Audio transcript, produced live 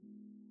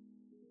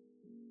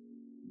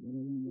I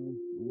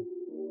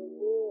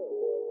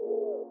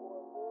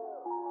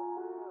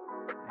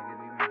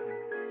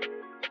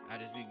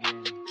just be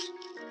getting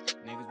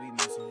niggas be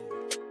missing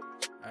it.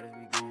 I just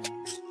be getting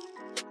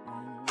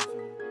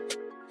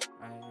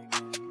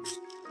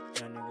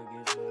Young nigga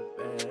get to the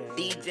bag.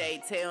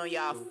 DJ tell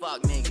y'all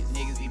fuck niggas.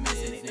 Niggas be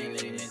missing it.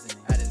 Niggas be missing it.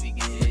 I just be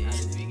getting I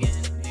just be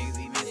getting niggas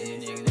be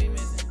missing it. Niggas be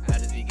missing. I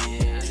just be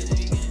getting I just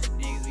be getting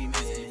niggas be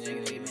missing it.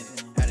 Niggas be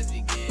missing. I just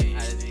be getting I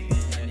just be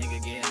getting a nigga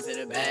get into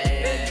the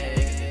bag.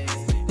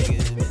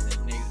 Niggas be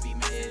missing. Niggas be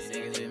missing.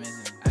 Niggas be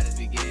missing. I just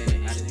be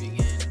getting I just be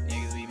getting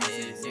niggas be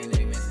missing. Niggas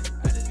be missing.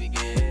 I just be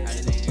getting I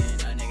just be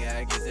getting a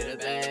nigga get to the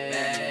bag.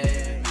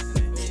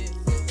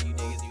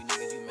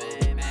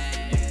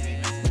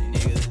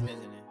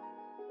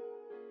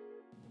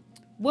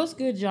 What's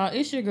good, y'all?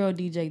 It's your girl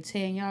DJ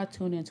Tay, and y'all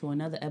tuned into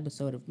another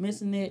episode of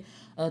Missing It.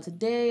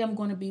 Today, I'm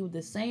going to be with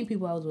the same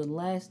people I was with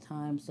last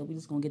time, so we're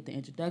just going to get the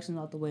introductions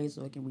out the way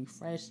so it can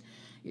refresh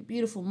your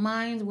beautiful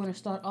minds. We're going to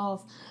start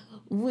off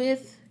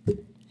with...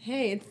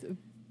 Hey, it's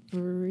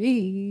Bree.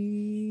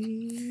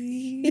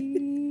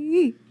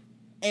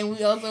 And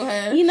we also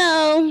have...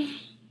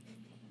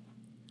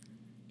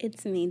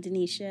 It's me,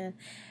 Denisha,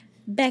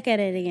 back at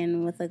it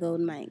again with a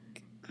gold mic.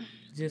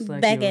 Just like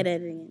back at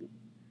it again.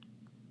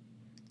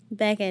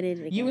 Back at it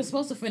again. You were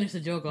supposed to finish the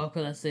joke off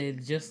because I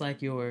said just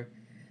like your.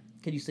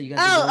 Can you say you got?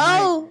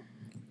 Oh.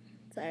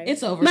 Sorry,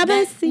 it's over. My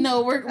bestie.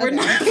 No, we're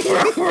not.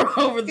 We're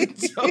over the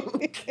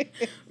joke.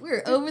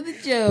 We're over the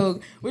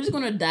joke. We're just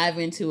gonna dive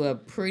into a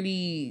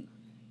pretty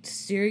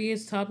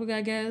serious topic,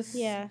 I guess.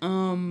 Yeah. So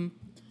I'm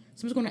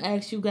just gonna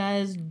ask you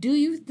guys: do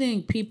you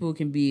think people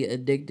can be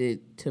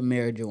addicted to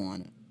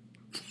marijuana?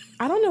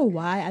 I don't know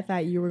why I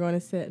thought you were going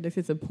to say this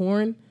is a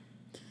porn.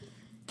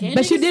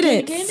 But you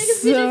didn't. Can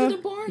niggas be addicted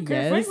to porn?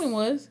 Kurt Franklin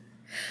was.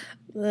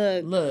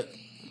 Look.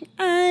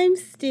 I'm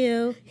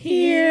still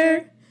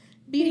here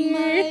beating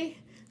my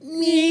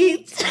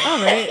meat.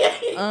 All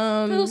right.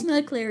 Post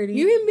nut clarity.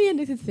 You can be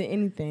addicted to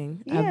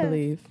anything, Yeah. I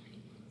believe.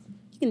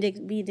 You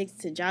can be addicted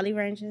to Jolly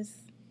Ranch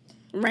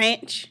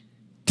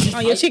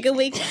on your chicken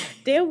wings.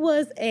 There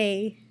was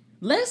a...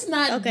 Let's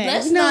not go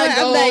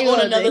I'm on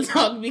another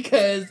topic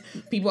because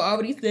people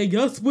already said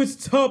y'all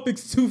switch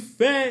topics too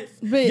fast.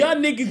 But y'all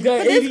niggas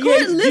got let's ADHD.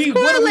 What are we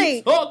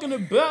correlate. talking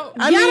about?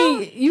 I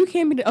mean, you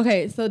can't be...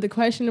 Okay, so the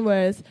question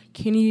was,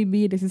 can you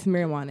be addicted to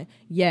marijuana?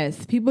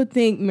 Yes. People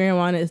think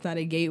marijuana is not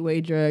a gateway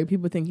drug.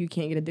 People think you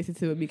can't get addicted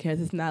to it because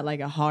it's not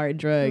like a hard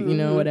drug, you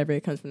know, whatever.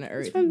 It comes from the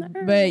earth. It's from the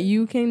earth. But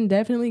you can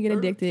definitely get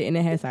addicted and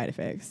it has side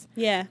effects.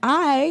 Yeah.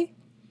 I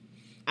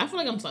feel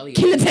like I'm slightly...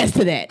 can attest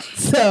to that.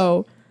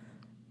 So...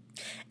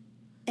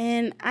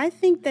 And I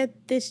think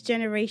that this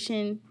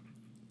generation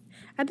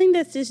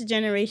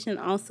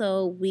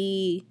also,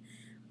 we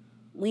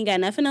ain't got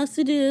nothing else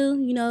to do.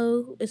 You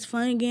know, it's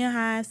fun getting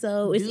high,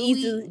 so it's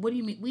easy. What do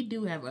you mean? We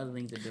do have other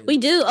things to do. We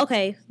do?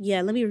 Okay.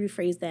 Yeah, let me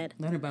rephrase that.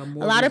 Learn about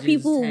more. A lot of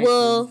people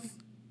will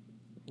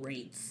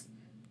rates.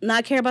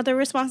 not care about their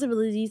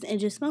responsibilities and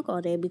just smoke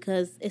all day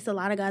because it's a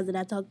lot of guys that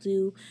I talk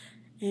to.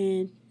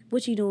 And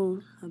what you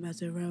doing? I'm about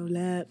to roll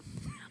up.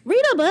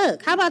 Read a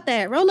book. How about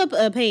that? Roll up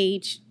a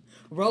page.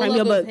 Roll from up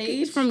your a book.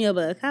 page? From your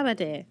book. How about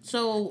that?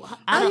 So,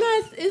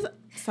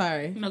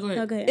 sorry. No, go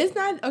ahead. Okay. It's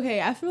not,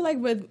 okay, I feel like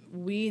with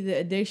weed, the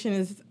addiction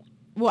is,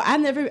 well, I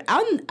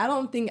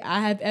don't think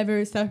I have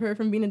ever suffered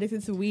from being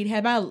addicted to weed.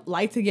 Have I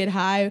liked to get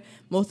high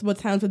multiple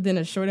times within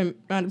a short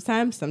amount of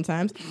time?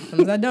 Sometimes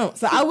I don't.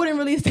 So I wouldn't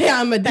really say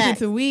I'm addicted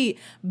to weed.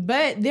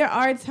 But there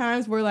are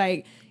times where,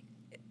 like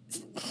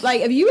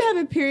if you have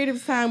a period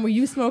of time where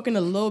you smoking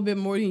a little bit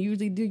more than you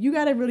usually do, you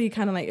gotta really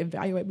kind of like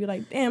evaluate, be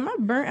like, damn, am I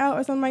burnt out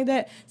or something like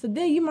that? So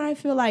then you might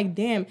feel like,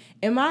 damn,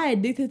 am I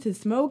addicted to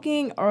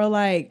smoking or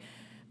like,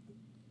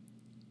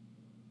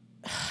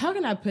 how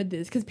can I put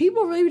this? Because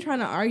people really be trying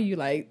to argue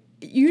like,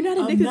 you're not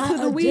addicted to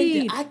the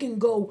weed. I can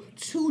go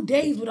 2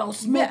 days without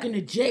smoking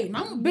a J.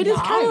 But it's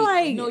kind of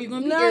like, no, you're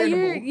gonna be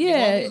irritable.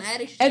 Yeah.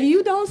 If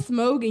you don't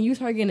smoke and you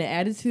start getting an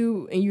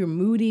attitude and you're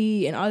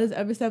moody and all this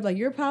other stuff, like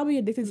you're probably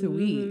addicted to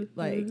weed.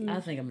 Like,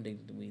 I think I'm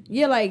addicted to weed.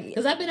 Yeah, like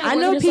because I've been. I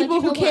know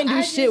people who can't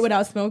do shit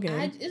without smoking.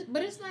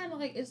 But it's not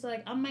like it's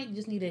like I might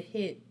just need a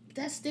hit.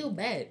 That's still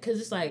bad because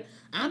it's like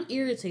I'm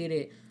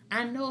irritated.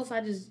 I know if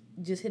I just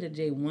hit a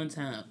J one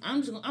time,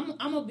 I'm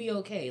gonna be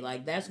okay.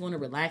 Like that's gonna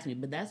relax me.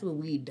 But that's what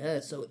weed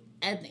does. So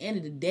at the end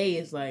of the day,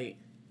 it's like,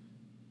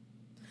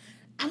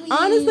 I mean,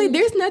 honestly,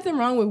 there's nothing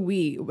wrong with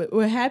weed.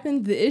 What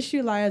happens? The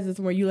issue lies is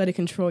where you let it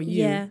control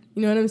you. Yeah.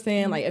 You know what I'm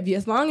saying? Like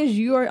as long as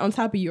you are on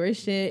top of your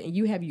shit and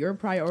you have your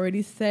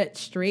priorities set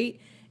straight,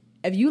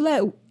 if you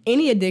let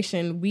any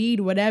addiction,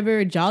 weed,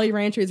 whatever, Jolly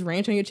Ranchers,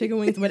 ranch on your chicken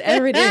wings,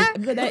 whatever it is,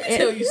 you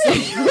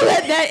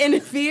let that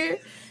interfere.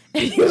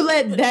 If you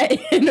let that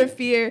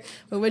interfere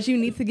with what you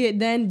need to get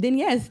done, then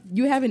yes,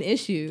 you have an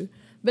issue.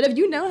 But if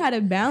you know how to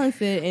balance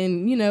it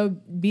and, you know,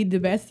 be the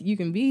best you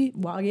can be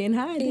while getting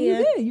high, then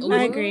you're good.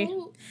 I agree.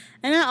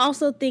 And I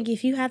also think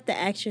if you have to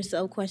ask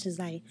yourself questions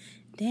like,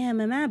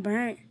 damn, am I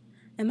burnt?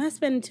 Am I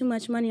spending too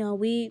much money on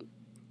weed?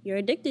 You're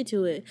addicted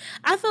to it.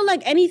 I feel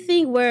like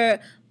anything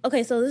where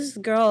okay, so this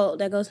girl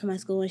that goes to my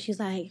school, and she's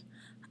like,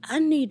 I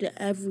need it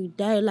every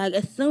day. Like,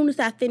 as soon as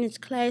I finish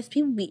class,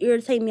 people be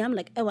irritating me. I'm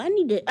like, oh, I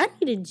need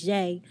a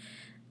J.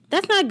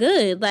 That's not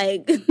good.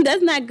 Like,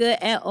 that's not good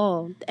at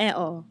all. At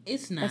all.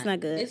 It's not. That's not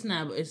good. It's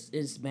not.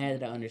 It's bad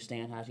to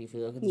understand how she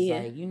feels. Cause Yeah.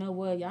 it's like, you know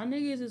what? Y'all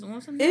niggas is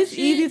on some It's shit.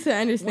 easy to When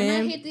I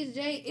understand. hit this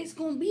J, it's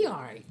gonna be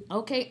alright.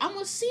 Okay, I'm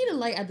gonna see the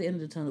light at the end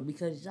of the tunnel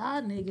because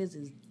y'all niggas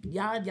is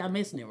y'all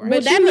missing it, right?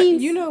 But that you know,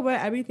 means- you know what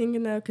I be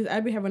thinking though, because I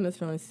be having those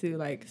feelings too.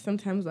 Like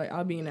sometimes, like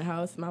I'll be in the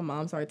house, my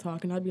mom start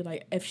talking, I'll be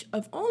like, if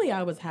only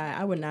I was high,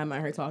 I would not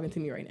mind her talking to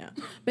me right now.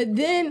 But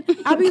then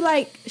I'll be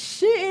like,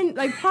 shit,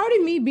 like part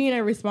of me being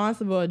a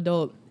responsible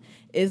adult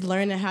is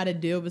learning how to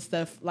deal with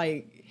stuff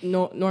like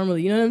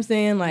normally. You know what I'm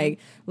saying? Like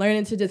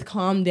learning to just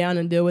calm down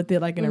and deal with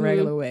it like in a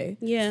regular way.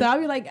 Yeah. So I'll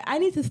be like, I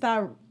need to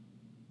stop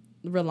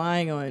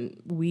relying on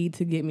weed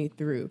to get me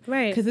through,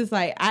 Right. Because it's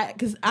like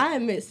because I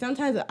admit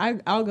sometimes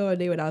I'll go a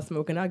day without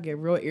smoking, I'll get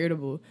real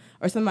irritable,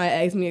 or somebody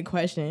asks me a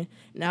question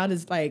and I'll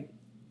just like,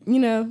 you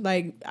know,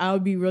 like I'll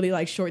be really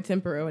like short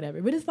temper or whatever.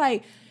 But it's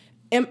like,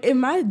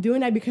 am I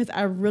doing that because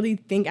I really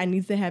think I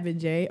need to have a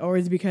J, or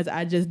is it because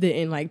I just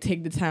didn't like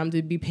take the time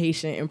to be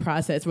patient and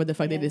process what the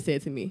fuck they just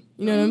said to me?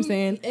 You know what I'm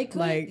saying? It could,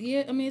 Like,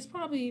 yeah. I mean, it's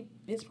probably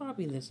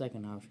the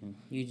second option.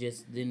 You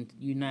just didn't.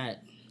 You're not.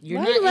 Why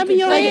you rubbing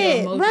your control of head?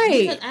 emotions. right.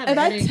 Because have If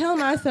I headaches. tell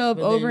myself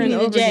but over then- and You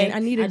need a over J. again, I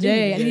need I a do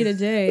J, I need need a a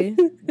J,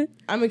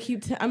 I'm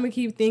gonna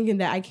keep thinking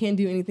that I can't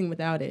do anything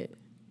without it.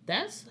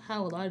 That's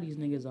how a lot of these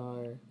niggas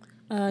are.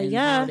 And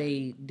Yeah. how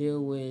they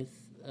deal with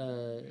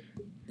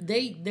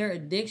their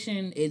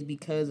addiction is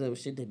because of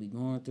shit they be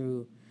going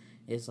through.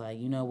 It's like,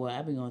 you know what,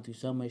 I've been going through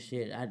so much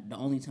shit. The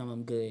only time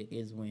I'm good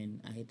is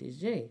when I hit this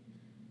J.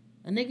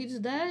 A nigga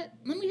just died,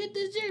 let me hit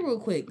this J real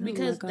quick,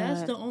 because God.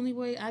 that's the only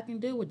way I can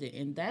deal with it.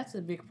 And that's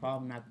a big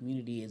problem in our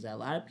community, is that a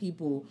lot of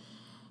people,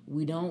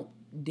 we don't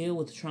deal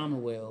with trauma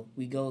well.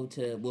 We go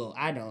to, well,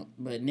 I don't,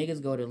 but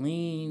niggas go to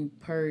lean,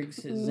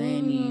 perks,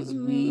 Xannies,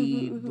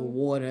 weed, the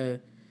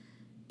water,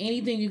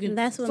 anything you can.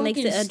 That's what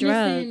fucking makes it a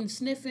drug.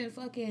 Sniffing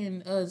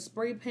fucking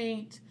spray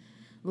paint,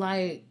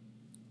 like,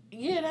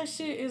 yeah, that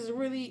shit is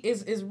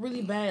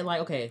really bad.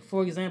 Like, okay,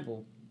 for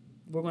example,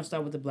 we're gonna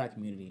start with the black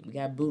community. We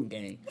got Boot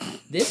Gang.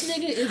 This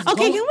nigga is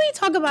Okay, can we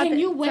talk about Can that?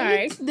 you wait?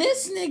 Sorry.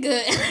 This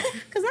nigga.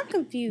 Because I'm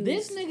confused.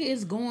 This nigga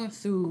is going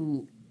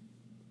through.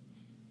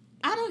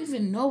 I don't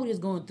even know what he's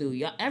going through.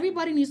 Y'all,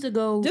 everybody needs to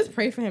go. Just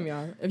pray for him,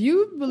 y'all. If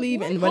you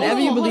believe in Hold whatever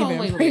on, you hold believe on, in,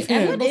 wait, pray wait. for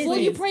him. Before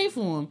you please. pray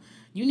for him,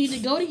 you need to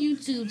go to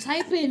YouTube,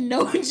 type in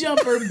 "No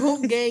Jumper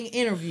Boot Gang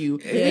interview,"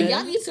 and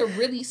y'all need to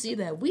really see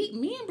that.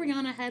 Me and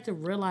Brianna had to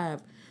realize.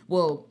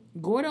 Well,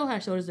 Gordo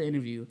had showed us the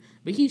interview,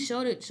 but he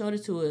showed it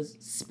to us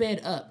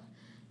sped up.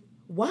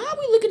 Why are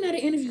we looking at an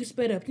interview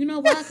sped up? You know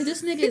why? Because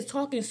this nigga is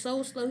talking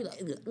so slow. He's like,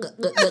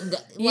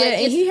 Yeah,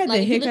 and he had the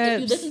if you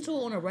hiccups. listen to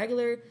it on the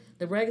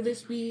regular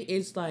speed,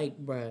 it's like,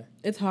 bruh.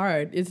 It's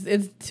hard.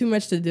 It's too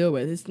much to deal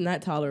with. It's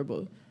not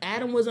tolerable.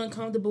 Adam was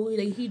uncomfortable.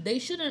 They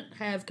shouldn't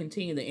have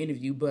continued the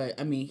interview, but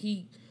I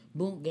mean,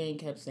 Boot Gang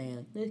kept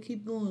saying, let's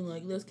keep going,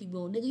 let's keep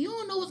going. Nigga, you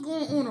don't know what's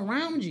going on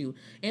around you.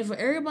 And for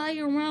everybody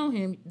around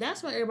him,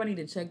 that's why everybody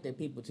need to check their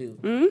people too.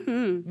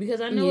 Mm-hmm.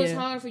 Because I know it's Yeah.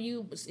 hard for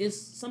you. It's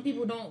some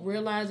people don't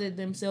realize it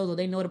themselves, or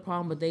they know the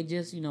problem, but they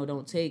just,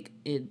 don't take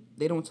it.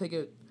 They don't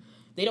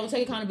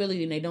take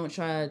accountability, and they don't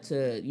try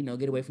to,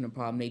 get away from the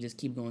problem. They just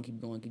keep going.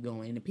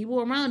 And the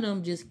people around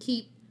them just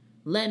keep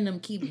letting them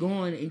keep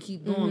going and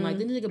keep going. Mm-hmm. Like,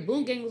 this nigga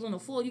Boot Gang was on the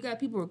floor. You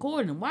got people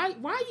recording him. Why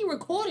are you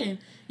recording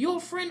your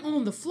friend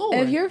on the floor?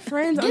 If your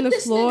friend's Get on the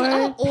this floor,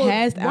 nigga up or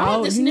passed rob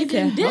out, this you need nigga to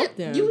and help dip.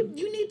 them.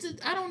 You need to.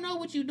 I don't know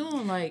what you're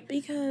doing. Like,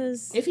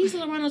 Because if he's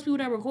still around those people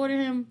that recorded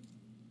him,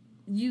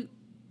 you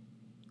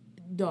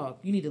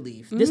need to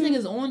leave. This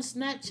nigga's on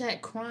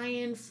Snapchat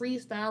crying,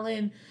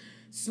 freestyling,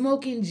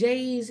 smoking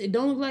J's. It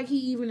don't look like he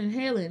even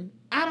inhaling.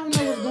 I don't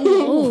know what's going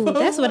on. ooh,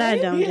 that's what I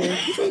don't do.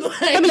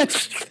 Like,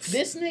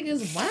 this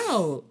nigga's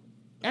wild.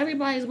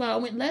 Everybody's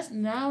wild.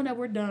 Now that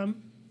we're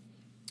done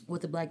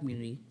with the black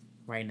community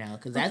right now,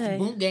 because that's Okay.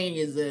 Boot Gang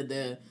is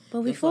the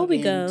But before we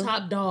fucking go-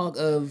 top dog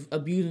of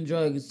abusing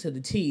drugs to the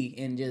T,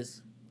 and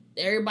just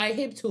everybody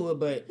hip to it,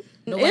 but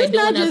nobody It's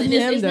doing not just nothing.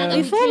 him, It's not though.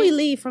 like Before we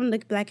leave from the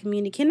black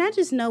community, can I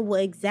just know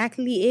what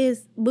exactly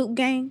is Boot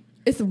Gang?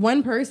 It's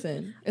one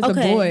person. It's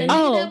Okay. a boy. The nigga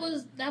Oh. that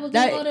was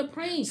That- doing all the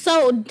pranks.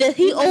 So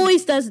he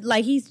always does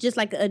he's just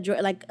like a drug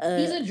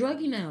He's a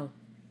druggie now.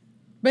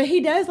 But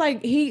he does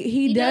like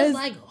he does, does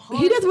like,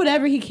 he does hard-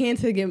 whatever he can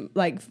to get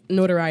like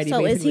notoriety.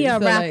 So is he basically. a So,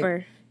 like,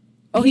 rapper?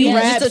 oh, he He's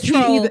raps. just a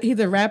troll. He's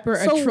a rapper,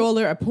 So- a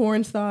troller, a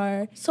porn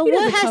star. So He does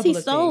what a has he couple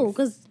of stole? things.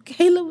 Because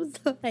Kayla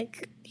was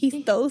like he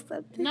stole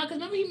something. No, because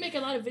remember he make a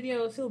lot of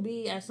videos. He'll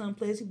be at some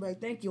place. He'll be like,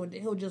 "Thank you," and then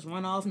he'll just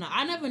run off. Now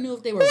I never knew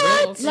if they were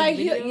real or fake Like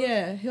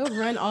videos. he'll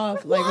run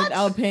off like What?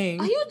 without paying.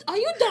 Are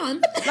you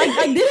done? like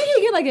didn't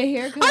he get like a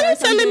haircut? Are you or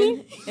something? telling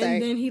me? Sorry.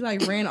 And then he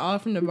like ran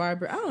off from the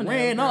barber. I don't know.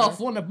 Ran bro. off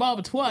on the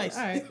barber twice.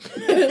 All right.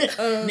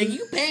 Nigga,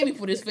 you paying me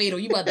for this fade, or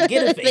you about to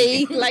get a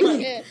fade? Like,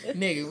 yeah.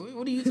 Nigga,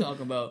 what are you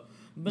talking about?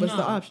 But what's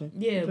the option?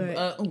 Yeah,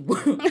 But-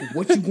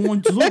 what you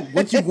going to do?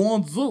 What you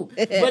going to do?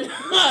 But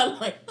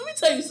like, let me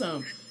tell you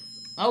something.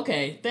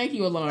 Okay, thank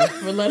you, Alarm,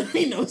 for letting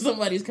me know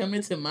somebody's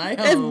coming to my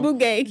That's home.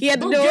 Bugay. He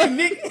had to do Okay,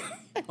 it.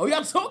 nigga. Oh,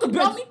 y'all talk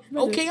about me?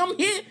 Okay, I'm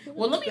here.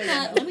 Well, let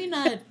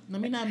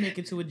me not make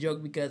it to a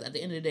joke because at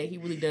the end of the day, he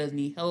really does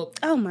need help.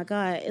 Oh my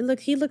God!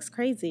 He looks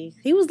crazy.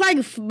 He was like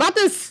about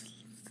to.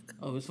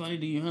 Oh, it's funny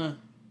to you, huh?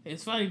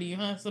 It's funny to you,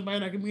 huh? Somebody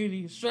in our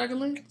community is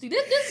struggling. See,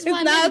 this is It's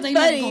why not niggas ain't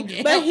never gonna funny,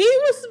 get but help. he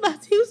was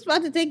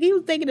about to take. He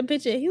was taking a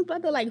picture. He was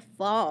about to like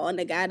fall on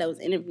the guy that was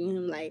interviewing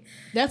him. Like,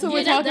 That's what Yeah,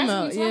 we're talking that's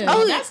about. what we're Yeah.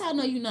 talking Oh, about. That's how I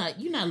know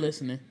you're not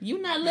listening.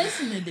 You're not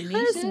listening, Denisha.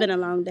 it's been a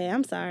long day.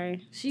 I'm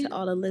sorry She- to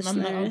all the I was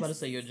about to listeners.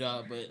 say your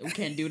job, but we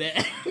can't do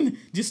that.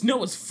 Just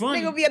know it's funny.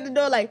 They gonna be at the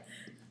door like,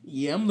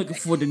 Yeah, I'm looking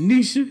for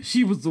Denisha.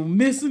 She was so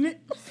missing it.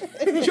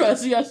 Try to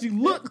see how she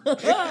look.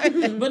 But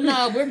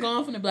no, we're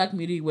gone from the black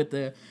community with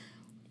the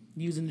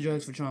using the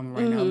drugs for trauma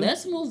right now.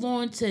 Let's move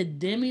on to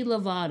Demi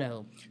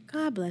Lovato.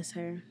 God bless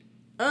her.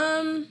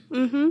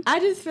 I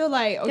just feel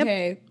like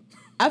okay,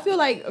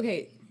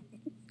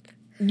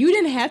 you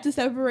didn't have to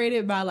separate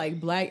it by like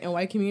black and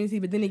white community,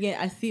 but then again,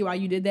 I see why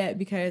you did that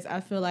because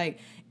I feel like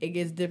it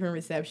gets different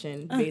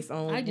reception based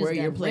on I just where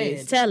got you're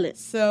placed. Tell it.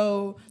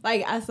 So,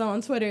 like I saw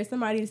on Twitter,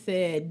 somebody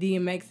said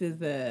DMX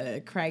is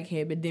a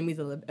crackhead, but Demi's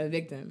a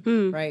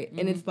victim, right?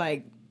 And it's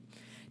like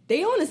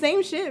they on the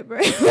same shit, bro.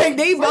 Like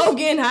they both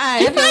getting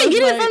high. You So probably it's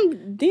get like, it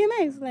from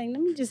DMX. Like, let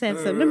me just have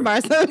some. Let me borrow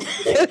some.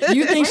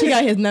 You think she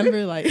got his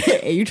number? Like,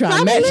 hey, you trying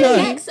to match Probably.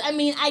 her? Next, I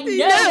mean, I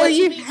know No, what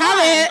you you mean.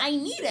 haven't. I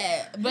need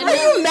that. But How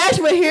you match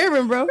with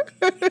hearing, bro?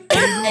 hey,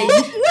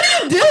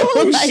 What do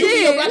you do? shoot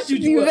me up, I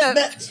shoot you You up.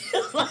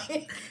 got-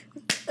 Like,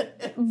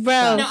 Bro,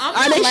 I'm are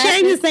not they sharing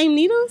laughing. the same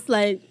needles?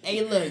 Like,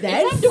 hey, look, if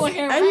That's I'm doing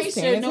hair, I ain't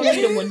sharing no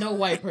understandable. needle with no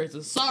white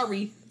person.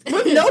 Sorry.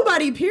 With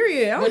nobody,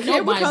 period. I don't With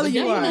care what nobody. color But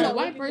you you're not a are.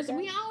 white person.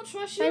 I don't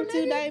trust you, type 2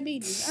 nigga.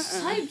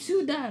 diabetes. Type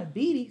 2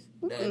 diabetes.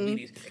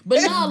 Diabetes.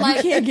 But no,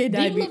 like, can't get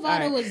Demi diabetes.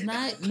 Lovato Alright. is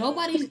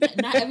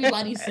not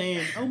everybody's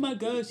saying, oh my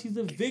God, she's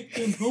a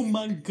victim. Oh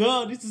my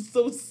God, this is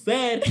so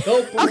sad.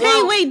 Help her Okay,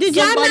 out. wait, did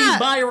y'all Somebody not-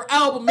 buy her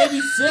album, maybe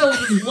sales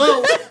is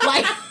low.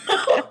 Like,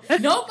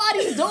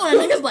 nobody's doing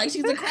it. Niggas like,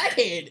 she's a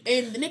crackhead.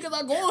 And the niggas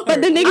are going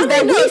But the her. niggas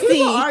that No, we people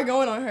see. are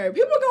going on her.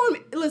 People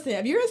going. Listen,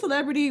 if you're a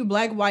celebrity,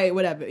 black, white,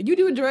 whatever, you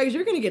do drugs,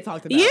 you're gonna get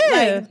talked about.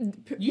 Yeah.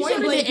 You point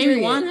said blank, that Amy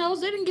period.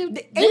 Winehouse, they didn't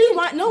give... Amy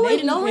Wine- no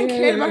they one didn't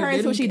cared about her They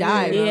until didn't she care.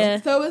 died. bro.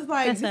 Yeah. So it's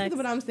like, That's this facts. is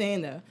what I'm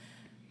saying though.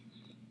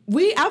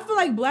 I feel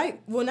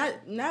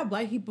like not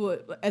black people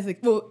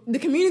the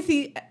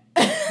community.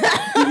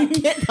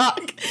 Can't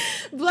talk.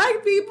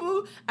 Black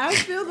people, I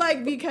feel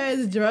like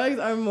because drugs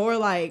are more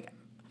like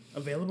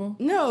Available?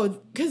 no,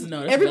 because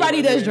No, that's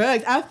everybody better. does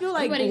drugs. I feel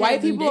like Everybody white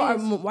has them people are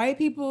days. white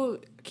people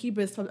keep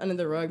it swept under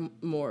the rug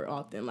more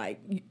often. Like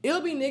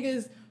it'll be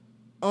niggas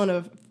on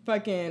a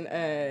fucking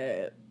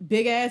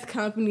big ass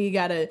company,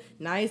 got a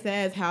nice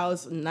ass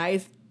house,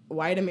 nice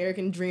white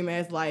American dream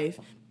ass life.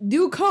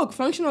 Do coke,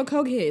 functional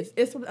coke hits.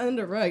 It's swept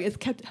under the rug. It's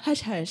kept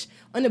hush hush.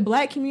 On the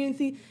black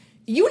community,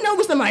 you know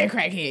what's somebody a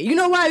crackhead. You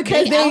know why?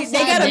 Because they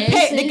outside got a pet.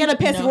 They dancing? got a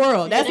pet No.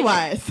 squirrel. That's They-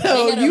 why. they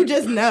So got a- you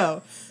just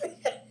know.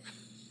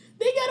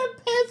 They got a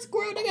pet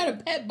squirrel. They got a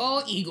pet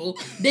bald eagle.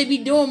 They be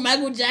doing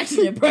Michael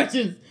Jackson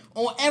impressions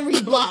on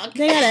every block.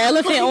 They got an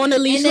elephant on the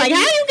leash. And they Like, be-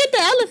 how you get the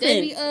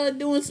They elephant? be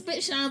doing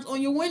spit shines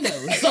on your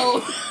windows.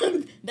 So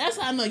that's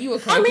how I know you a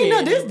crackhead. I mean,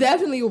 no, there's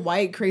definitely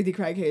white crazy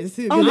crackheads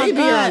too. 'Cause Oh my they be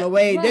God. on the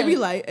way. They be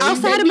Right. like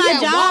Outside They of be my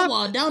at job-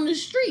 Wawa down the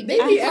street. They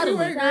They be be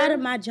everywhere. everywhere. Outside of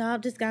my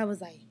job, this guy was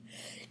like,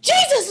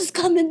 Jesus is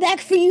coming back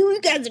for you.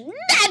 You guys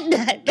are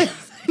not.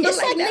 It's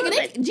like,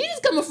 nigga, Jesus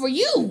coming for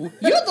you.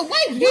 You're the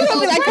white. You're You're gonna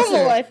the be like, come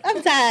oppressor. on,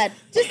 I'm tired.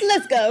 Just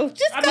let's go.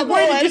 Just come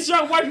on.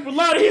 y'all white people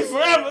out of here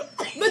forever.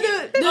 But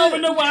the,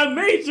 know why I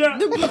made y'all.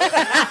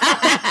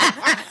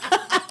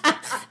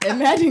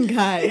 imagine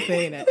God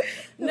saying that.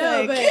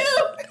 No, Like,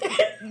 but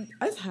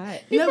that's hot.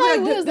 No,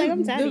 probably but was like,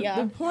 I'm tired of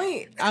y'all. the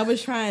point I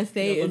was trying to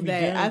say Yeah, let is me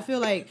that down. I feel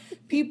like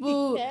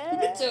people Let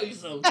me tell you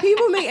something.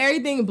 people make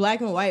everything black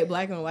and white,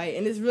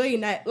 and it's really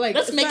not like.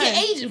 Let's it's make not-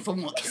 it Asian for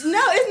once.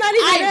 No, it's not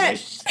even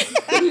Irish.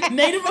 that.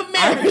 Native Irish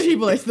American.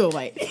 people are still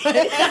white.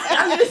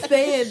 I'm just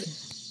saying.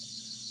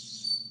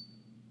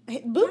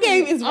 Boo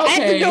Game is at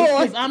Okay, the door.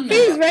 'cause I'm not.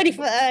 He's ready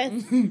for us.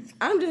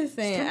 I'm just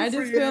saying. I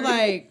just feel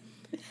like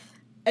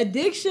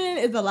addiction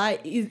is a lot.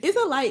 It's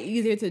a lot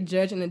easier to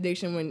judge an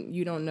addiction when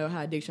you don't know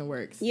how addiction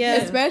works. Yeah.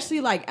 especially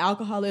like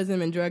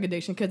alcoholism and drug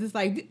addiction, because it's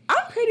like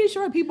I'm pretty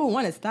sure people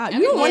want to stop. You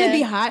don't want to Yeah.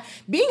 be high.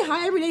 Being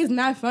high every day is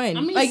not fun.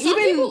 I mean, like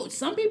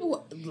some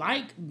people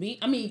like me.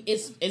 I mean,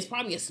 it's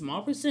probably a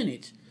small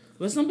percentage,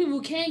 but some people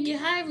can get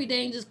high every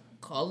day and just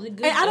call it a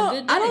good. And a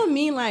good day. I don't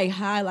mean like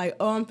high, like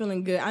oh I'm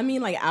feeling good. I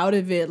mean like out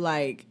of it,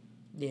 like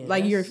Yeah,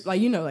 like you're that's-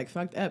 like like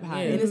fucked up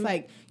high, Yeah. and it's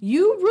like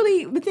you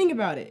really. But think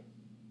about it.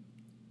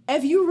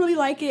 If you really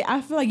like it,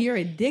 I feel like you're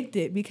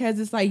addicted, because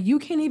it's like you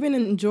can't even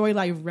enjoy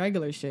like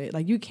regular shit.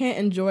 Like you can't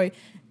enjoy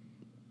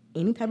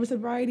any type of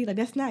sobriety, like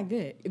that's not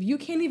good. If you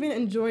can't even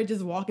enjoy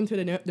just walking to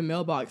the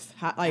mailbox,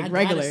 like I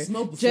regular, gotta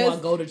smoke before I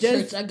go to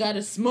church. I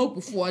gotta smoke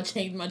before I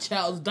change my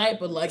child's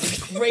diaper. Like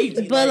it's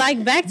crazy. But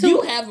like back to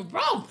you have a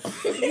problem.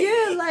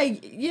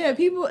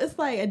 People. It's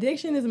like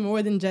addiction is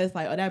more than just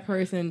like, oh, that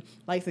person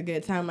likes a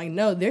good time. Like,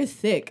 no, they're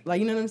sick. Like,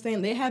 you know what I'm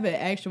saying? They have an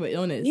actual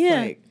illness.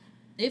 Yeah. Like,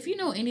 if you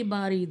know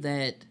anybody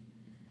that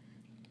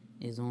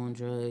is on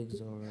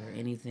drugs or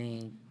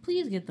anything,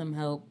 please get them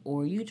help,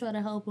 or you try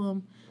to help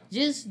them.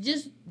 Just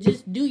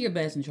do your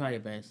best and try your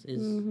best.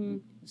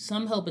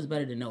 Some help is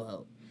better than no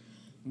help.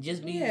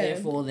 Just be there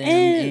for them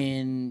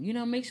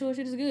and make sure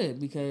shit is good,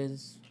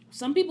 because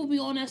some people be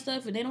on that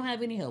stuff and they don't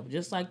have any help.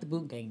 Just like the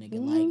boot gang nigga.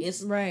 Like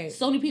it's right.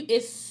 so many people.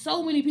 It's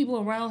so many people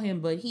around him,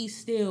 but he's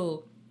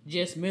still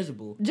just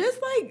miserable. Just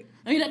like,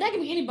 I mean, that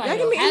can be anybody. That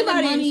can be having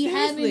anybody, money,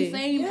 seriously. having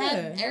fame,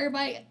 Yeah.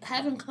 everybody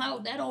having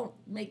clout. That don't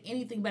make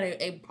anything better.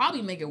 It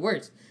probably make it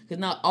worse, because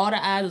now all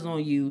the eyes is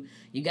on you.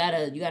 You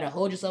gotta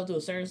hold yourself to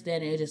a certain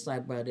standard. It's just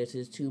like, bro, this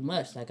is too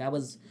much. Like, I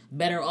was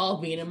better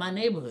off being in my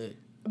neighborhood.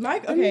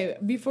 Mike. Okay,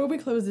 before we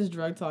close this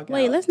drug talk,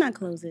 wait, out, let's not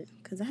close it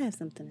because I have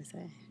something to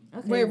say.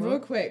 Okay, wait, real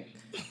quick.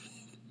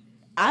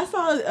 I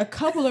saw a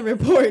couple of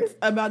reports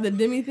about the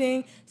Demi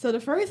thing. So the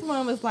first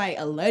one was like,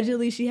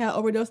 allegedly she had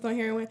overdosed on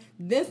heroin.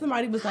 Then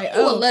somebody was like,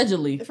 Oh,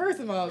 allegedly. First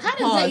of all, How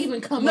does that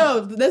even come No,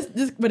 up?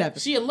 this whatever.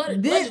 She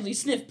allegedly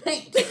sniffed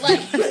paint. Like,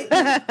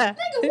 nigga,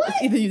 what?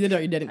 Either you did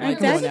or you didn't. Like,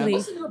 come on now. Exactly.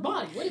 What's in her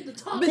body? What is the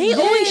top? They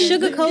always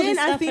sugarcoat Then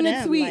stuff I seen for a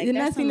them. tweet. Like, Then I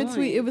that's seen a annoying.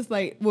 tweet. It was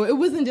like, well, it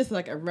wasn't just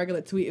like a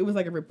regular tweet. It was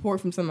like a report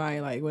from somebody,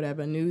 like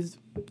whatever news,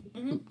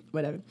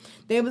 whatever.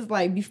 They was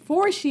like,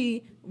 before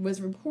she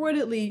was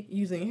reportedly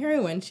using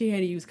heroin, she had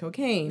to use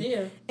cocaine.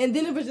 Yeah. And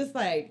then it was just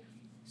like,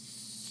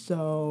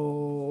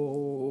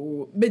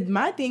 so. But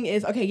my thing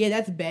is, okay, yeah,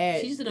 that's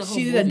bad. She did a whole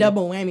She did a movie.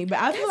 double whammy. But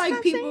I feel That's like what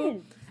I'm people.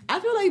 saying. I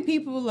feel like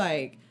people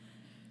like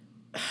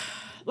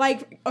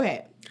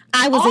okay.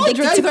 I was All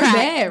addicted drugs to are crack.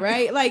 bad,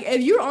 right? Like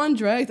if you're on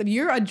drugs, if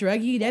you're a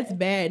druggie, that's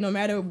bad, no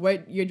matter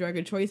what your drug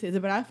of choice is.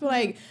 But I feel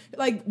like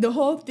the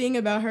whole thing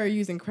about her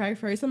using crack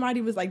first,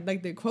 somebody was like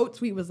the quote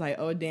tweet was like,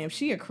 "Oh damn,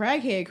 she a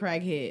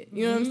crackhead."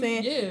 You know what I'm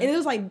saying? Yeah. And it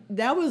was like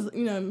that was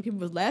people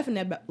was laughing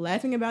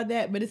about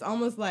that, but it's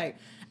almost like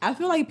I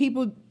feel like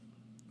people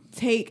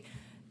take.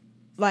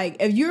 Like,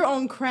 if you're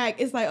on crack,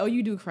 it's like, oh,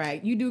 you do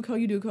crack. You do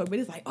coke. But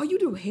it's like, oh, you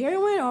do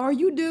heroin or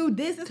you do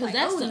this. It's like,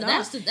 that's oh, the- nah.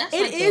 that's It like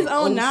is, the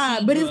oh, OC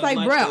nah. But it's drug, like,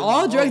 like bruh, the-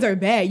 all drugs are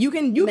bad. You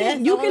can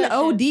Meth,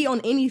 all OD that on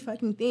any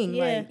fucking thing.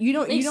 Yeah. Like, you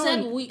don't.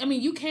 Except weed. I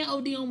mean, you can't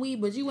OD on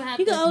weed, but you would have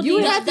You to. can OD. You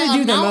would have to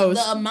do the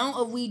most. The amount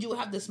of weed you would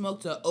have to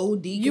smoke to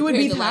OD. You would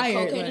be compared to, like,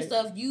 tired, cocaine like- and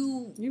stuff.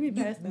 You be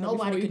past that before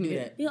Nobody you could can do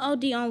get- that. You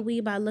OD on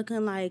weed by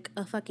looking like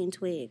a fucking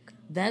twig.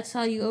 That's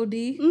how you OD?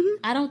 Mm-hmm.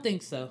 I don't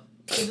think so.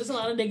 'Cause there's a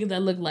lot of niggas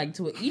that look like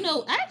to it.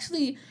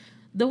 Actually,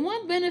 the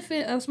one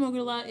benefit of smoking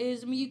a lot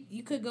is, I mean,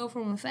 you could go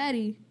from a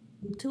fatty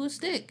to a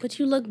stick. But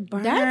you look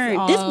burned.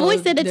 That's This all boy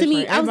said that to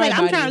me. different. I was like,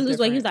 I'm Everybody's trying to lose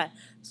weight. He was different.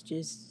 like, "It's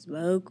just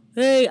smoke."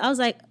 Hey, I was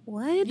like,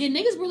 what? Yeah,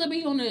 niggas really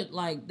be on the,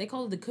 like, they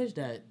call it the kush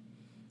diet.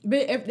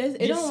 But if it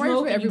Just don't work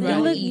smoke for and you You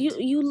everybody. don't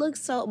look, you look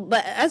so,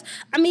 but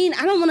I mean,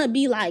 I don't want to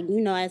be like,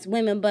 as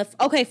women, but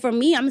okay, for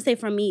me, I'm gonna say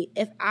for me,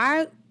 if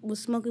I was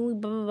smoking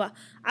weed, blah, blah, blah,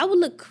 I would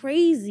look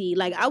crazy.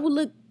 Like, I would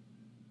look,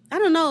 I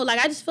don't know, like,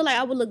 I just feel like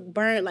I would look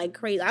burnt like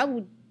crazy. I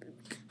would,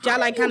 How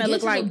like, do you kind of get look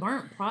to like, the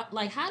burnt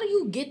like, how do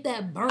you get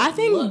that burnt I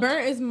think look?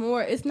 burnt is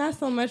more. It's not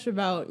so much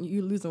about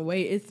you losing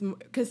weight. It's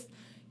because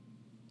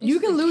you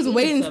It's can the lose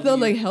weight and cadence of still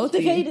you. look healthy.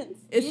 The cadence.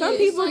 It's some Yeah,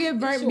 people like- get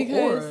it's burnt your because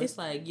aura. It's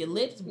like your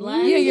lips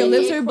black. Yeah, your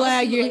lips head are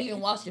black, crusty, your- you don't even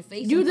wash your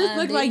face. you in just 5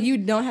 look like days. you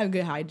don't have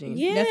good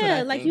hygiene. That's what I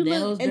yeah, like think. you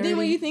Nails look, And then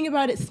when dirty. you think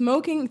about it,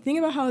 think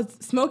about how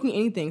smoking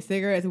anything,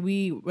 cigarettes,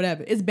 weed,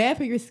 whatever, it's bad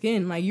for your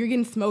skin. Like, you're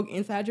getting smoke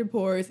inside your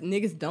pores.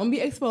 Niggas don't be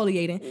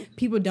exfoliating.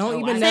 People don't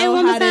even Say it know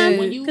one more how time.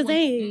 to Because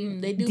they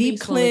they do be deep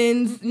slow.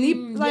 cleanse.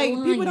 Mm-mm, Like, you're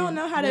people lying. don't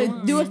know how You're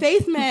to do a lying.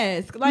 face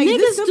mask. Like, just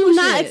niggas simple do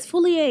not shit.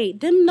 exfoliate.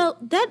 Them no,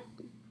 that,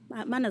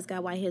 my nose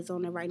got white heads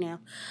on it right now.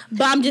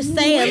 But I'm just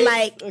saying,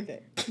 like, Okay.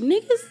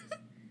 niggas,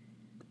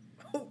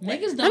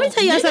 Niggas don't. Let me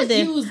tell y'all niggas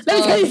something. Use, Let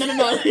me tell you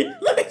no.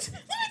 let me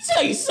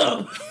tell you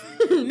something.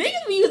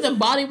 Niggas be using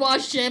body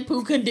wash,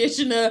 shampoo,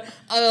 conditioner,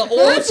 oil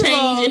First of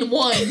all- change in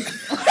one.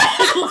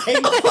 Like,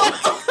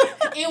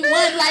 in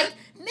one, like,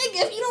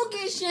 nigga, if you don't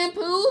get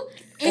shampoo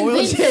and Oil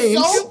then change.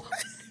 soap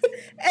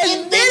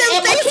and then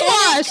a face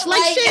wash,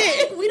 like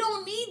shit. we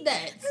don't need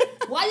that.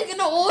 Why you get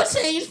no oil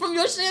change from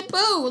your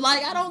shampoo?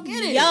 Like, I don't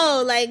get it.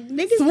 Yo, like,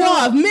 niggas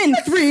Suave men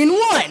 3 in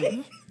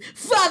 1.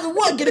 5 in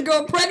 1, get a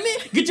girl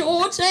pregnant, get your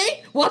oil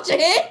change, wash your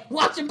head,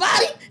 wash your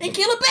body, and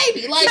kill a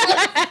baby. Like, what?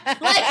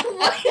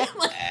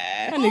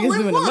 That nigga's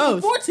doing the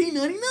most.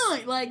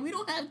 $14.99. Like, we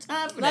don't have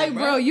time for Like, that,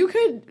 bro, you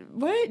could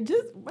what?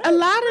 Just what? a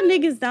lot of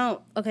niggas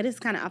don't. Okay, this is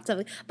kind of off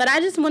topic, but I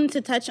just wanted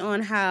to touch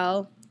on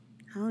how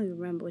I don't even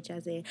remember what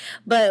y'all said,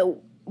 but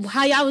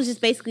how y'all was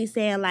just basically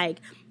saying like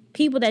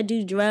people that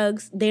do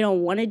drugs, they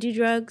don't want to do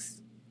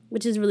drugs,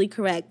 which is really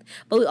correct.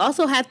 But we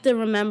also have to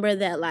remember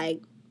that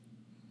like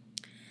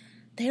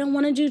they don't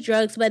want to do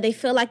drugs, but they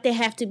feel like they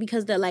have to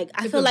because they're like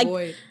I To feel like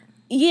avoid.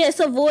 Yeah, it's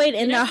a void,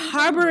 and they're that's what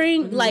I'm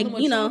harboring, talking like,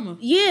 about. you know, Trauma.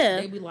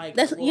 yeah. They be like,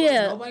 That's well,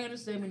 yeah. nobody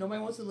understands me.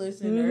 Nobody wants to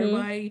listen.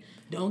 Everybody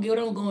don't get what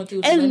I'm going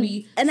through. So And- let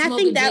me and I smoke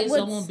think a that dick so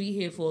I was- won't be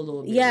here for a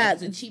little bit. Yeah.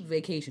 Like, it's a cheap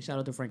vacation. Shout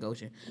out to Frank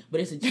Ocean. But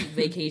it's a cheap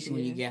vacation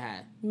when you get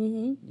high.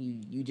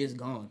 You just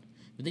gone.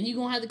 But then you're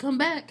going to have to come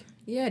back.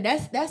 Yeah,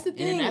 that's the And thing.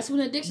 then that's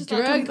when addiction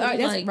starts Drugs coming. are-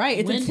 that's Like, right.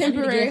 It's a when I need to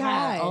temporary get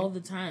high. all the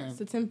time. It's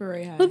a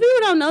temporary high. But people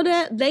don't know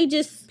that. They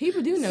just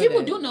People do know People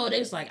that. do know it.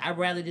 It's like, I'd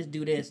rather just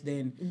do this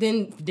than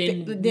Then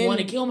want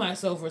to kill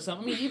myself or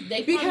something. I mean,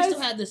 they probably Because-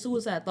 still have the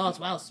suicide thoughts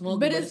while smoking.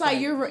 But it's like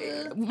you're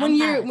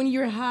when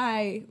you're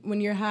high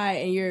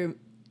and your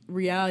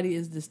reality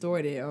is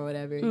distorted or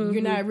whatever.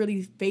 You're not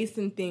really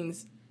facing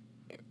things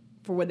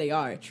for what they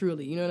are.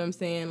 Truly, you know what I'm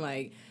saying?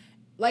 Like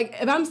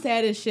if I'm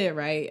sad as shit,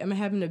 right? I'm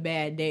having a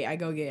bad day. I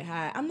go get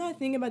high. I'm not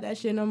thinking about that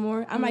shit no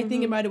more. I might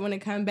think about it when I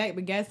come back,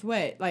 but guess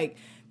what? Like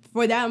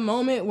for that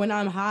moment when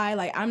I'm high,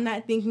 like I'm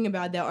not thinking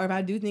about that. Or if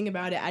I do think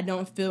about it, I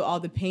don't feel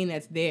all the pain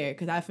that's there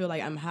because I feel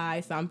like I'm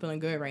high, so I'm feeling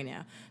good right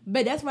now.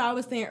 But that's what I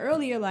was saying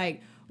earlier.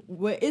 Like,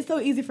 it's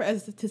so easy for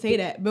us to say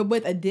that, but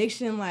with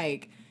addiction,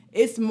 like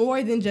it's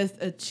more than just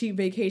a cheap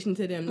vacation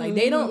to them. Like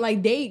they don't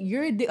like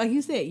like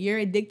you said, you're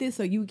addicted,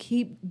 so you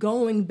keep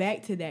going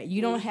back to that.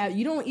 You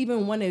don't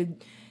even want to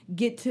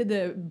get to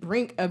the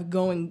brink of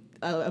going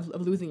of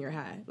losing your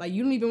high. Like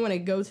you don't even want to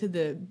go to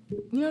the,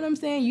 you know what I'm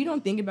saying? You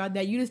don't think about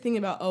that. You just think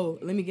about, oh,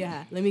 let me get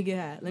high, let me get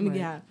high, let me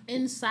get high.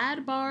 In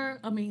sidebar,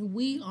 I mean,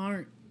 we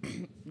aren't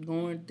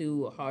going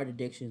through hard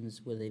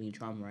addictions with any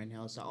trauma right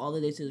now. So all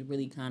of this is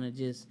really kind of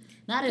just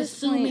not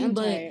assuming, I'm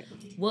but tired.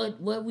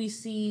 what we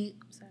see.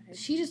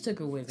 She just took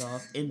her wig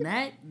off, and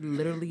that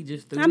literally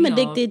just threw I'm me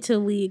addicted off. to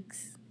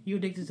wigs. You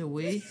addicted to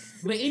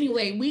wigs? But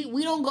anyway,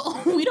 we don't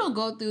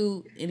go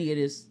through any of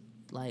this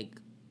like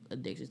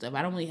addiction stuff.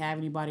 I don't really have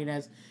anybody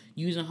that's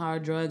using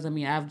hard drugs. I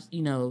mean, I've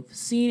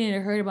seen it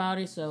or heard about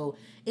it. So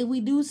if we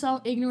do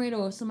sound ignorant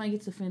or if somebody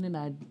gets offended,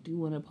 I do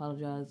want to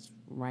apologize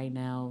right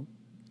now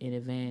in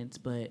advance.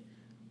 But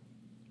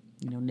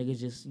niggas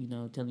just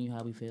telling you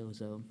how we feel.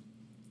 So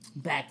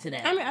back to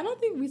that. I mean, I don't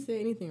think we said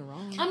anything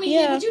wrong. I mean,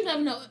 yeah, but you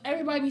never know.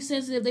 Everybody be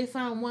sensitive. They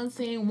found one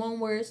thing, one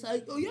word. It's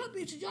like, oh, y'all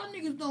bitches, y'all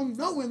niggas don't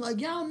know it. Like,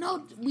 y'all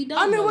know. We don't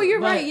know. I mean, well, you're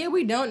but right. Yeah,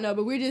 we don't know,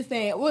 but we're just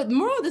saying. Well, the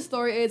moral of the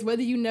story is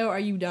whether you know or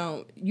you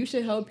don't, you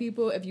should help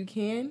people if you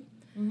can.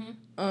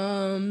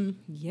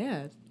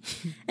 Yeah.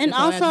 And That's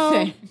all I have to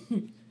also,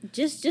 say.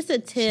 just a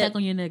tip. check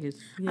on your niggas.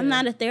 Yeah. I'm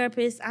not a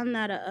therapist. I'm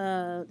not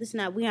a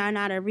we are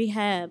not a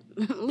rehab.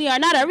 We are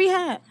not a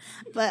rehab.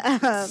 But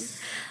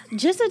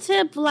just a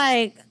tip,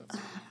 like,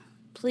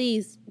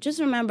 please just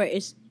remember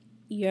it's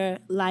your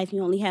life.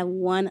 You only have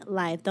one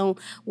life. Don't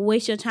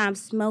waste your time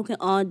smoking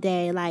all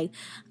day. Like,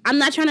 I'm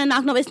not trying to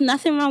knock no, it's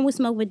nothing wrong with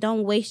smoke, but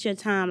don't waste your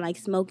time like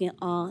smoking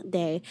all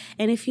day.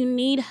 And if you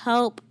need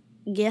help,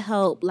 get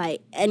help.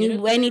 Like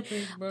any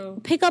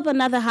pick up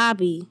another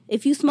hobby.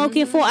 If you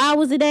smoking 4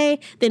 hours a day,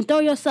 then throw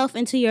yourself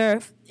into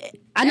your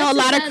I know a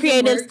lot of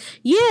creatives.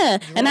 Yeah.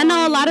 And I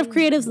know a lot of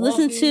creatives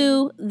listen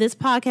to this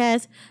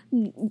podcast.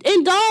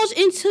 Indulge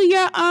into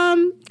your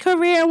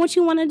career and what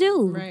you want to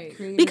do. Right.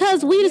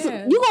 Because we just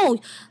you gon'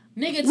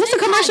 Nigga, what's take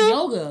the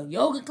commercial?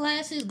 yoga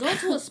classes. Go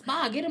to a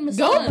spa, get a massage.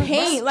 Go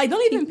paint. Like,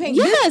 don't even paint.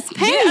 Yes,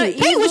 paint.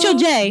 Paint with your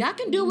J. Y'all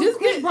can do what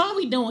Chris Brown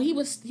be doing.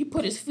 He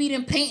put his feet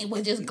in paint and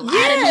was just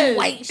gliding on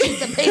white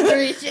sheets of paper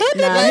and shit.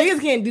 Nah,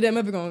 niggas can't do that.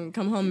 Mother gonna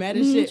come home mad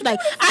as shit. Like,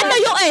 I know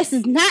your ass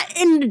is not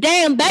in the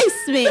damn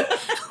basement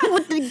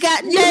with the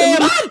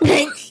goddamn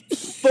paint.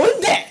 For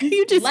that.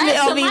 You just spit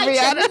Last on me, time I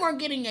checked, Brianna. we weren't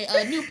getting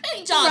a new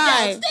paint job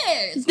Right.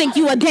 downstairs. You think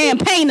you a damn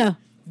painter.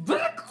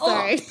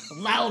 Sorry.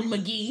 Loud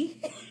McGee.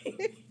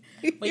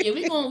 But yeah,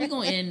 we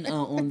gonna end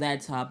on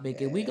that topic,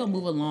 and we gonna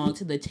move along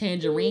to the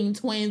Tangerine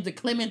Twins, the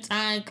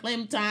Clementine. Wow.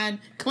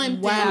 Oh my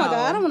God,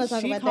 I don't want to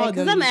talk She about that called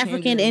because them I'm the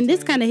African Tangerine and this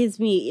Twins. kind of hits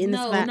me in the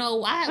spot.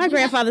 My My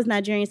grandfather's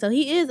Nigerian, so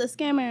he is a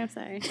scammer. I'm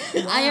sorry.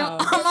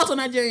 I'm also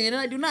Nigerian,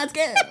 and I do not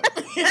scam.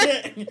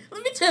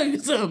 Let me tell you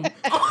something.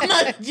 All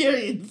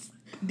Nigerians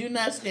do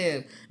not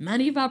scam.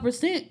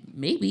 95%,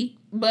 maybe,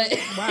 but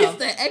it's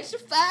the extra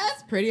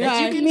 5 Pretty that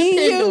high. you can Me and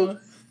depend you. on.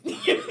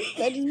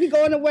 I just be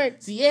going to work.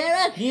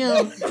 Sierra,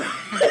 him.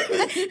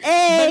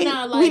 Hey,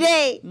 we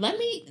date.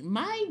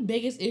 My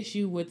biggest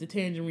issue with the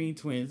Tangerine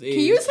Twins is.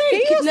 Can you say? Can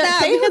you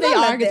stop? say who Because they I are?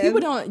 like Because them.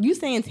 people don't. You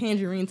saying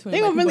Tangerine Twins? They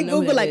gonna really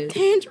people know who Google that like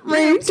is.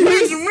 tangerine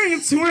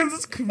twins. Twins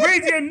is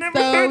crazy. I never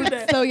heard of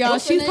that. So y'all,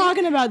 What's their she's name?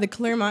 talking about the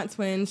Claremont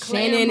twins,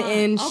 Shannon Claremont.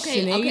 and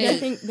Okay, Sinead. okay. I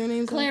think their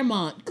names are.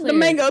 Claremont. The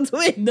mango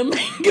twin. The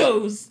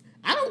mangoes.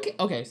 I don't care.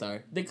 Okay,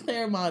 sorry. The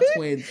Claremont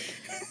twins.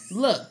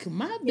 Look,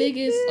 my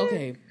biggest.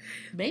 Okay,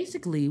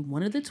 basically,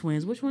 one of the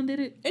twins. Which one did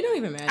it? It don't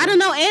even matter. I don't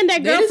know. And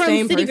that They're girl the from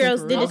same City person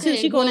Girls for did real. it too.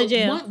 She going to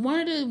jail.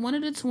 One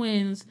of the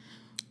twins.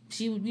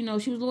 She was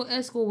a little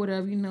escort,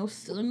 whatever.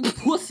 Selling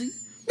pussy.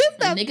 A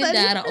not nigga funny.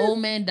 died. An old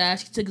man died.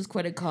 She took his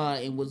credit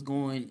card and was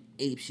going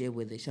ape shit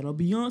with it. Shout out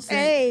Beyonce.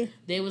 Hey.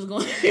 They was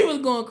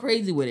going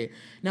crazy with it.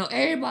 Now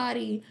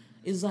everybody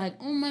is like,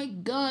 oh my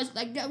gosh,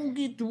 like that will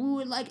get through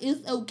it. Like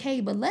it's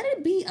okay, but let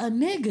it be a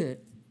nigga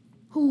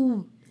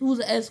who who was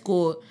an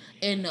escort,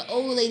 and the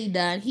old lady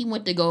died. He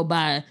went to go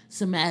buy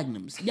some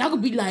Magnums. Y'all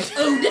could be like,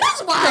 oh, this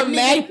is why Some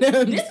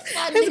Magnums. This is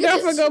why His niggas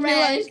girlfriend is gonna be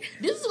trash. like,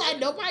 this is why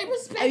nobody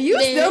respects If you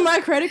them. steal my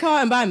credit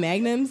card and buy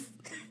Magnums,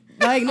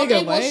 like nigga, Okay,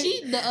 what?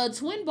 well, the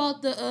twin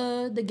bought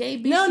the gay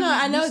BC. No,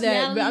 I know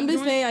that, but I'm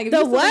just saying, like, if The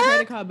you steal my what?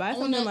 credit card, buy On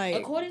something the- like.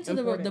 according to the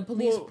important.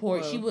 police Whoa,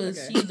 report, whoa, she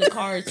okay. used the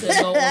card to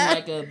go on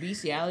like a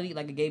bestiality,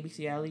 like a gay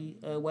bestiality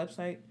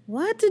website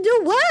What to do?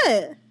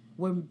 What?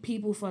 where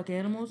people fuck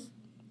animals.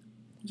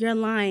 You're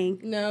lying.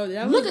 No,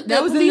 that Look was at that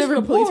the was in police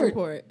the police report.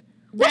 report.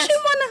 What That's- you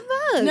want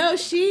to fuck? No,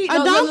 she. A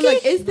No, donkey?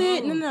 look, it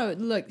said No.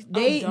 Look,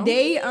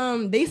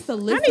 donkey? they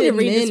solicit I need to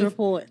read men. this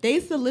report. They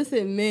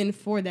solicit men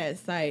for that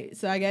site.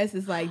 So I guess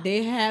it's like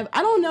they have.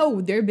 I don't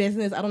know their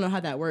business. I don't know how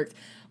that works.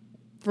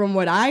 From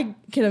what I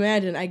can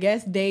imagine, I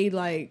guess they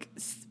like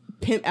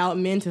pimp out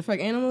men to fuck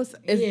animals.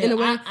 In a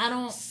way. I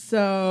don't. So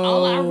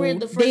All I read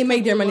the first they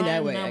make their couple money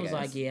that lines way. and I I was guess.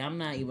 like, yeah, I'm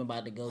not even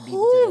about to go deep.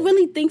 Who into that.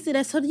 really thinks of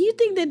that? So do you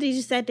think that they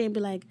just sat there and be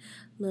like,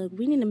 look,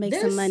 we need to make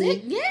They're some money?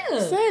 sick, yeah.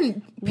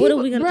 Son, What are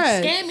we gonna-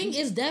 bruh, Scamming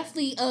is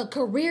definitely a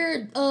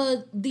career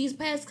these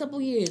past couple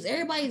years.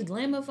 Everybody's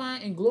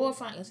glamifying and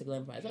glorifying. I said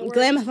glamifying. Is that a word?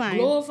 Glamifying.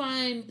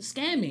 Glorifying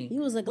scamming.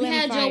 You was a We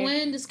had glamifier.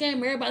 Joanne the scam.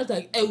 Everybody's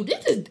like, oh,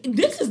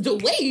 this is the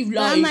wave. But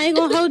Like, I'm not even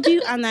gonna hold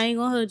you. I'm not even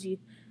gonna hold you.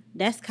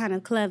 That's kind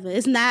of clever.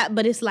 It's not,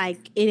 but it's like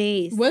it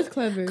is. What's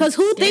clever? Because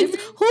who thinks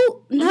Scamming? who?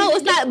 I mean, No,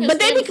 it's not. been But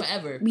they scamming be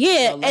forever.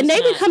 yeah, So and they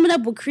let's be not- coming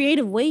up with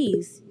creative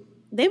ways.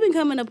 They've been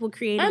coming up with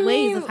creative I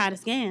ways mean, of how to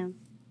scam.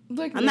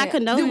 Look, I'm not man,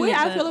 condoning the way it,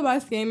 I but- feel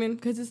about scamming,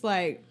 because it's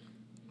like,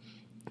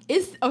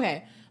 it's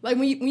okay. Like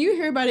when you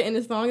hear about it in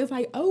the song, it's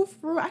like, oh,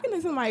 for real, I can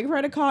take somebody's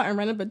credit card and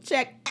run up a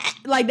check.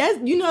 Like that's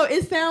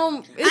it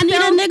sound. I need a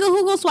nigga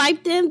who gonna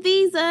swipe them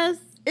visas.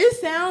 It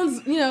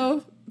sounds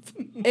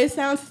it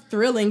sounds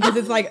thrilling because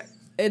it's like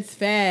it's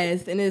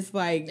fast and it's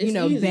like It's easy.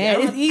 I bad. don't It's have- I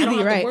don't have easy,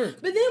 to right? work.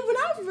 But then when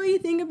I really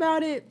think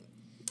about it,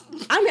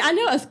 I mean, I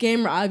know a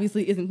scammer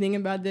obviously isn't thinking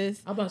about this.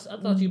 I thought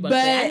you about to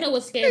say, I But- know a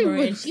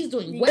scammer and she's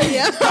doing well.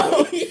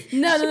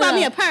 No, She bought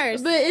me a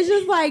purse. But it's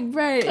just like,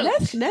 bro,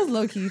 that's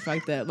low key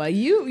fucked up. Like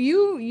you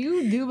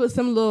do with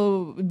some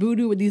little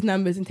voodoo with these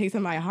numbers and take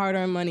somebody hard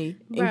earned money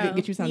and Bro,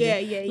 get you something.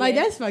 yeah, Like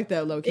yeah. that's fucked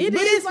up, low key. It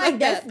but is it's like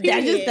fucked up, that's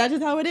period.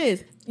 just how it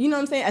is. You know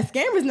what I'm saying? A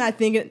scammer's not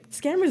thinking.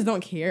 Scammers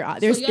don't care.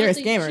 They're So y'all they're a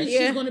think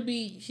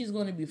scammer. She's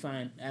gonna be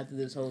fine after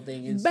this whole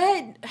thing is.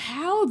 But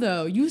how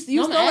though? You I'm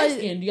still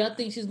asking, do y'all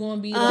think she's gonna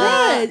be?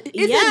 Like, Bruh,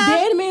 it's yeah. a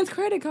dead man's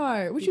credit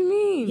card. What you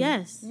mean?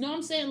 Yes. no,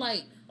 I'm saying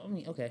like, I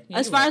mean, okay. Yeah,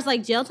 As you're far right. as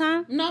like jail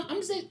time. no,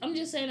 I'm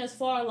just saying as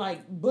far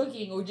like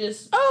booking or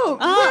just. Oh,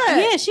 Oh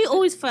bruh. yeah, she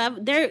always forever.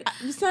 They're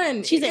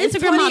Son, She's an it's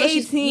Instagram model.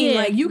 She's- 2018. yeah,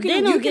 Like you they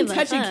can don't give a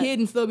touch a fuck. kid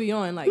and still be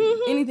on. Like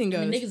anything I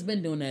goes. mean, niggas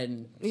been doing that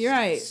and You're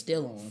right.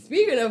 still on.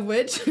 Speaking of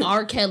which,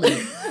 R. Kelly.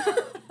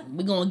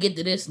 We gonna get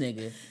to this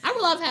nigga. I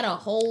realize I've had a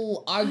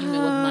whole argument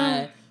with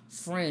my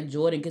friend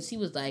Jordan because he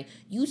was like,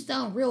 "You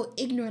sound real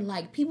ignorant.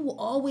 Like people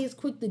always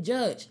quick to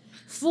judge."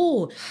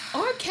 Fool.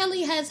 R.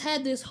 Kelly has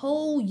had this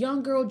whole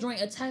young girl joint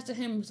attached to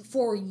him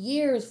for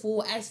years.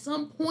 Fool. At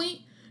some point,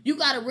 you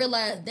gotta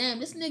realize, damn,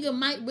 this nigga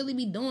might really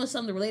be doing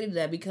something related to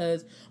that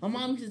because my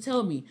mom used to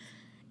tell me.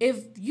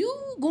 If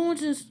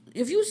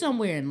you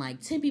somewhere and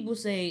like 10 people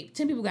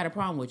got a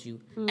problem with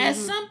you, at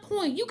some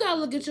point you gotta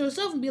look at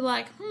yourself and be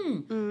like,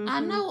 I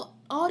know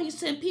all these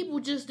 10 people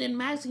just didn't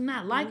actually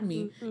not like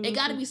me. It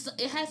gotta be,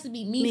 it has to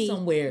be me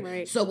somewhere.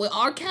 right. So with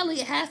R.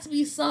 Kelly, it has to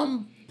be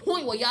some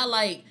point where y'all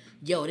like,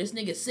 yo, this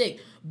nigga sick.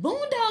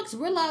 Boondocks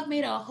Real Life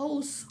made a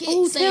whole skit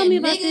Oh, saying tell me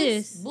about niggas.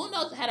 this.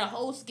 Boondocks had a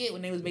whole skit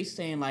when they was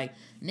basically saying like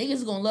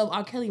niggas gonna love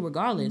R. Kelly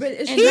regardless. but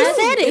it's And He that's-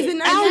 said it. Is it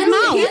not Out his true?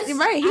 mouth. He's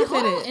right. He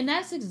said it. And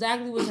that's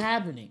exactly what's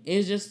happening.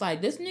 It's just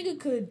like this nigga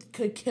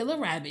could kill a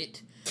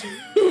rabbit,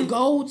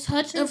 go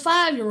touch a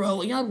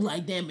 5-year-old, and y'all be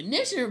like, damn,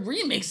 Ignition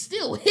remix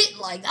still hit.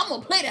 Like, I'm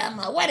gonna play that at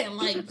my wedding.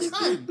 Like,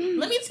 son,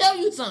 let me tell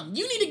you something.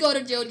 You need to go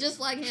to jail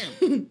just like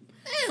him.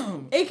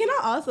 Damn. And can I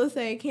also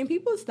say, can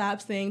people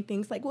stop saying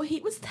things like, well, he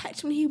was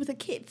touched when he was a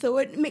kid, so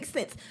it makes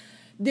sense.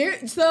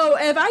 So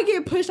if I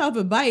get pushed off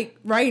a bike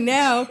right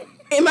now,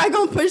 am I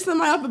gonna push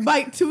somebody off a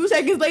bike 2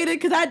 seconds later?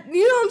 Because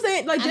you know what I'm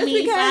saying? Like, I just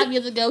mean, because. 5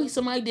 years ago,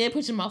 somebody did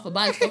push him off a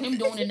bike, so him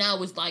doing it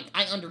now is like,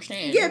 I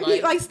understand. Yeah,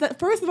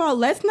 first of all,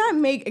 let's not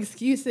make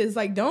excuses.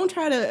 Like, don't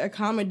try to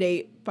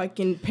accommodate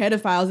fucking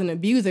pedophiles and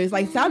abusers.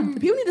 Like, stop.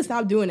 People need to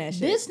stop doing that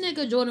shit. This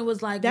nigga Jordan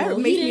was like, That well,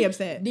 makes he me didn't-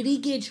 upset. Did he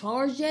get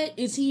charged yet?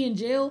 Is he in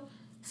jail?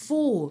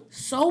 Fool.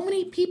 So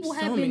many people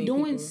have So been many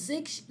doing people.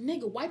 sick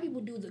nigga, white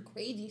people do the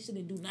crazy shit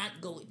and do not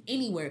go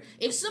anywhere.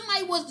 If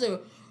somebody was to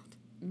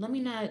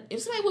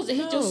if somebody was to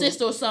hit your No.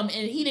 sister or something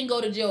and he didn't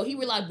go to jail, he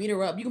really beat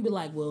her up, you can be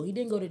like, well, he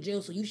didn't go to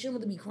jail, so you shouldn't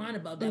really be crying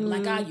about that. But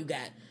like, ah, you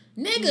got.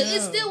 Nigga,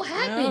 it still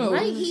happened, No.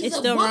 right? He's It's a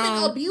still woman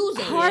wrong.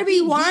 abuser. Harvey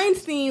He-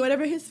 Weinstein,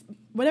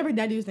 whatever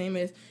that dude's name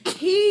is,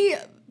 he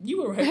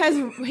You were right. has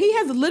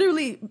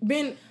literally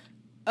been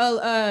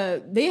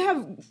they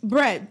have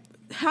Brett.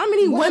 How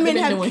many What have women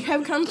they been doing?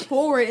 have come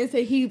forward and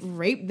said he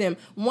raped them?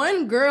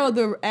 One girl,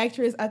 the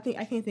actress, I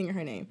can't think of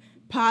her name.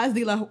 Paz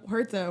de la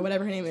Huerta or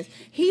whatever her name is.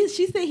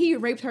 She said he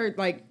raped her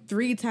like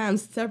 3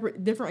 times,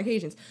 different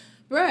occasions.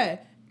 Bruh,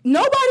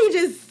 nobody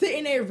just sit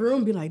in their room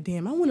and be like,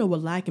 damn, I wonder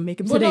what lie can make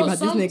him today about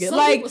this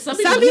nigga. Some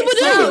people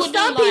do.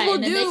 Some people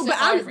do. But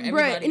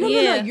bruh, no,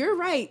 you're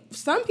right.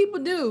 Some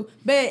people do.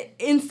 But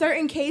in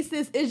certain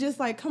cases, it's just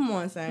like, come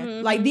on, son.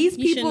 Mm-hmm. Like these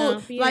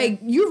people, like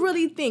you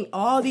really think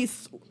all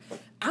these...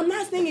 I'm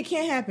not saying it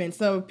can't happen.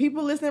 So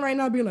people listening right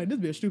now being like, this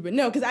bitch stupid.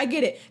 No, because I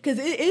get it. Because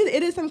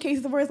it is some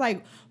cases where it's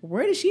like,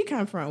 where did she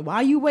come from?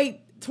 Why you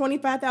wait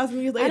 25,000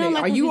 years later?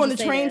 Are you on the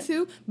train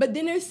too? But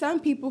then there's some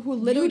people who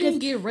literally didn't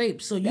get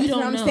raped, so you don't know.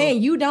 That's what I'm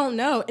saying. You don't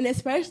know. And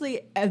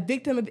especially a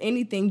victim of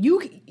anything,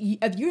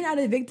 if you're not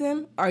a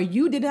victim or if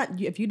you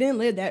didn't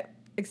live that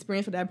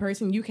experience with that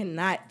person, you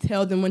cannot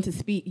tell them when to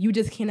speak. You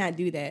just cannot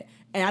do that.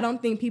 And I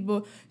don't think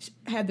people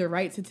have the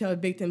right to tell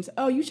victims,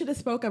 oh, you should have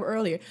spoke up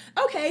earlier.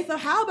 Okay, so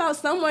how about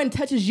someone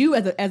touches you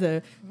as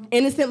a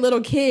innocent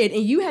little kid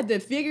and you had to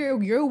figure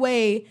your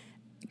way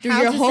through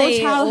your whole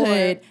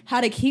childhood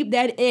how to keep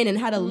that in and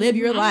how to live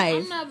your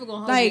life. I'm never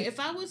going to hold you. If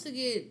I was to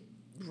get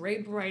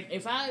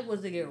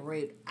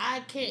raped, I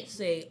can't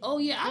say, oh,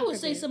 yeah, I would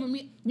say some of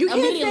me. You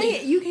can't say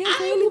it. You can't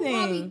say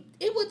anything.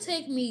 It would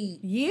take me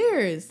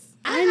years.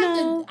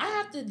 I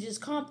have to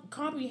just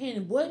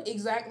comprehend what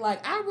exactly.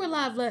 Like I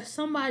realize let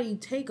somebody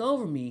take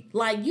over me.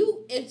 Like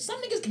if some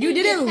niggas you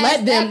didn't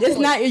let them. It's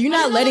not you're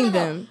not letting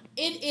them.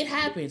 It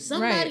happened.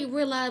 Somebody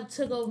realized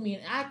took over me,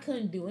 and I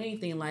couldn't do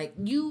anything. Like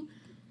you.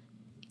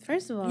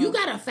 First of all, you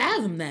gotta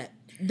fathom that.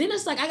 Then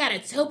it's like I gotta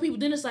tell people.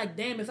 Then it's like,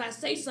 damn, if I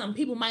say something,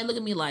 people might look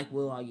at me like,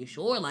 well, are you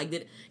sure? Like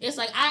that. It's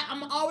like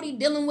I'm already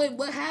dealing with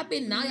what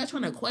happened. Now y'all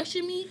trying to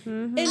question me.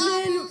 Mm-hmm.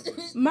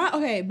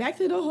 And then back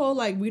to the whole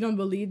like we don't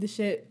believe the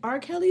shit. R.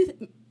 Kelly's,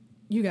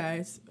 you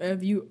guys,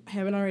 if you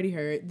haven't already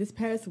heard, this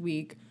past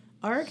week,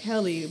 R.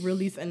 Kelly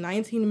released a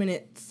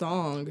 19-minute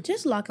song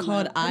just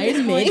called "I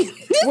Admit,"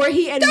 where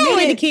he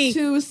admitted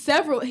to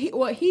several.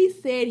 He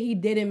said he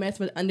didn't mess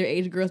with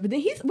underage girls, but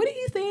then what did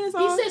he say in the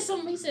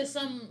song?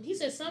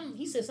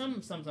 He said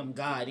some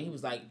God, and he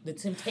was like the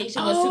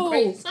temptation was too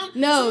crazy.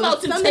 Something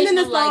in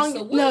the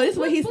song. No, this is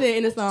what he said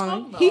in the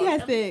song. He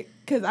had said.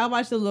 Because I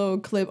watched a little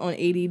clip on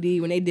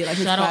ADD when they did like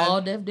shout out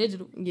All Deaf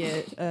Digital.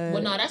 Yeah.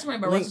 Well, no, that's right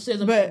by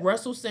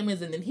Russell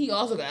Simmons, and then he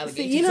also got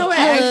allegations. You know what?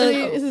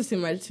 Actually, this is too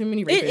much. Too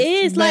many rapists. It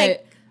is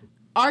like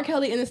R.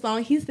 Kelly in the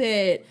song. He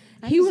said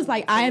he was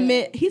like, I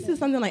admit. He said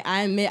something like,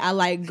 I admit I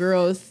like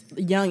girls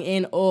young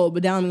and old,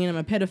 but that don't mean I'm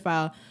a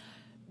pedophile.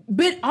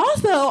 But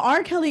also,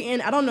 R. Kelly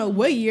in, I don't know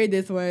what year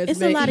this was.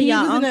 It's a lot of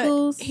y'all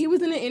uncles. He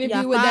was in an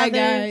interview with that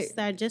guy.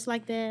 That just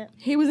like that.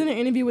 He was in an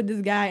interview with this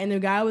guy, and the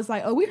guy was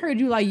like, oh, we heard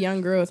you like young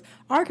girls.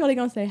 R. Kelly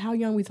gonna say, how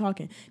young we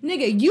talking?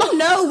 Nigga, you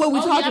know what we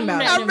talking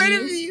about. I'm ready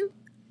for you.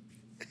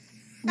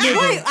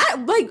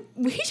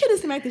 He should have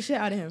smacked the shit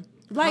out of him.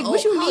 Like,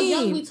 what you mean?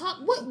 Young we talk?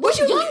 What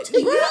you young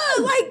to you? Bruh,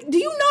 like, do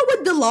you know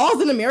what the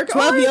laws in America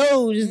 12 years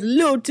old is a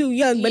little too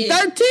young, but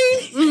 13?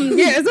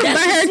 It's a buy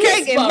her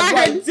cake and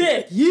buy her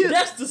dick. Yeah.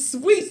 That's the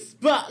sweet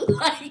spot.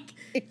 Like,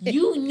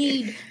 you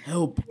need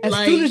help. As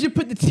soon as you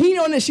put the teen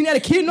on it, she not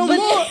a kid no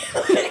more.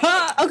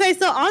 Okay,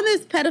 so on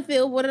this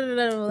pedophile,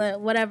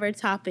 whatever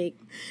topic,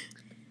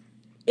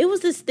 it was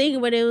this thing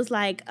where it was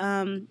like,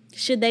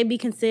 should they be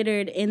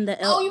considered in the...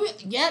 you mean...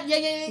 Yeah.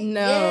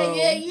 No.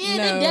 Yeah.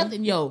 They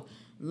definitely... Yo...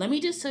 Let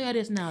me just tell you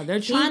this now. They're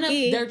trying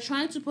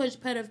to push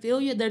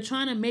pedophilia. They're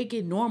trying to make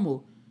it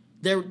normal.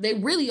 They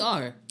really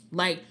are.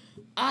 Like,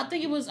 I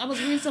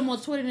was reading something on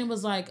Twitter and it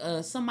was like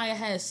somebody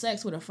had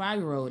sex with a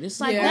 5-year-old.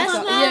 It's like I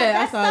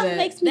saw that.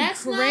 Makes me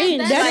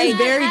cringe. That is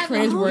very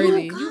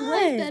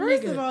cringeworthy.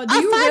 First of all, a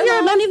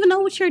 5-year-old don't even know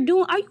what you're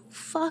doing. Are you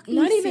fucking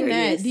not serious? Even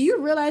that? Do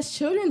you realize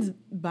children's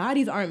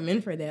bodies aren't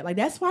meant for that? Like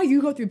that's why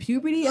you go through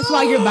puberty. That's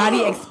why your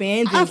body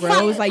expands and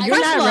grows. Like you're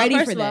not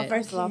ready for that.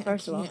 First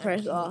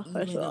of all.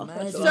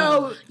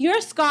 So you're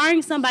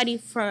scarring somebody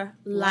for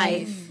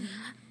life,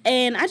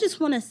 and I just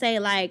want to say,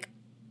 like,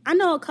 I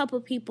know a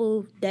couple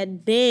people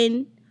that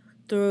been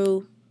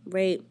through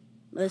rape,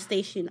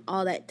 molestation,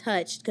 all that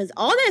touched, because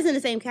all that's in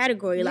the same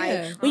category.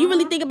 Like when you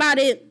really think about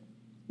it,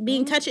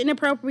 being touched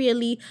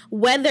inappropriately,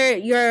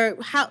 whether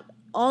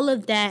all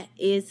of that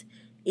is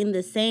in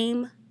the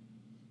same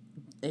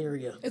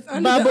area, it's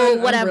under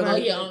bubble, whatever. Umbrella.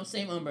 Oh yeah,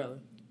 same umbrella.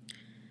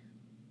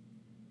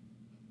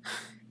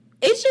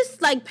 It's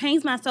just like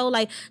pains my soul.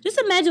 Like, just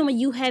imagine when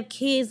you have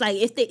kids. Like,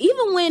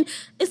 even when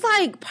it's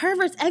like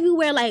perverts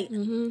everywhere. Like,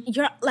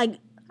 you're like.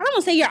 I don't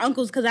want to say your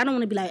uncles because I don't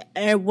want to be like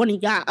one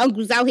of y'all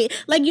uncles out here.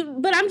 Like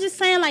but I'm just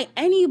saying like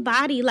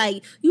anybody,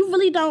 like you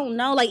really don't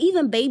know. Like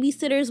even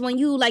babysitters, when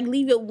you like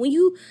leave it, when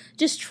you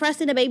just trust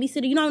in a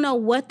babysitter, you don't know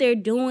what they're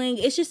doing.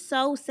 It's just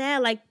so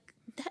sad. Like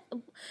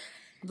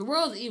the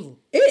world's evil.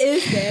 It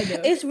is sad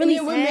though. It's really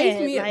sad. What makes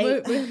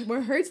me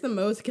what hurts the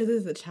most because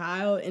it's a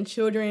child and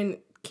children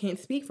can't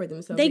speak for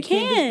themselves. They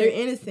can't. They're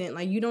innocent.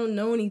 Like, you don't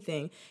know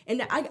anything.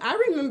 And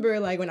I remember,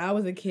 like, when I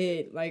was a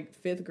kid, like,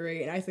 5th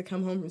grade, and I used to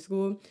come home from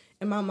school,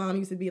 And my mom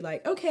used to be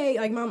like, okay,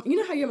 like, mom, you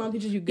know how your mom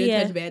teaches you good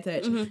touch, bad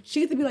touch? She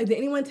used to be like, did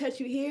anyone touch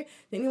you here?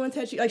 Did anyone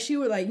touch you? Like, she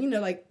would, like, you know,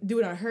 like, do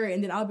it on her.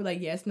 And then I'll be like,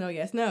 yes, no,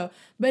 yes, no.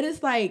 But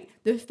it's like,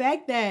 the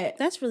fact that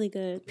That's really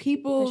good.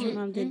 people, Your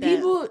mom did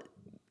that.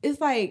 it's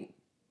like,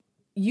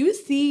 you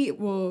see,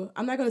 well,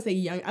 I'm not going to say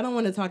young. I don't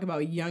want to talk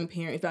about young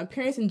parents, but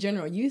parents in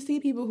general. You see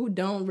people who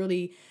don't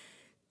really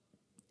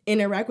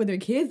interact with their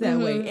kids that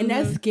way. And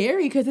that's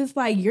scary because it's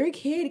like your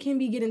kid can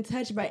be getting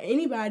touched by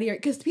anybody.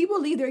 Because people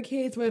leave their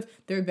kids with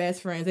their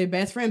best friends, their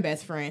best friend,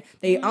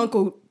 their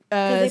uncle,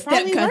 step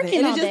cousin.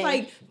 And it's just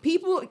like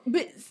people,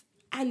 but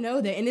I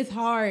know that. And it's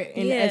hard.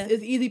 And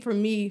it's easy for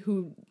me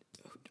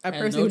a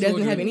person who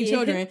doesn't have any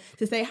children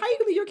to say, how you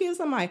gonna leave your kids with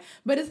somebody?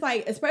 But it's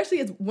like,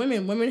 especially as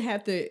women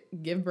have to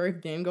give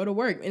birth, then go to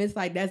work. And it's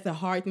like, that's the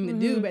hard thing to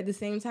do. But at the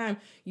same time,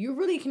 you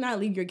really cannot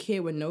leave your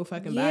kid with no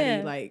fucking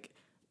body. Like,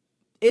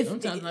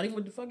 sometimes not even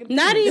with the fucking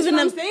not parents. even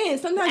what I'm saying.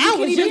 Sometimes I you can't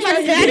was even just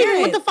like, not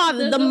even with the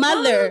father, the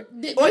mother.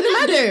 Or the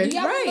mother, Do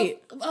y'all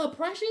right. remember,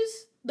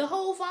 Precious? The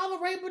whole father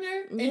raping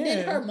her? And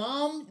then her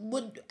mom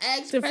would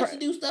ask Precious to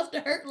do stuff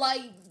to her.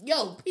 Like,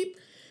 yo,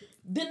 people.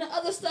 Then the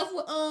other stuff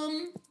with,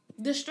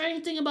 the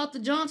strange thing about the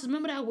Johnsons,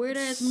 remember that weird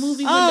ass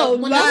movie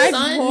when the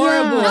son?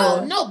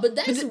 Horrible. No, but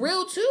that's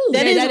real too.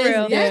 That is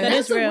real.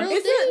 That's a real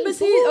thing. But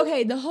see,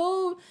 okay, the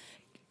whole.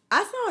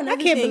 I saw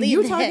another thing.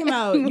 You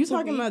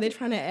talking about they're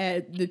trying to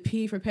add the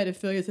P for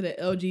pedophilia to the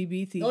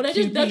LGBT. Oh, they're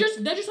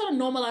just trying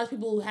to normalize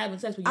people having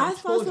sex with you. I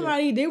saw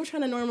somebody. They were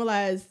trying to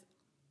normalize.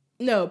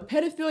 No,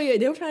 pedophilia.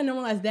 They were trying to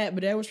normalize that,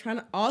 but they were trying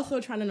to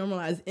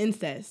normalize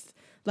incest.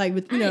 Like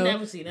with I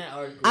never seen that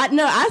article.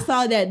 I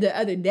saw that the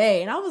other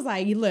day, and I was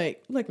like,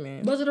 look,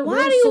 man. Was it a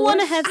Why do you want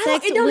to have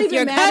sex it don't with even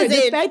your matter.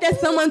 cousin? The fact that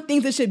someone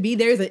thinks it should be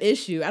there is an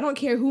issue. I don't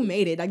care who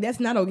made it. Like, that's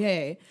not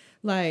okay.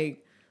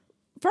 Like,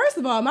 first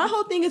of all, my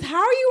whole thing is,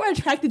 how are you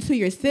attracted to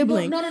your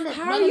sibling? No.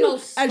 How are you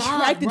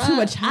attracted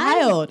to a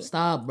child?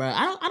 Stop, bro.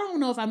 I don't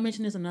know if I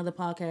mentioned this in another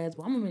podcast,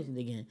 but I'm gonna mention it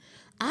again.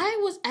 I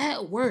was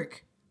at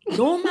work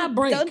during my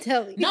break. Don't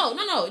tell me. No.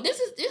 This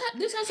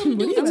has something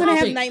to do with the I'm gonna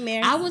topic. have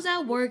nightmares. I was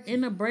at work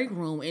in the break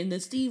room, and the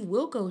Steve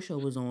Wilkos show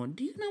was on.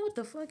 Do you know what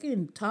the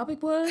fucking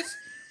topic was?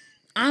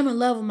 I'm in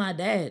love with my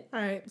dad. All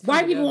right,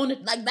 white people want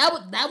to like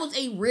that was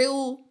a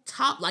real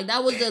top. Like,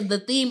 that was the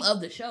theme of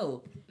the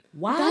show.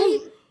 Why?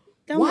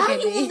 Why are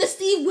you on the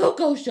Steve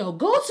Wilkos show?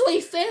 Go to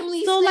a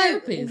family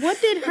therapist. Like,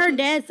 what did her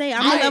dad say?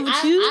 I'm in love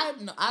with you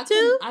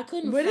too? I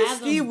couldn't What is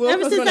fathom. Steve Wilkos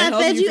Ever since I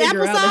fed you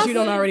applesauce that you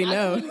don't already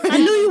know? I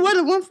knew you were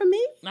the one for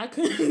me. I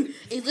couldn't.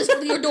 Is this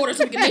really your daughter?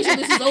 So we can make sure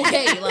this is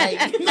okay.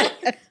 Like, you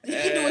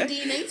can do a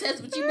DNA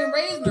test, but you've been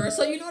raising her,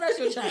 so you know that's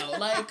your child.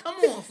 Like, come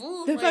on,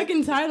 fool. The like,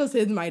 fucking title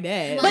says my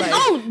dad. But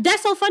like,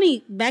 that's so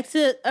funny. Back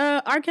to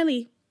R.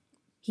 Kelly.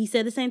 He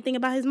said the same thing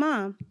about his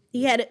mom.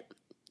 He had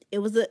it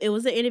was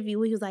an interview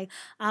where he was like,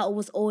 I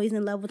was always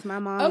in love with my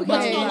mom. Okay.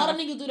 But you know, a lot of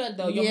niggas do that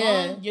though.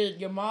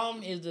 Your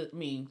mom is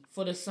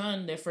for the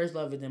son, their first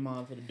love is their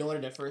mom. For the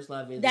daughter, their first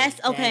love is that's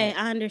their okay. dad.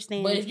 I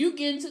understand. But if you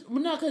get into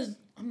because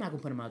I'm not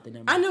gonna put him out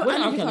there. I know. What I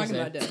know R. you're Kelly talking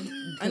said? about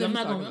that. I'm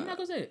not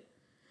gonna say it.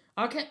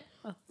 Okay.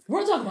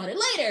 We'll talk about it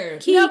later.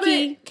 No,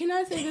 but can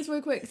I say this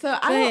real quick? So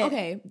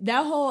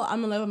that whole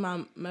I'm in love with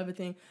my mother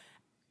thing.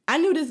 I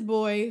knew this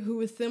boy who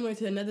was similar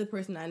to another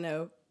person I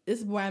know.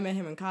 This boy, I met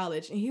him in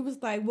college, and he was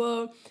like,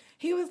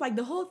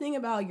 the whole thing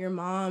about your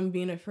mom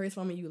being the first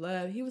woman you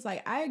love. He was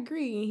like, I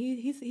agree. And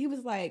he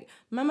was like,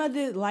 my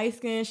mother light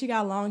skin, she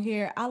got long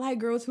hair. I like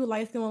girls who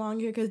light skin with long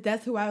hair because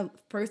that's who I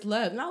first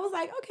loved. And I was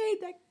like, okay,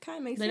 that kind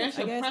of makes sense.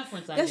 That's your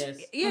preference, I guess.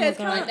 Yeah, it's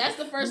kind of like that's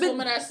the first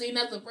woman I seen.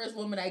 That's the first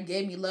woman that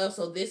gave me love.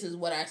 So this is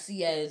what I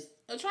see as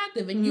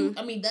attractive. And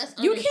that's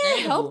you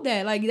can't help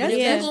that. Like that's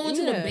if you go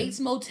into the Bates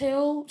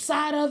Motel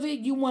side of it,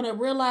 you want to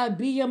realize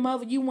be your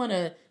mother.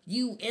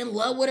 You in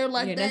love with her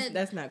like that.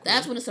 That's not cool.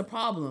 That's when it's a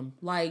problem.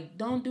 Like,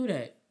 don't do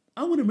that.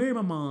 I want to marry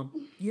my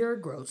mom. You're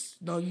gross.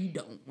 No, you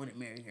don't want to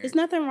marry her. There's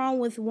nothing wrong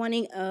with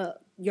wanting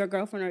your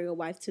girlfriend or your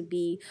wife to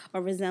be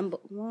or resemble,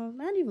 well,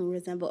 not even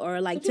resemble,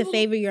 or like to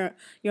favor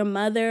your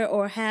mother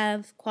or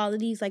have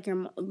qualities like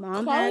your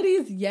mom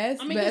qualities, had. Yes.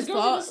 I mean, but girls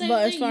are the same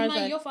as thing. far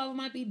as Your father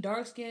might be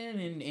dark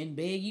skinned and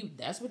big.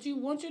 That's what you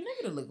want your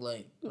nigga to look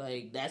like.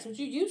 Like, that's what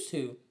you used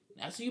to.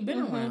 That's what you've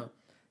been around.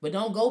 But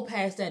don't go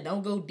past that.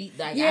 Don't go deep.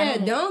 Like,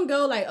 don't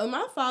go like, oh,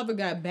 my father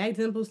got back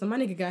dimples, so my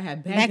nigga got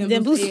have back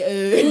dimples.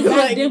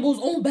 Back dimples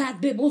on back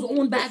dimples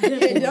on back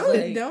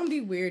dimples. Don't be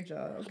weird,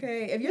 y'all.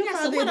 Okay, if your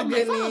father is a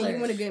good man, you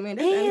want a good man.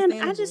 That's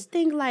and I just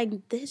think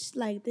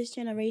this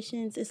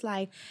generations, it's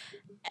like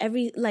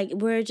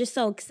we're just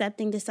so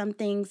accepting to some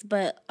things.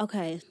 But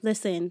okay,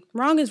 listen,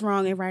 wrong is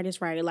wrong and right is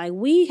right. Like,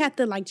 we have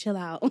to chill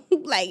out.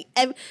 Like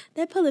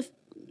that pull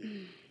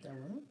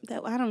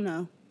that I don't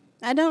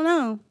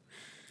know.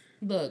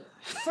 Look,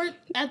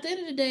 at the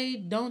end of the day,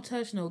 don't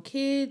touch no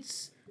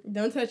kids.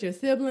 Don't touch your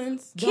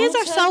siblings. Kids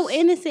are so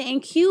innocent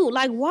and cute.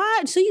 Like,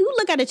 why? So you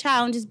look at a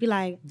child and just be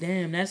like,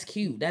 damn, that's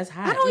cute. That's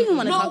hot. I don't even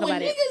want to talk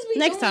about it.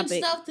 Next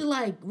topic. Stuff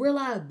to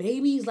realize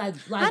babies like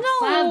 5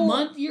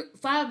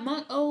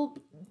 month old.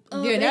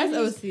 Yeah, babies,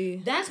 that's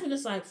OC. That's when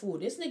it's like, fool,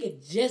 this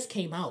nigga just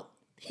came out.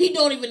 He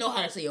don't even know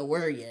how to say a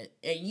word yet,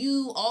 and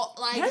you all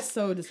like. That's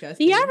so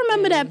disgusting. Do y'all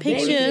remember that They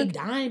picture? be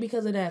dying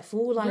because of that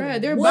food. Like,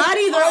 Bruh, their what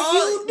bodies are all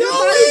you their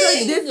bodies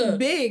are doing? this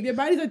big. Their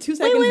bodies are 2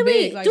 seconds Wait.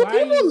 big. Like, Do why are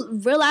people you-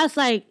 realize,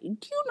 like, do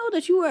you know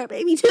that you were a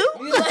baby too?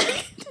 You Like,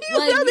 like- do you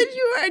like, know that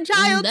you were a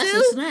child that's a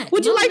too? snack.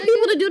 Would you No, like nigga.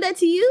 people to do that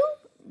to you?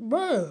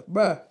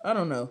 Bruh, I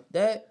don't know.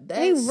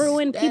 They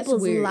Ruin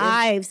people's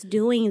lives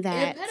doing If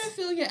that.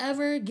 pedophilia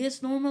ever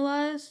gets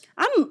normalized,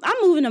 I'm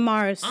moving to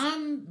Mars.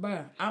 I'm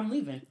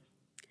leaving.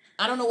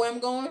 I don't know where I'm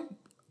going.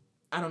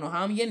 I don't know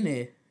how I'm getting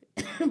there,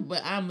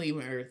 but I'm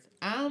leaving Earth.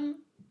 I'm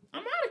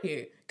out of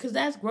here because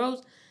that's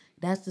gross.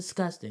 That's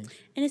disgusting.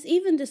 And it's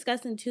even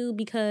disgusting too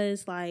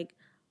because like,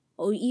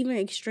 or even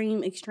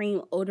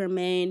extreme older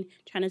men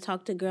trying to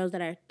talk to girls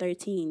that are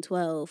 13,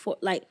 12, 14,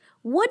 like,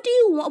 what do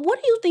you want? What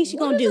do you think she's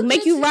What gonna is do? a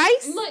Make you good-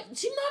 rice? Like,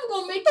 she's never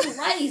gonna make you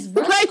rice,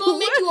 bro. Like She's gonna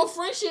make what? you a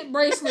friendship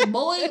bracelet,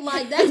 boy.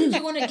 Like, that's what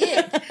you're gonna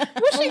get.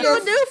 What For she your-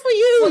 gonna do for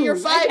you? for your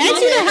 5 Ain't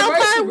month you to help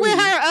her with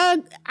anniversary.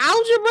 her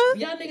algebra?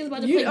 Y'all niggas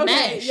about to You, play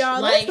okay, MASH.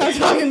 y'all, like, let's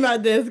stop talking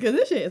about this because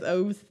this shit is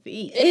OC.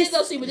 it is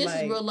OC, but this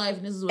like- is real life,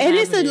 and this is what And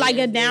it's happened. like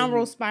a It's downward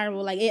really-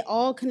 spiral. Like it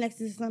all connects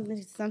to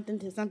something.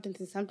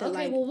 Okay,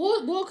 Like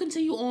well, we'll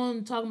continue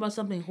on talking about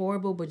something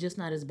horrible, but just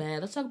not as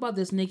bad. Let's talk about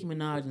this Nicki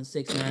Minaj and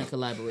 6ix9ine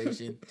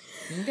collaboration.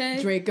 Okay.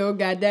 Draco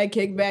got that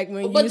kickback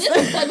when But you this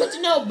is, but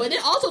you know, but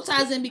it also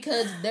ties in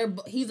because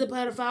he's a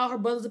pedophile, her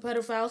brother's a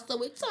pedophile,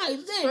 so it ties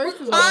in. First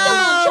We're of all- still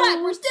on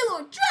track. We're still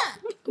on track.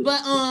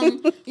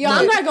 But Yo,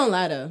 I'm not gonna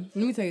lie though.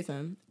 Let me tell you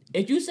something.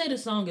 if you say the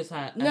song is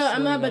hot, No,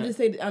 I'm not about to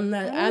say. I'm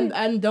not.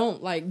 I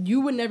don't like.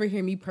 You would never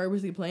hear me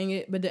purposely playing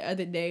it. But the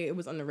other day, it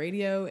was on the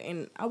radio,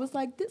 and I was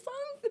like, "This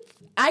song."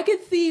 I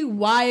could see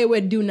why it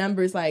would do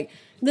numbers, like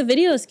the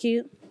video is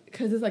cute.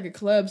 because it's like a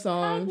club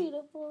song.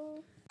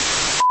 Beautiful.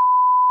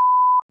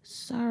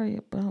 Sorry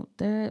about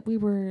that.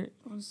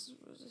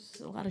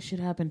 A lot of shit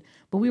happened,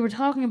 but we were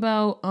talking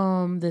about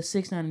the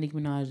 6ix9ine and Nicki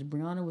Minaj.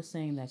 Brianna was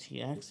saying that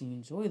she actually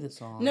enjoyed the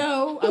song.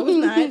 No, I was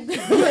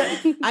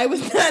not. I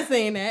was not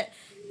saying that.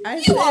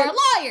 You are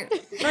a liar.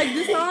 Like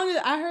the song,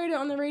 I heard it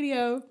on the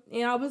radio,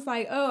 and I was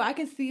like, "Oh, I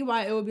can see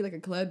why it would be like a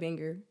club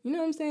banger." You know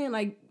what I'm saying?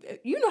 Like,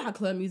 you know how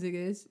club music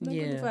is. Like,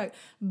 what the Yeah. fuck?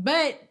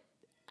 But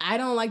I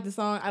don't like the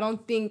song. I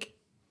don't think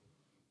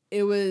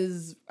it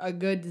was a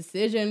good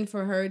decision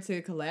for her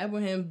to collab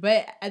with him.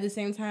 But at the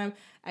same time,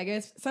 I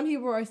guess some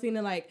people are seeing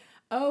it like,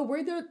 "Oh,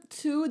 we're the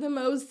two of the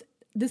most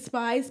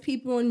despised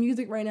people in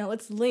music right now.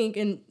 Let's link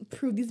and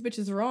prove these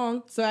bitches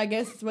wrong." So I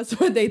guess that's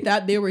what they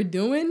thought they were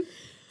doing.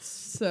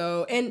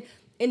 So, and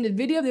in the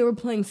video, they were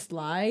playing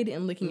Slide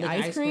and licking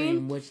Like ice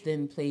cream. which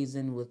then plays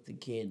in with the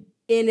kid.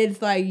 And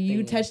it's like you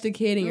Thing. touched the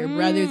kid and your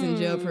brother's in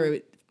jail for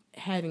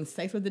having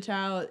sex with the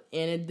child,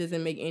 and it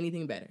doesn't make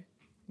anything better.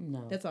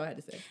 No. That's all I had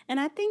to say. And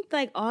I think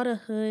like all the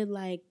hood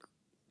like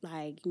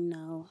you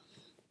know,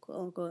 quote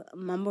unquote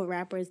mumble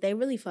rappers, they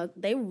really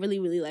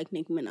like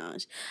Nicki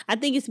Minaj. I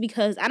think it's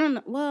because I don't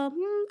know. Well,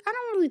 I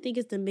don't really think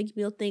it's the Big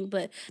Bill thing,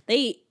 but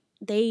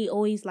they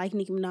always like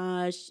Nicki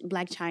Minaj,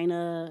 Black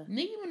China.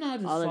 Nicki Minaj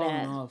is all of falling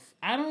that. off.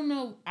 I don't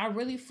know. I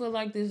really feel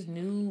like this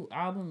new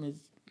album is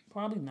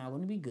probably not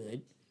going to be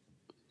good.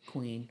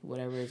 Queen,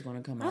 whatever is going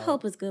to come out. I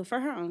hope it's good for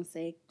her own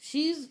sake.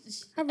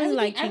 I really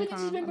like King everything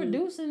she's Kong. been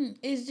producing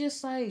is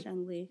just like,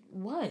 Jungly.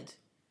 what?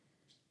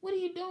 What are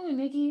you doing,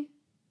 Nicki?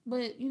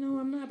 But, you know,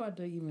 I'm not about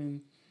to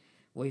even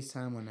waste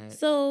time on that.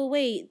 So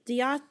wait, do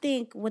y'all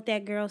think what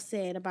that girl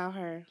said about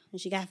her when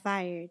she got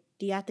fired?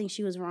 Do y'all think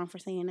she was wrong for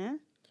saying that?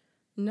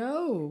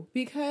 No,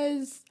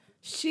 because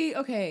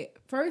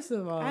first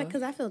of all,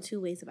 Because I feel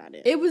two ways about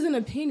it. it was an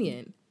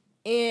opinion.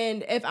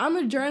 And if I'm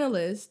a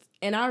journalist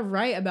and I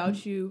write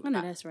about you, I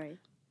know that's right.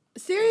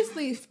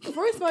 seriously,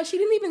 first of all, she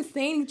didn't even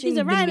say anything She's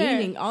a writer.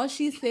 demeaning. All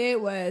she said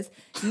was,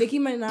 Nicki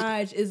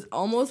Minaj is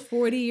almost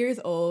 40 years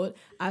old.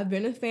 I've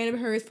been a fan of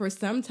hers for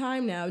some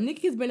time now.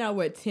 Nicki's been out,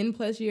 10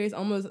 plus years,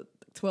 almost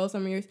 12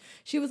 some years.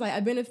 She was like,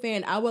 I've been a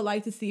fan. I would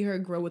like to see her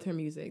grow with her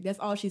music. That's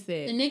all she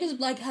said. And niggas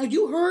like, have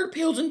you heard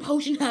Pills and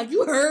Potion? Have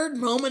you heard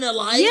Moment of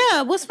Life?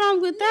 Yeah, what's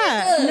wrong with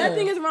that? Yeah.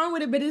 Nothing is wrong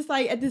with it, but it's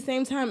like at the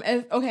same time,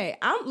 I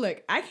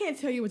can't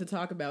tell you what to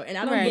talk about, and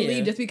I don't Right. believe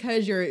Yeah. just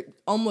because you're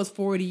almost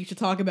 40, you should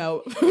talk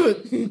about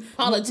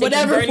Politics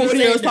whatever and Bernie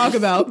 40-year-olds Sanders. talk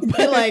about.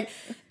 But like,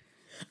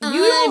 You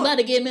you ain't don't. about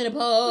to get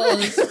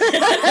menopause.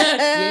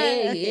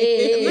 yeah.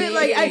 But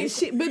like,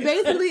 but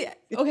basically,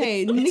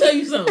 okay, Let me tell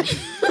you something.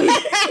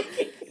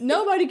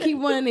 nobody keep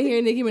wanting to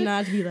hear Nicki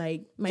Minaj be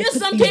like, my Get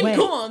some pussy King wet.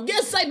 Kong.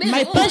 Get some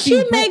My But pussy she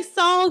wet. makes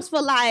songs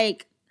for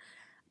like,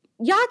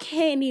 y'all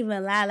can't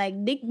even lie. Like,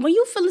 when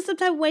you feeling some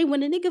type of way,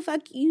 when a nigga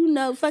fuck you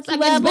up, like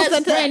or his best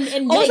something, friend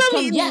and or make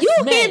something, him yes you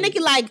hear man. Nicki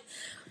like,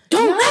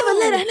 don't No. ever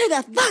let a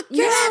nigga fuck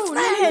your best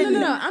friend.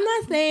 No. I'm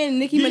not saying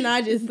Nicki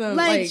Minaj is some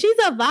Like, she's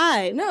a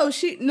vibe. No,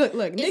 she look.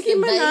 Nicki a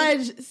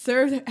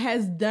Minaj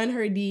has done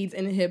her deeds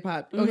in hip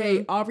hop. Okay,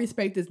 Mm-hmm. all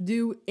respect is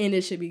due, and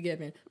it should be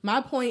given.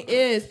 My point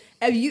is,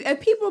 if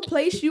people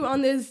place you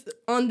on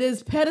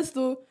this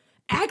pedestal,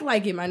 act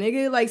like it, my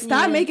nigga. Like,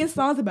 stop Yeah. making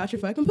songs about your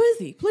fucking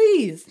pussy,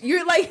 please.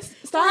 You're like,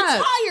 stop.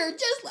 Retire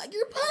just like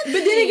your pussy.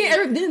 But then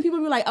again, then people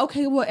be like,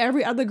 okay, well,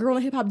 every other girl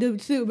in hip hop did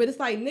it too. But it's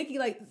like, Nicki,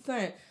 like,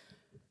 son,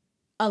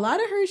 a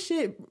lot of her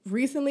shit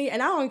recently,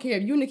 and I don't care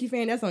if you a Nicki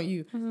fan, that's on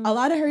you. A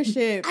lot of her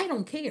shit, I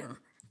don't care.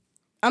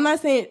 I'm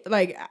not saying,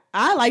 like,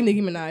 I like Nicki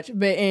Minaj,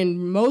 but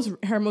in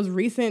her most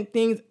recent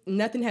things,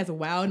 nothing has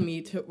wowed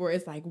me to where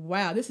it's like,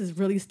 wow, this is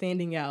really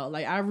standing out.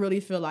 Like, I really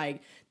feel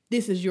like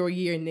this is your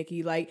year,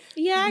 Nicki. Like,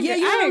 Yeah, you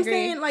know what I'm agree.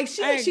 saying? Like,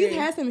 I she's agree.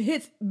 had some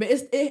hits, but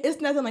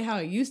it's nothing like how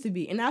it used to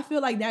be. And I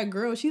feel like that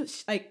girl,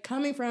 she's like,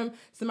 coming from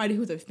somebody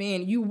who's a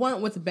fan, you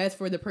want what's best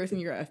for the person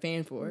you're a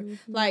fan for. Mm-hmm.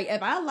 Like,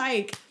 if I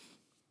like,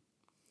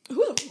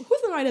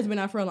 who's somebody that's been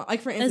out for a long,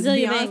 like, for instance,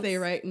 Azealia Beyonce, Banks.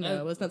 right?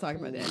 No, let's not talk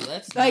about that.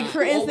 Let's Like, not. for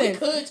Well,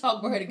 instance- we could talk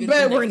about her to get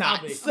But to the we're next not.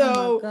 topic.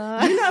 So,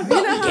 God.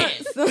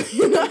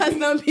 you know how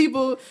some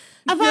people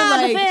I feel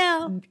found like, the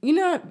fail. you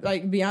know,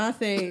 like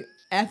Beyonce,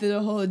 after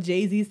the whole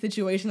Jay-Z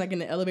situation, like in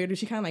the elevator,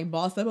 she kind of like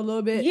bossed up a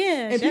little bit.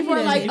 Yeah, And people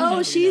are like, definitely.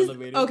 oh, She was she's, in the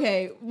elevator.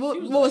 okay,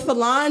 well,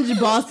 Solange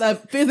bossed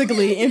up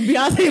physically and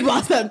Beyonce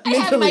bossed up I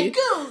have my mentally.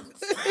 goons.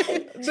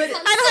 But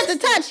I don't have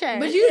to touch her.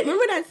 But you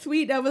remember that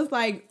tweet that was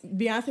like,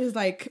 Beyonce's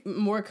like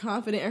more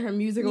confident in her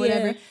music or Yeah.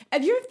 whatever?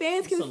 If your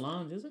fans can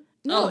Solange, is it?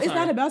 No, Oh, it's sorry.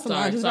 not about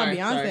Solange. It's Sorry,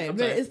 about Beyonce. sorry, I'm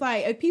But sorry. it's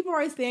like, if people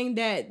are saying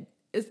that,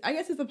 I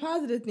guess it's a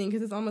positive thing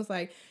because it's almost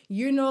like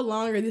you're no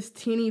longer this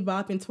teeny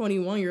bopping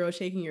 21-year-old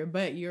shaking your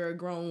butt. You're a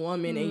grown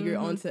woman and you're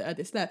onto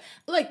other stuff.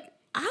 Like,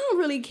 I don't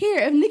really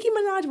care. If Nicki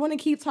Minaj want to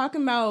keep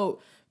talking about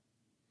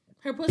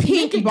Her pussy,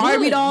 make pink it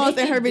Barbie good. dolls Make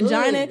and her it good.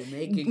 vagina,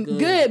 Make it good.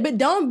 good. But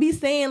don't be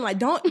saying like,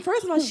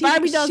 first of all,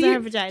 Barbie dolls and her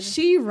vagina.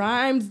 She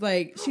rhymes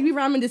like, she be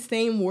rhyming the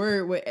same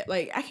word with,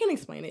 like, I can't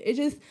explain it. It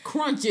just,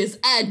 Crunches,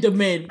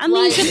 abdomen. I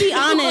mean, to be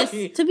honest,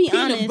 peanut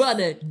honest.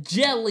 butter,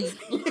 jelly,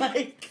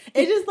 like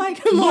it's just like,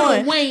 come Lil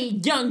on.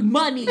 Wayne, Young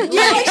Money. Yeah,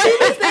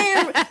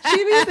 like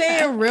she be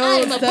saying real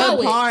I'm a poet.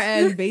 subpar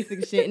ass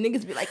basic shit. And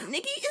niggas be like,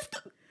 Nicki is the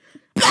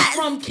I'm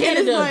from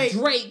Canada, like-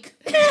 Drake.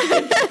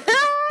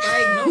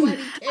 Like nobody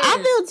cares.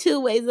 I feel two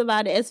ways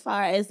about it as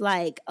far as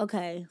like,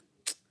 okay,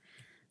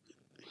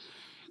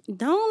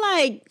 don't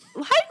like,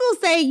 how you gonna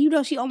say, you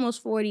know, she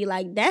almost 40?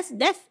 Like, that's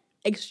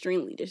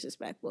extremely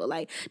disrespectful.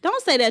 Like,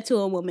 don't say that to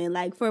a woman.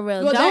 Like, for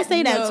real, Well, don't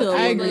say that no, to a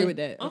I woman. agree with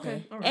that.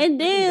 Okay, all right. And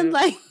then,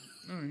 like,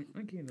 all right,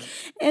 I get it.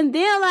 and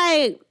then,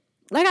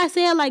 like I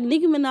said, like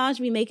Nicki Minaj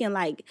be making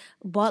Nicki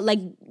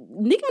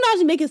Minaj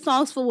be making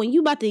songs for when you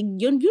about to,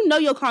 you know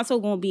your console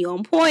gonna be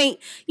on point.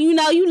 You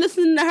know, you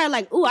listening to her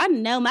like, ooh, I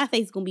know my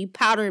face gonna be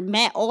powdered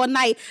matte all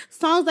night.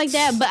 Songs like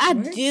that. But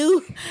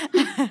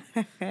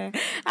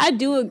I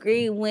do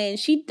agree when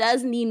she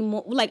does need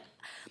more, like,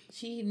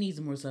 She needs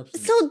more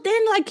substance. so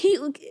then, like,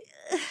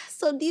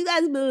 so do you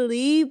guys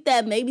believe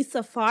that maybe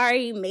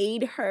Safari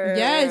made her?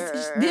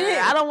 Yes, did it?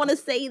 I don't want to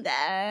say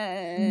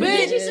that. But-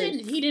 Did you say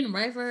he didn't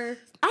write for her?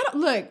 I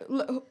don't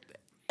look.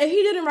 If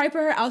he didn't write for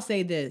her, I'll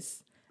say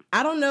this.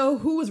 I don't know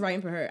who was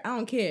writing for her. I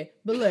don't care.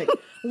 But look,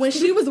 when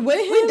she was with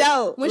him, we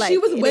don't. when Like, she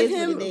was it with is what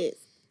him, it is.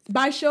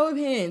 by show of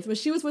hands, when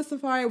she was with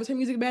Safari, was her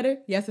music better?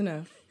 Yes or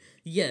no?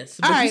 Yes,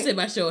 but All you right. said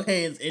by show of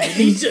hands, and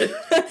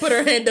Anisha put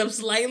her hand up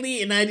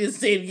slightly, and I just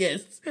said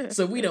yes.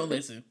 So we don't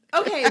listen.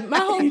 Okay, my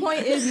whole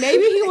point is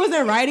maybe he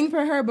wasn't writing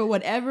for her, but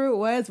whatever it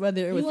was,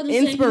 whether it was wasn't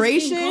saying he's King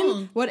inspiration,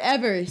 Kong.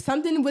 whatever,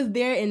 something was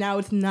there and now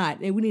it's not,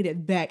 and we need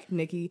it back,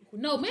 Nicki.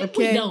 No, maybe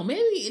Okay. we don't. Maybe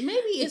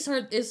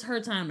it's her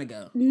time to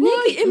go.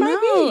 Well, it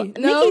might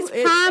be. No, Nicki's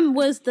it- prime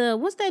was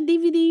what's that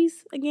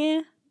DVDs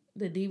again?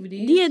 The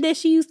DVD. Yeah, that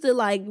she used to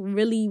like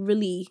really,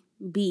 really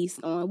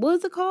beast on. What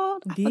was it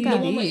called? I DVD. The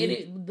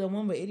forgot.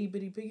 one with Itty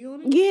Bitty Piggy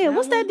on it. Yeah,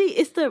 what's that? one?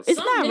 It's not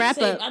Some wrap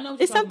mixtape. up. I know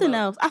what It's you're talking something about.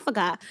 else. I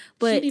forgot. She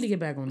But need to get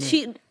back on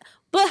that.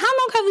 But how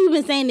long have we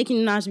been saying Nicki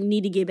Minaj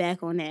need to get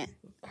back on that?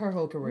 Her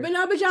whole career. But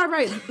no, but y'all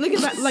right. Look at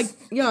that. Like,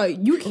 yo,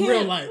 you can't.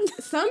 Real life.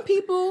 Some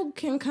people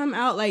can come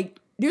out like.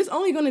 There's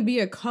only going to be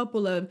a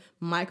couple of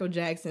Michael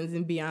Jacksons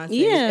and Beyonce.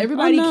 Yeah,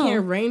 Everybody I know.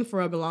 can't reign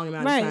for a long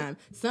amount Right. of time.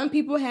 Some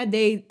people had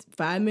they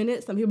 5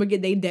 minutes. Some people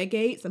get they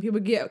decade. Some people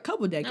get a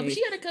couple No, but decades.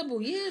 she had a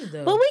couple years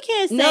though. But we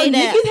can't say No, that.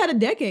 Nicki's had a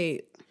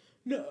decade.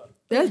 no.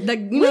 That's like,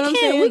 you know what I'm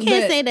saying? We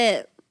can't But- say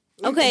that.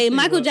 can Okay, say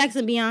Michael what?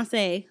 Jackson,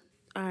 Beyonce.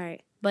 All right.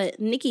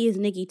 But Nicki is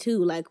Nicki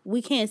too. Like, we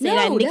can't say No,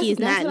 that Nicki that's- is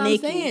that's not what I'm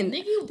Nicki. saying.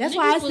 Nicki- That's Nicki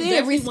why I was said definitely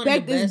one of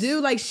respect the is best. due.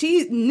 Like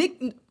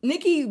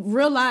Nicki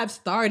real life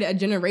started a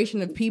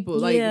generation of people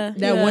like Yeah,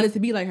 that yeah. wanted to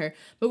be like her.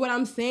 But what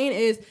I'm saying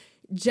is,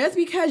 just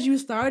because you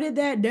started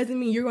that doesn't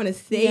mean you're going to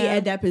stay Yeah.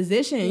 at that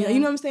position. Yeah. You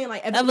know what I'm saying?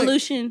 Like if-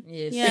 Evolution.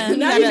 Yes. Yeah. You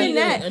Not gotta- even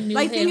that. a new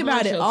Like think head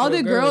about it. honcho All for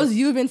the girls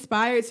you've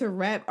inspired to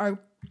rap are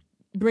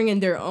bringing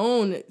their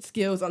own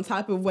skills on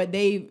top of what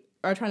they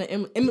are trying to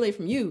emulate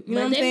from you. You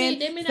know what I'm saying?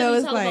 They may not So be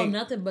it's talking about like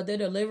nothing, but their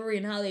delivery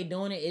and how they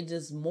doing it,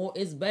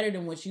 it's better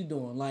than what you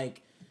doing.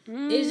 Like,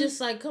 it's just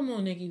like, come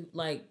on, Nicki.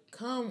 Like,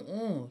 come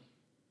on.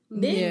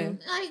 Then,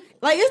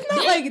 like it's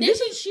not like then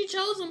this. she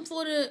chose him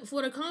for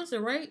the concert,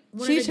 right?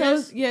 One She of the chose.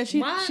 guests? Yeah, she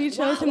Why- chose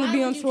why- him to why be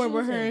would on you tour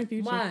with choose her him? in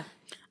future. Why?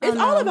 It's Oh,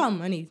 all no. about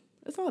money.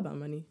 It's all about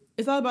money.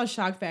 It's all about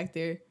shock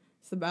factor.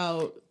 It's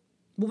about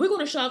But we're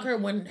gonna shock her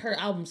when her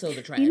album sells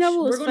the trash. You know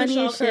what was We're gonna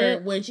funny as shock her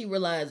shit? when she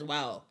realized,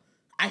 wow,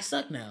 I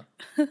suck now.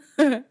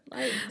 It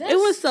Like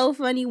was so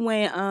funny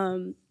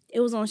when it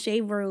was on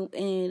Shade Room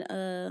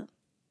and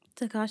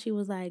Takashi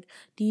was like,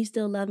 "Do you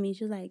still love me?"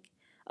 She was like,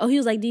 "Oh," he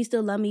was like, "Do you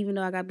still love me even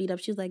though I got beat up?"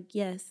 She was like,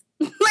 "Yes."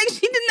 Like she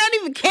did not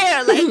even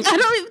care. Like I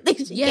don't even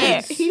think she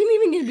Yes. cared. He didn't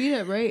even get beat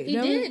up, right? He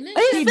No? did.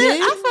 Nigga. He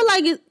did? I feel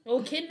like it.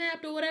 Or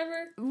kidnapped or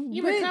whatever.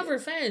 He But-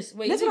 recovered fast.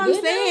 Wait, That's is what he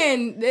I'm good now?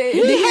 saying.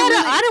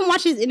 I didn't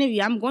watch his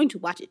interview. I'm going to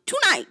watch it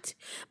tonight.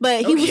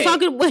 But he was Okay.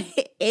 talking with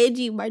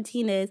Angie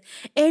Martinez,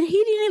 and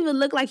he didn't even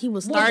look like he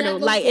was Was that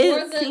startled. Like before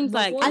it the- seems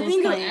like before I this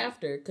think or it-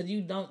 after, because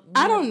you don't.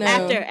 I don't know.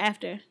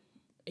 after.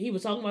 He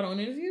was talking about it on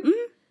the interview.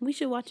 We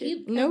should watch it.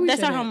 He- No, we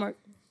That's our shouldn't. homework.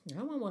 I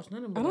don't want to watch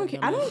none of I it. don't care.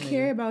 I don't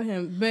care about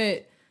him,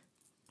 but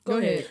go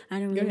ahead. I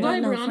don't Go really ahead.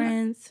 want no Brianna.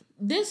 friends.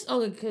 This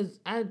because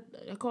I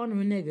called him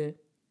a nigga,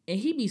 and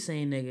he be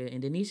saying nigga,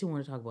 and Denisha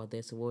want to talk about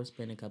that, so we'll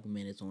spend a couple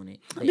minutes on it.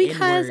 The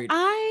Because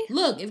N-word.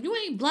 Look, if you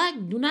ain't black,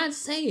 do not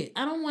say it.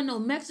 I don't want no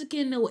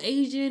Mexican, no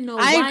Asian, no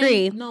I white,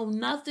 agree. no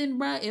nothing,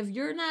 bruh. If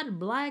you're not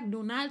black,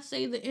 do not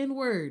say the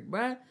N-word,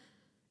 bruh.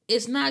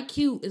 It's not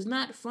cute. It's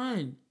not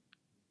fun.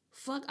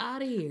 Fuck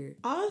out of here.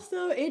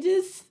 Also, it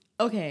just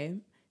okay.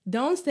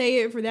 Don't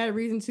say it for that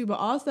reason too, but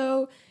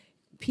also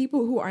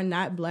people who are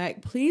not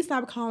black, please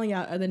stop calling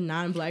out other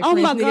non-black Oh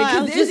friends. my nigga, God, I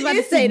 'cause was just about to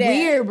it's say that.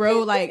 weird, bro.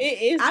 Like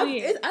It is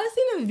weird. I've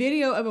seen a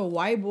video of a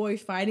white boy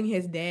fighting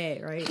his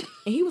dad, right?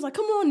 And he was like,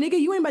 "Come on, nigga,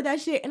 you ain't about that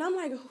shit." And I'm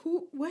like,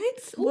 "Who?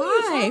 What? Who are you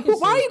Why? talking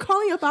Why are to? you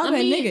calling your father a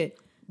nigga?"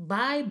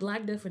 By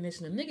black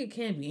definition, a nigga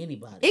can't be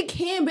anybody. It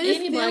can, but it's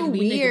Anybody still can be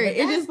nigga, weird. but It's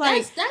that's- just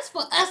like, that's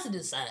for us to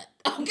decide.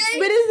 Okay.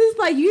 but it's just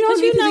like you don't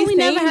But need you know to we be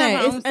never saying have that.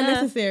 our own It's stuff.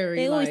 unnecessary.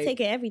 They always like,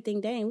 take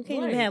everything. Dang, we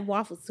can't Right. even have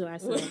waffles to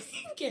ourselves.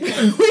 You can't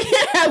have- we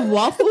can't have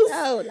waffles.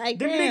 No, like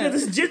Them damn. niggas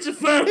is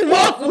gentrifying We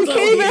waffles. can't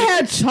even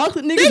have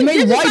chocolate. Niggas They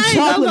make white gentrifying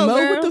chocolate go-go mo.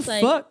 What the girls,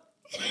 like- fuck?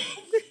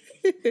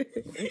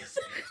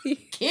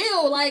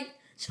 Kill like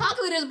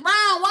chocolate is brown.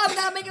 Why we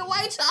gotta make it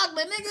white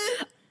chocolate,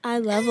 nigga? I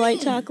love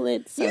white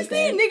chocolate. So You see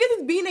good. niggas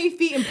is beating their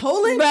feet in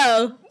Poland?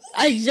 Bro,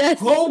 I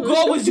just.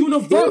 Go is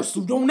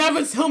universal. Don't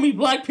ever tell me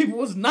black people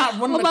was not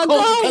one Oh of my the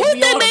god, culture.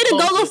 who's that made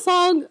a go-go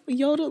song?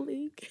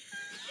 Yodeling.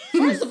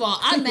 First of all,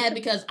 I'm mad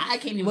because I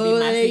can't even beat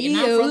my feet, and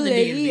I'm from the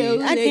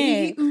DMV. I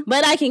can't,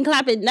 but I can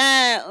clap it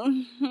now.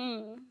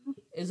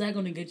 Is that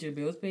gonna get your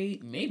bills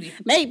paid? Maybe.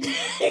 Maybe.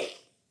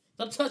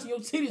 Stop touching your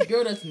titties,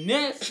 girl. That's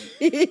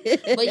nasty.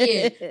 But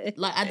yeah,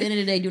 like at the end of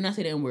the day, do not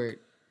say the N word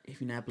if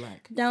you're not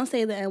black. Don't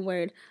say the N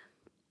word.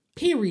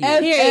 Period.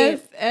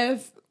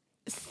 If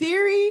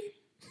Siri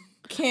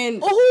can.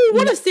 Oh,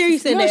 what if Siri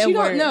said No, the she N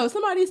don't word? know.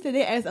 Somebody said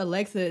they asked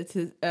Alexa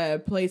to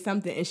play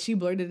something and she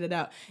blurted it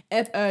out.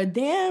 If a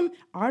damn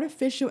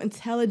artificial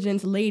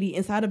intelligence lady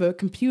inside of a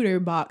computer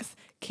box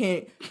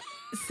can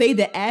say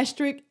the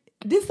asterisk,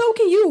 then so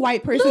can you, a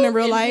white person in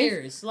real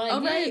life. Like,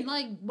 Okay. yeah,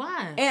 like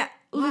why? And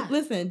Why?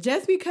 listen,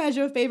 just because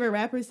your favorite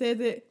rapper says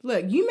it,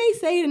 look, you may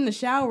say it in the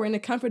shower in the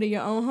comfort of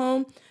your own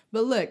home,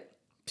 but look,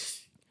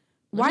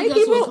 Let me go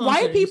to a concert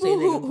white and you people say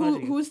nigga, I'm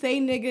punching you. who say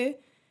nigga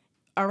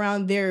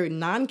around their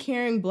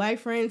non-caring black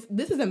friends,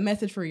 this is a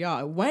message for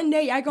y'all. One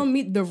day y'all gonna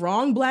meet the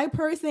wrong black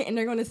person and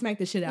they're gonna smack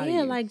the shit out of you.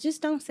 Yeah, like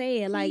just don't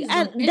say it. Like Please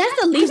I, don't. that's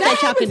the And least that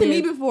that y'all happened can to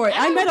me do. before. I I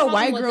have met a a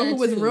white problem girl with who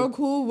was that, real too.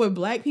 cool with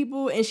black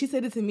people, and she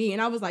said it to me,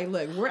 and I was like,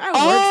 "Look, we're at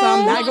work, Oh, so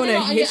I'm not No, gonna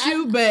no, hit yeah,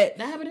 you, but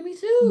that happened to me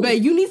too.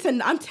 But you need to.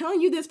 I'm telling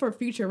you this for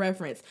future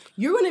reference.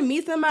 You're gonna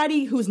meet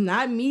somebody who's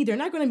not me. They're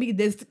not gonna be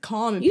this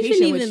calm and You patient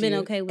shouldn't with even been you,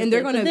 okay with and they're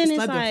it, but gonna then it's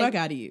slap the like- fuck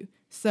out of you.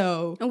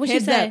 So And what she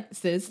heads say? up,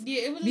 sis.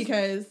 yeah, it was just,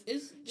 Because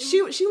it's she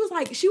was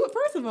like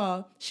first of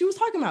all she was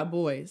talking about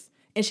boys,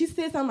 and she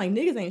said something like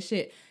niggas ain't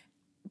shit.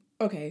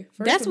 Okay,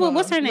 first That's of what- all,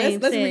 what's her name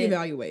Let's said.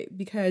 reevaluate,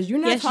 because you're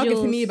not Yes, talking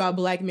to me Jules. about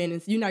black men,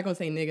 and you're not gonna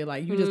say nigga.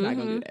 Like you're just not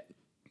gonna do that.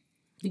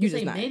 you You say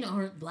just not. men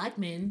aren't black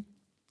men.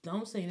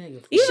 Don't say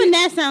nigga. Even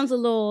that sounds a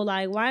little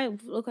like why?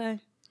 Okay.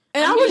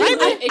 And I was just,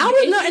 If- I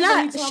was if no, she's and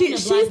only I talking she to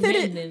she black said men,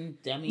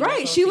 it. then, I mean, Right,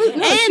 that's she all was got.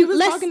 no, And she was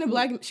let's- talking to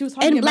black. She was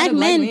talking And about black a black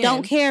men man.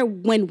 don't care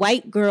when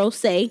white girls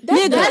say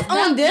That's- nigga. that's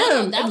on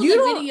them. That was You a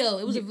don't- video.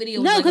 It was a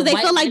video. No, because because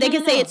they feel like they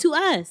can say it to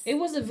us. It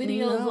was a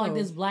video of like No.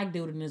 this black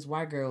dude and this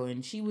white girl,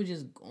 and she was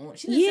just going.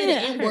 She didn't Yeah, say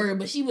I the heard. N word,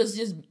 but she was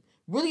just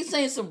really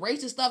saying some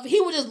racist stuff. He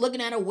was just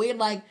looking at her weird,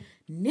 like,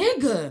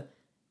 nigga,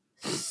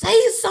 say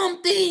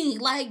something.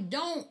 Like,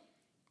 don't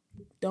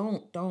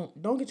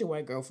get your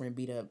white girlfriend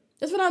beat up.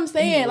 That's what I'm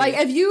saying. Anyway. Like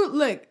if you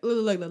look.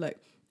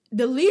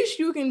 The least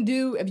you can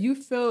do if you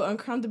feel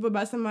uncomfortable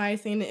about somebody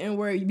saying the N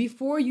word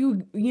before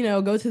you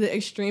go to the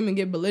extreme and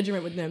get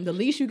belligerent with them, the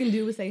least you can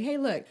do is say, "Hey,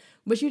 look,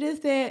 what you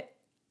just said,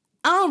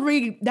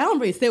 that don't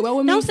really sit well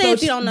with me." Don't say so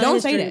if you don't know Don't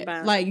history say that.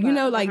 about- Like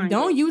about like behind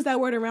don't it. use that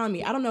word around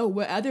me. I don't know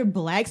what other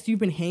blacks you've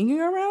been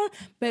hanging around,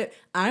 but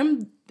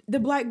I'm the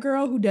black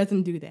girl who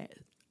doesn't do that.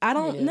 I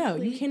don't Yeah, know.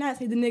 You please. cannot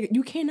say the nigga.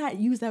 You cannot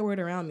use that word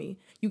around me.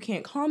 You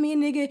can't call me a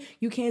nigga.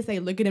 You can't say,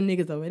 look at them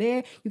niggas over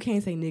there. You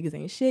can't say niggas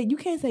ain't shit. You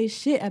can't say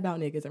shit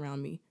about niggas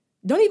around me.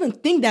 Don't even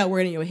think that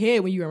word in your head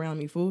when you around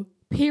me, fool.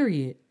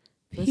 Period.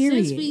 But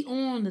Period. since we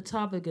on the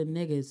topic of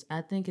niggas, I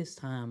think it's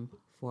time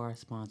for our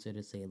sponsor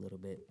to say a little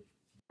bit.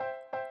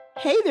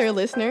 Hey there,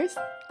 listeners.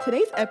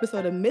 Today's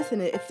episode of Missing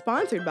It is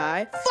sponsored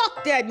by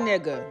Fuck that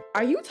nigga.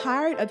 Are you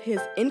tired of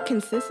his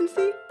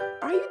inconsistency?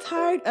 Are you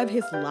tired of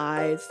his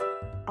lies?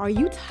 Are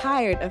you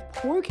tired of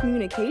poor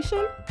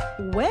communication?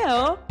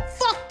 Well,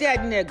 Fuck that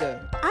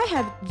nigga. I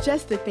have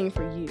just the thing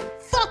for you.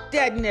 Fuck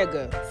that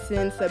nigga.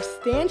 Send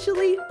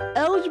substantially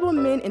eligible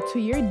men into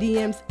your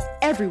DMs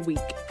every week.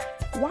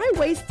 Why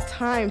waste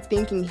time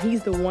thinking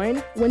he's the one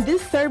when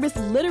this service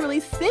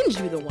literally sends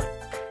you the one?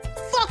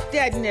 Fuck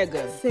that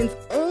nigga. Sends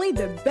only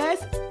the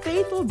best,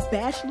 faithful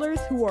bachelors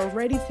who are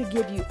ready to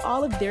give you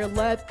all of their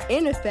love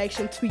and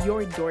affection to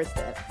your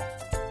doorstep.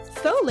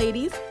 So,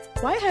 ladies,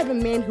 why have a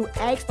man who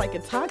acts like a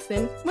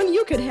toxin when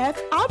you could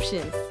have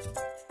options?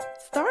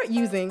 Start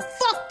using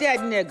Fuck that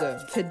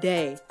nigga.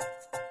 today.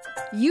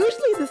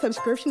 Usually the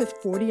subscription is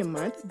 $40 a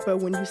month, but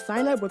when you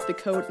sign up with the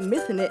code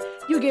MISSINGIT,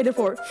 you get it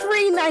for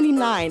free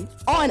 $99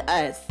 on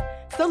us.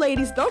 So,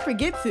 ladies, don't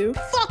forget to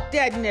Fuck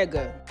that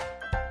nigga.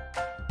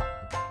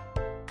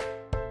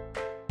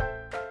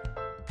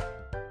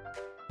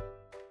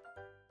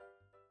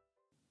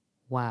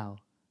 Wow.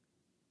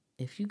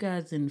 If you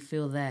guys didn't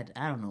feel that,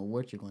 I don't know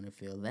what you're going to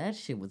feel. That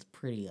shit was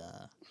pretty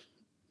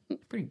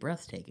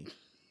breathtaking.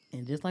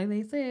 And just like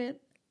they said,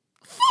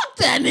 fuck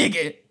that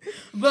nigga.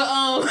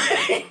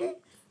 But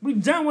we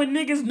done with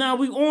niggas now.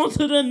 We on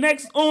to the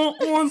next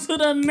on to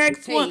the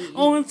next one.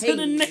 On to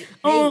the next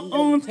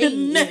on to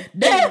the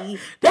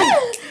next.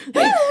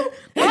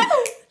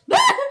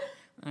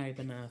 Alright,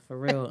 but nah, for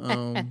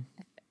real.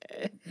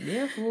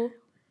 Yeah, fool.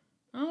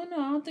 I don't know.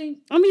 I don't think.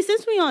 I mean,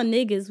 since we on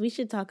niggas, we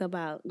should talk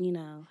about,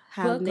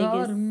 how Fuck all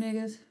niggas. them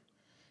niggas.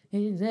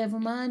 It's there for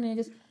my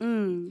niggas.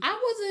 I'm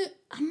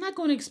not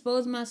going to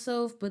expose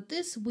myself, but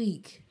this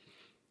week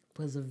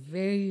was a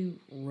very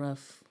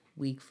rough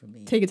week for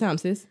me. take your time,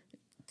 sis.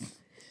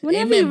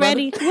 Whenever Amen, you're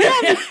ready.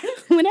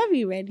 Whenever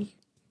you're ready.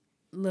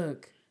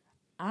 Look,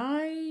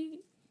 I'm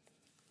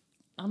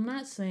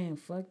not saying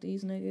fuck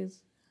these niggas.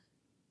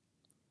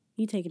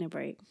 You taking a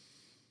break.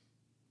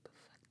 But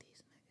fuck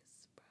these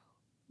niggas, bro.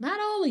 Not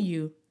all of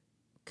you.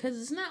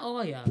 Because it's not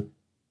all y'all.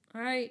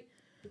 All right?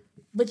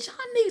 But y'all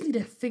niggas need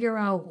to figure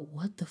out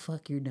what the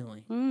fuck you're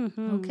doing.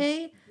 Mm-hmm.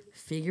 Okay?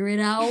 Figure it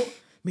out.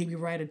 Maybe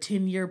write a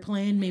 10-year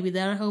plan. Maybe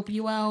that'll help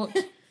you out.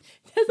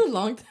 That's a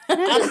long time.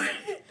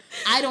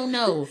 I don't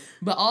know.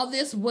 But all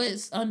this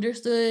what's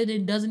understood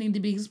and doesn't need to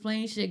be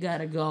explained shit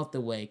gotta go off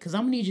the way. Because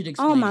I'm going to need you to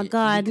explain Oh my it.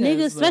 God. Because,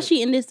 Niggas,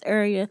 especially in this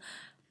area.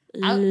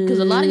 Because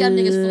a lot of y'all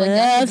niggas feel like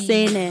y'all love need to be-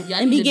 saying that. y'all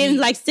And need be to getting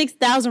be- like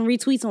 6,000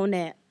 retweets on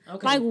that.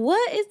 Okay. Like,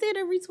 what is there to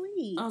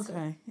retweet?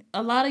 Okay.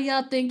 A lot of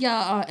y'all think y'all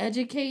are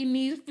educating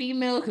these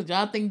females because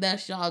y'all think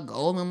that's y'all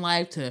goal in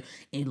life to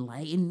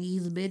enlighten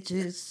these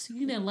bitches. You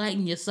need to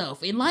enlighten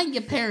yourself. Enlighten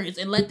your parents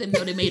and let them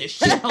know they made a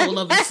shithole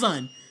of a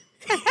son.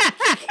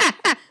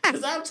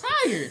 Because I'm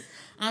tired.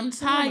 I'm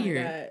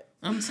tired.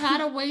 I'm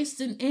tired of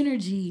wasting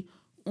energy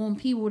on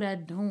people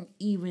that don't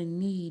even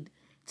need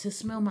to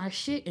smell my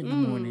shit in the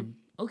morning.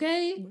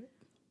 Okay?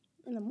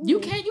 In the morning. You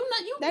can't, you're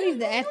That is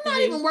the not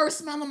afternoon. even worth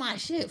smelling my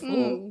shit,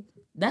 fool.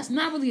 That's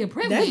not really a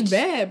privilege. That's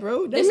bad,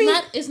 bro.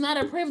 It's not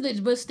a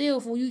privilege, but still,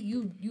 fool,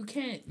 you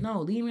can't.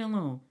 No, leave me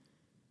alone.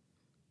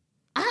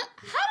 Ooh,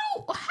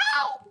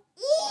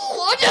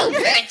 I just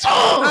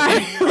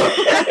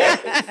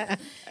hate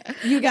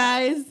you. You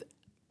guys,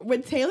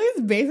 what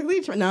Taylor's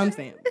basically trying. No, I'm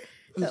saying.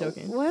 I'm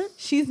joking. What?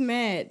 She's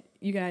mad.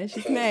 You guys,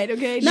 she's mad.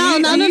 Okay. No.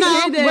 Do you hear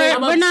that?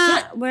 I'm We're upset.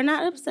 not. We're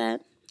not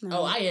upset.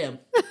 No. Oh, I am.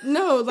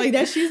 No, like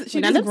that. She We're just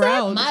not upset.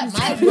 growled.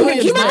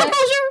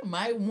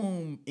 My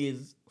womb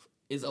is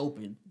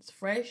open. It's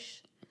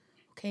fresh.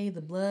 Okay,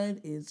 the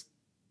blood is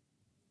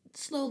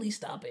slowly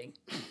stopping,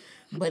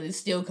 but it's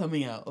still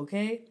coming out.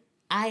 Okay,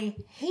 I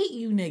hate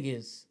you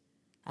niggas.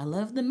 I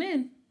love the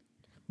men,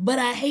 but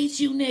I hate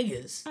you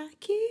niggas. I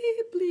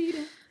keep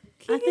bleeding.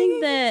 I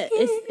think that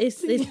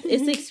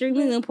it's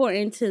extremely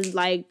important to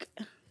like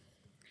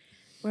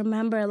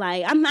remember.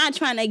 Like, I'm not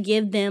trying to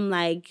give them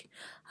like,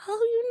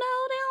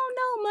 oh, they don't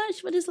know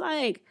much, but it's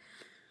like,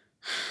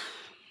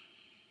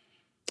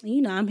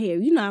 I'm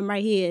here. I'm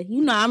right here.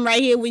 I'm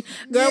right here. We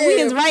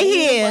is right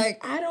here.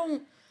 Like, I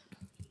don't.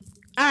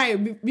 All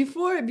right,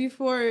 before let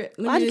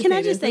me Can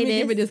I just say let me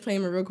give this? a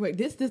disclaimer real quick.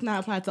 This does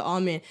not apply to all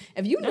men.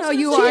 If you know what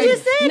you she are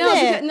just said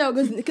that.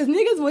 because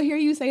niggas will hear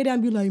you say that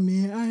and be like,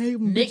 man, I hate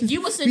when Nick, bitches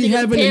you was be sending niggas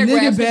having a nigga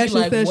paragraphs and be bashing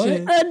like,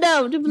 session. what?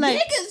 No, to be like,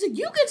 Niggas,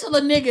 you can tell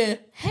a nigga,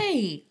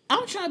 hey,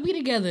 I'm trying to be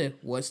together.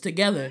 What's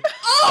together?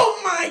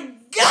 Oh my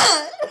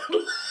god!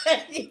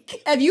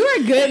 If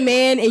you're a good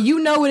man and you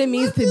know what it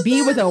means to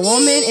be with a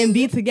woman and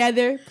be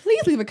together,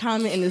 please leave a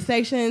comment in the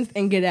sections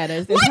and get at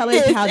us and tell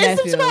us how that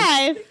feels.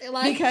 subscribe.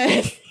 Like,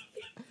 Because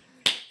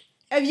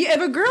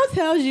if a girl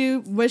tells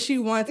you what she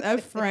wants up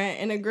front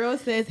and a girl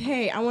says,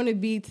 hey, I want to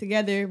be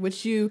together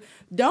with you,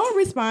 don't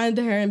respond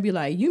to her and be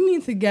like, you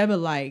mean together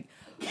like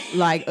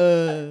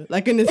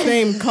in the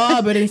same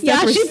car but in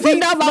separate she putting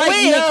seats? out my Like,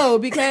 wig. no,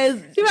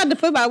 because You about to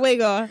put my wig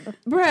on.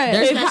 bruh,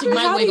 they're snatching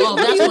my wig off.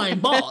 That's why I'm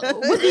bald.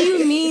 what do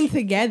you mean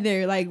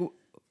together? Like,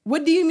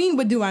 What do you mean?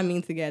 What do I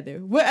mean together?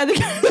 What other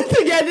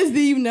togethers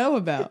do you know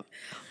about?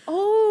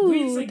 Oh,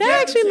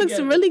 that actually looks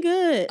really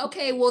good.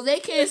 Okay, well, they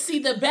can't see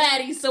the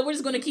baddie, so we're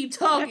just going to keep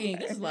talking.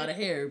 This is a lot of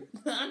hair.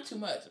 I'm too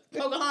much.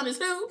 Pocahontas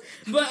who?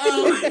 But,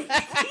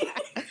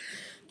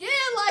 yeah,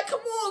 like, come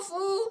on,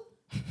 fool.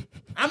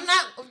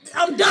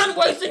 I'm done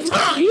wasting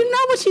time. You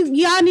know what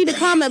y'all need to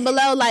comment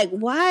below, like,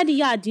 why do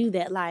y'all do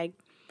that? Like,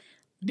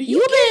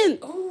 you've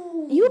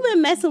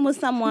been messing with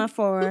someone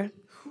for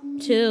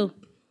 2,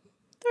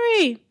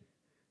 3,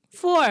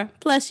 4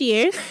 plus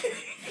years,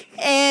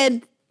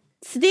 and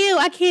still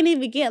I can't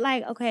even get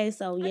like, okay,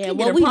 so yeah,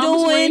 what we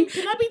doing?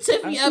 Can I be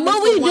Tiffany Evans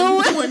What we for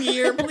doing? 1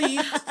 year,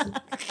 please?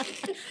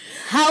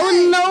 How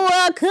in the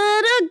world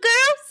could a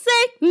girl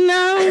say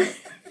no?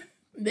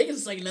 Niggas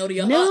say no to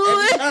your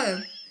heart every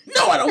time.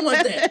 No, I don't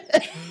want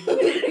that.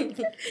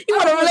 You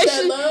want a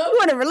relationship? You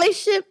want a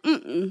relationship?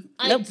 Mm-mm.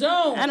 I Nope.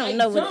 don't. I don't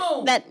know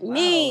what that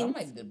means. I'm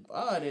like the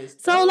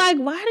artist. So, like,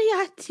 why do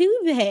y'all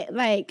do that?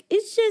 Like,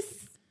 it's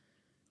just,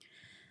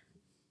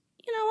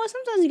 you know what?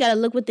 Sometimes you gotta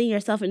look within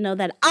yourself and know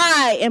that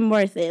I am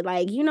worth it.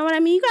 Like, you know what I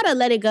mean? You gotta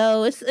let it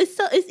go. It's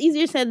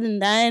easier said than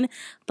done,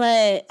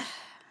 but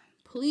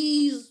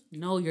please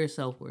know your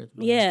self-worth.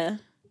 Man. yeah.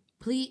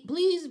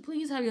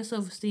 Please have your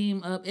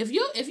self-esteem up. If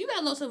you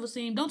got low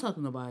self-esteem, don't talk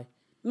to nobody.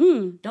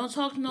 Don't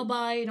talk to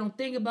nobody. Don't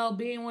think about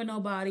being with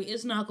nobody.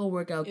 It's not gonna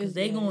work out because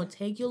they gonna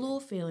take your little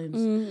feelings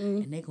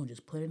and they gonna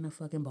just put it in a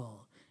fucking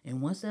ball.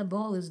 And once that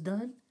ball is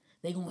done,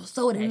 they gonna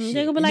throw that shit.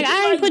 They gonna be like,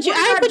 I ain't put your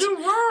feelings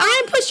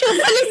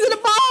in the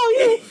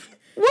ball.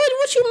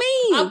 What you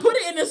mean? I put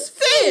it in the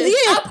sphere.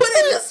 Yeah, I put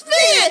it in the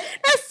sphere.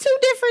 That's 2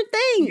 different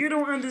things. You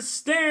don't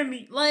understand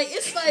me. Like,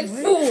 it's like,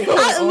 fool.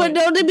 But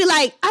they'll be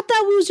like, I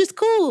thought we was just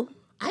cool.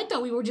 I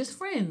thought we were just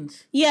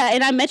friends. Yeah,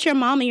 and I met your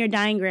mom and your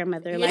dying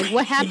grandmother. Like,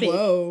 what happened?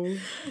 Whoa.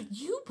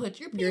 You put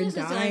your Your penis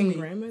inside dying me.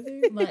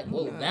 grandmother? Like,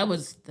 whoa,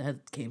 that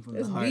came from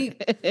the heart.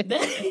 deep.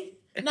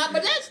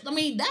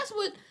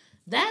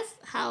 That's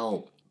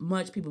how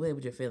much people play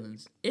with your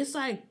feelings. It's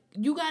like,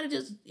 you gotta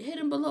just hit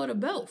them below the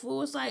belt,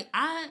 fool. It's like,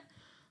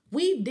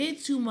 we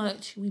did too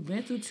much. We've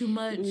been through too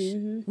much.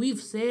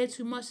 We've said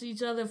too much to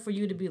each other for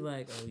you to be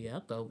like, oh yeah, I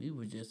thought we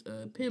were just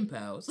pen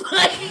pals.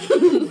 Like,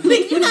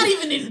 you're not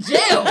even in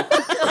jail.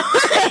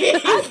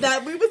 I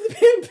thought we was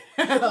pen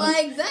pals.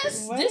 Like,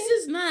 this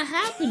is not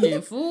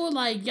happening, fool.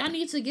 Like, y'all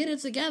need to get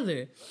it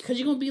together. Because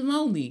you're going to be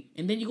lonely.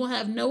 And then you're going to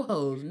have no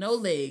hoes, no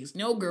legs,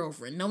 no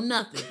girlfriend, no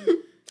nothing.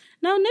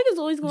 No, niggas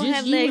always gonna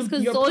have legs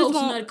because it's always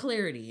gonna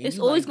clarity. It's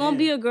always gonna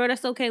be a girl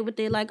that's okay with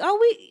it. Like, oh,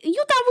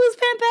 you thought we was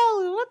pen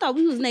pals? I thought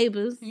we was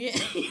neighbors. Yeah,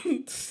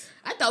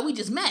 I thought we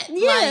just met.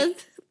 Yes.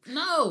 Like,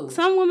 no.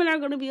 Some women are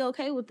gonna be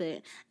okay with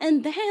it,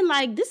 and then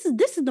like this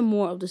is the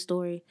moral of the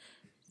story.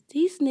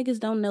 These niggas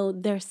don't know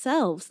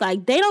themselves.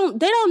 Like they don't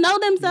know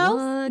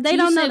themselves. What? They Can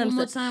don't you know say it one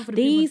more themselves. time for the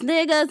These people?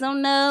 niggas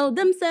don't know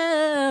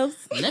themselves.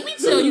 Let me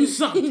tell you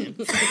something.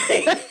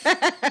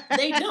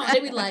 They don't.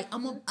 They be like,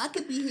 I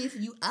could be here for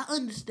you. I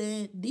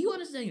understand. Do you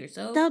understand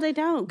yourself? No, they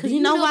don't. Because Do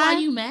you know why?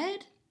 you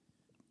mad?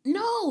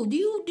 No. Do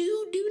you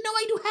know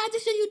why you do half the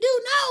shit you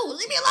do? No.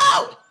 Leave me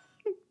alone.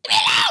 Leave me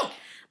alone.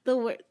 The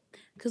word.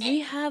 Because we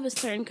have a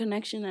certain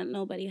connection that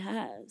nobody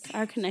has.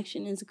 Our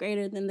connection is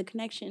greater than the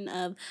connection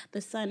of the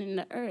sun and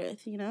the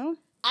earth, you know?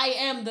 I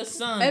am the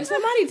sun. If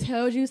somebody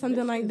tells you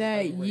something like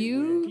that,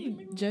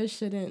 you just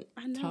shouldn't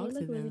I know, talk it to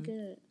look really them.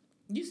 good.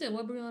 You said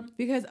what, Brianna?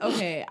 Because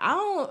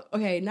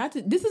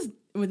this is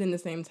within the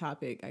same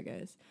topic, I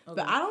guess. Okay.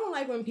 But I don't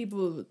like when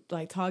people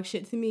like talk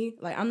shit to me.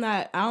 Like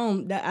that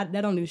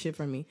don't do shit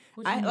for me.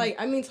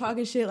 I mean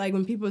talking shit like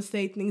when people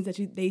say things that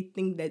they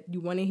think that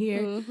you want to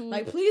hear. Mm-hmm.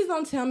 Like please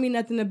don't tell me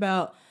nothing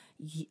about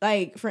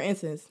like for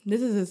instance,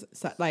 this is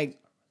like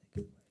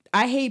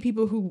I hate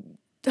people who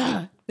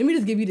let me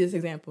just give you this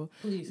example.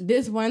 Please.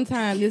 This one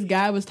time this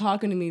guy was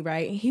talking to me,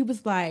 right? And he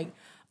was like,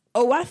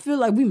 oh, I feel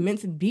like we meant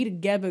to be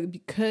together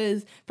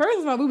because, first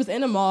of all, we was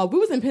in the mall. We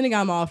was in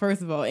Pentagon Mall,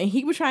 first of all. And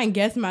he would try and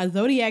guess my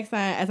zodiac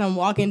sign as I'm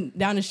walking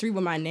down the street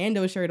with my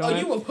Nando shirt on. Oh,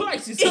 you a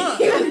Pisces, huh?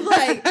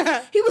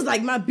 he was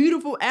like, my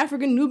beautiful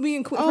African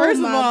Nubian queen. Oh, first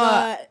of all,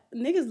 God.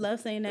 Niggas love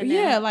saying that now.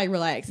 Yeah, like,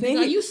 relax. Nigga,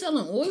 are you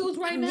selling oils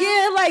right now?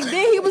 Yeah, like,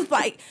 then he was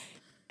like,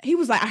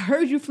 I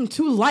heard you from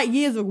 2 light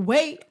years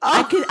away.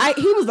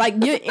 He was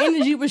like, your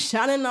energy was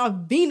shining off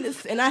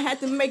Venus, and I had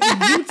to make a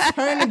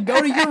U-turn and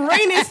go to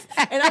Uranus.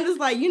 And I'm just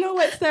like, you know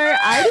what, sir?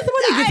 I just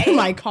want to get to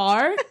my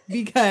car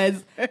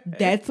because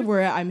that's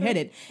where I'm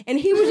headed. And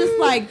he was just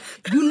like,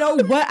 you know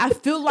what? I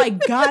feel like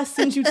God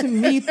sent you to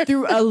me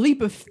through a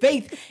leap of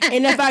faith.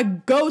 And if I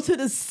go to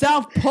the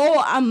South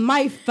Pole, I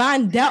might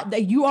find out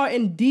that you are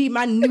indeed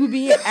my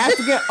Nubian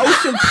African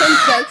ocean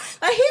princess.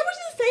 Like, he was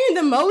just saying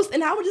the most,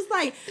 and I was just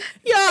like,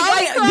 yo,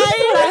 this is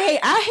what I hate.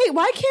 I hate,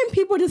 why can't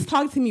people just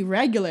talk to me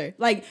regular?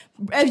 Like,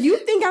 if you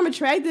think I'm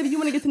attractive, you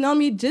want to get to know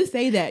me, just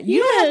say that.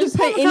 You don't have to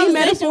put any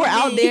metaphor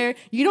out there.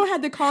 You don't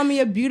have to call me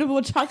a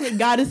beautiful chocolate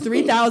goddess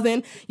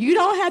 3000. You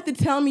don't have to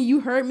tell me you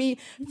heard me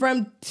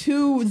from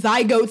 2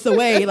 zygotes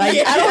away. Like,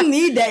 I don't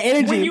need that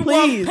energy, when you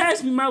please. walked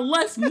past me, my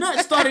left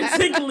nut started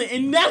tickling,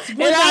 and that's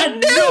when I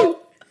knew.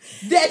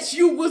 that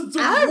you was the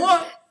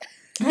one.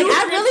 I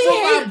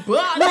really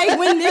hate, like,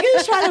 when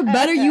niggas try to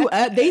butter you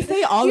up, they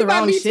say all the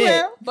wrong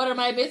shit. Butter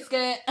my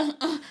biscuit.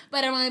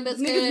 Butter my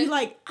biscuit. Niggas be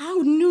like, I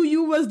knew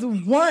you was the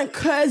one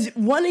cause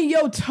one of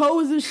your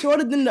toes is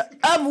shorter than the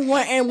other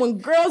one, and when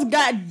girls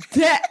got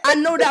that, I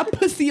know that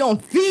pussy on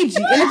Fiji.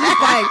 And it's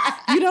just like,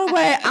 you know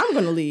what? I'm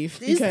gonna leave.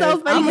 It's so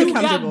funny. I'm You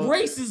got uncomfortable.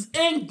 braces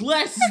and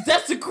glasses.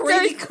 That's a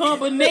crazy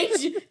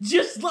combination.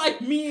 Just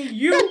like me and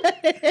you.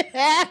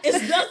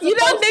 It's not You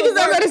know supposed to niggas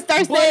are work, gonna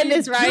start but saying it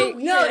this, right? do.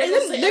 No, Yeah, they and gonna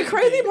then say the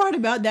crazy everything. part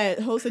about that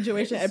whole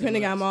situation at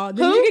Pentagon Mall,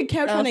 the Who? nigga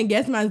kept trying to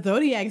guess my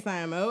zodiac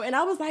sign, Mo, and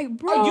I was like,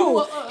 bro, Are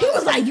you he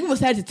was like, you a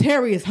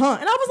Sagittarius, huh?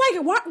 And I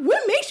was like,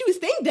 what makes you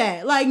think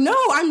that? Like, no,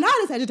 I'm not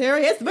a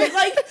Sagittarius, but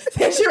like,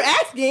 since you're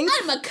asking,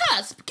 I'm a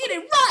cusp. Get it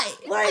right.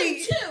 Like,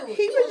 I'm two.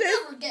 he was You'll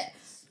just- never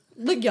guess.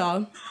 look,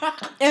 y'all,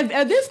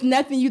 if there's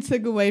nothing you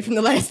took away from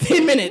the last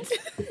 10 minutes,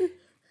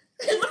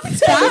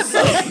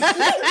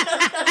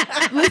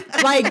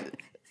 like,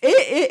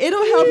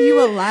 it'll help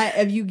you a lot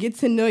if you get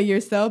to know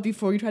yourself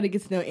before you try to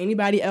get to know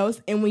anybody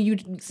else. And when you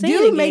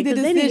do make the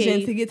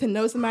decision to get to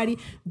know somebody,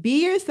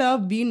 be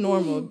yourself, be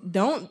normal.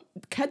 Don't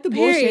cut the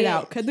bullshit Period.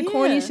 out. Cut the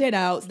corny Yeah. shit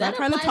out. Stop That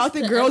trying to applies talk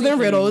to to girls in everything.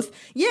 riddles.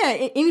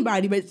 Yeah,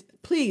 anybody, but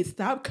please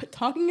stop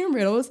talking in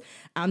riddles.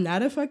 I'm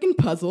not a fucking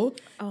puzzle.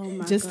 Oh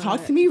my Just God.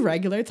 talk to me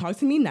regular. Talk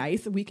to me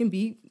nice. We can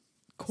be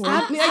cool.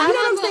 I- you know I what I'm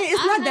have a- saying?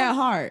 It's I not have- that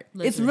hard. It's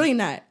Listen. really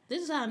not.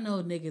 This is how I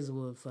know niggas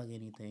will fuck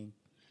anything.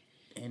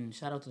 And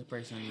shout out to the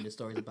person I need the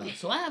stories about.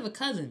 So I have a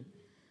cousin.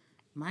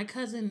 My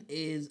cousin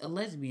is a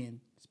lesbian.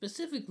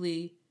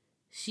 Specifically,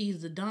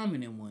 she's the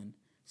dominant one.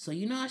 So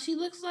you know how she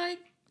looks like?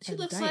 She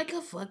looks dyke. like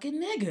a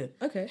fucking nigga.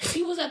 Okay.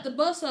 She was at the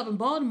bus stop in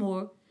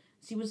Baltimore.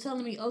 She was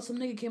telling me, some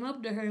nigga came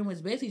up to her and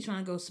was basically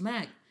trying to go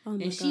smack. Oh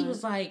my and she God.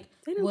 was like,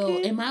 They don't well,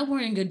 care. am I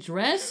wearing a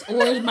dress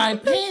or is my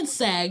pants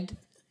sagged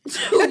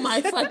to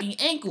my fucking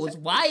ankles?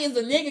 Why is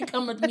a nigga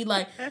coming to me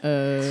like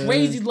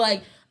crazy?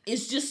 Like,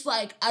 it's just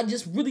like, I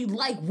just really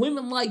like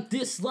women like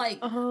this. Like,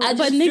 I but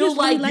just niggas feel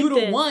like really you like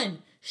the that. one.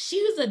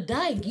 She was a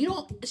dyke. You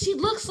don't, she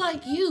looks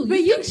like you. But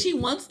you you- think she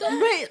wants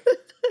that?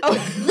 But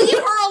Leave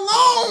her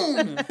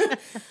alone.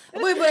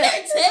 wait, You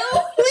can't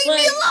tell. Leave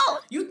me alone.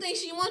 You think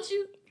she wants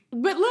you?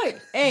 But look,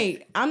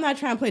 hey, I'm not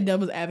trying to play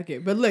devil's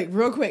advocate, but look,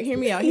 real quick, hear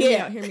me out.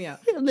 Hear me out.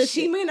 Listen.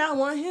 She may not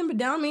want him, but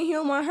that don't mean he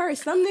don't want her.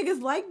 Some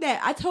niggas like that.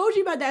 I told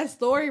you about that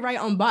story, right,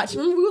 on Botch.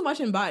 Remember we was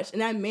watching Botch,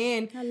 and that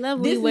man, I love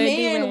when this you wear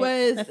man do-rag,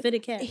 was a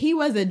fitted cap. he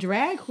was a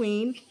drag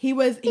queen. He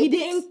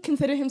didn't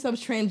consider himself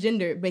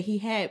transgender, but he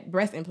had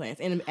breast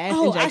implants and ass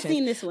Oh, I injections.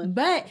 seen this one.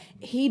 But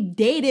he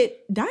dated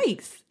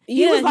dykes.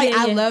 He Yeah, was like, yeah,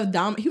 I yeah.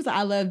 love He was like,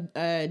 I love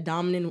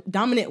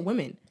dominant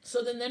women.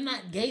 So then they're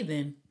not gay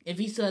then. If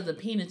he still has a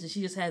penis and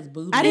she just has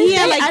boobs. I didn't He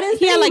had say- like, I didn't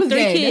he say had he like was 3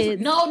 gay.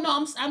 kids. No,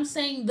 I'm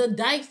saying the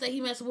dykes that he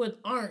messed with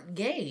aren't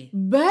gay.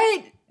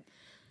 But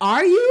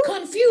are you?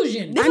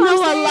 Confusion. That's I know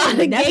what I'm a lot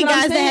saying. of That's gay what I'm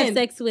guys that have saying.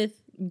 sex with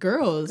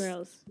Girls.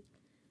 girls.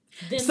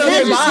 Then So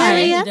they're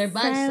bi. They're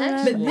But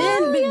bisexual.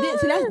 then,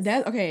 see,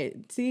 that's okay.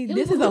 See,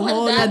 this is a Who has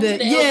whole dived other, into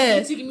the yeah.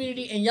 LGBT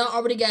community, and y'all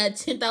already got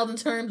 10,000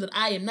 terms that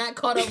I am not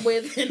caught up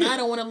with, and I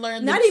don't want to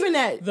learn. Not even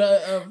that.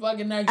 the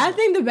fucking next I one.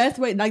 think the best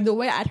way, like the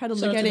way I try to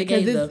Shout look out at to it, the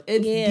because gays, though.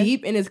 it's Yeah.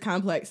 deep and it's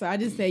complex. So I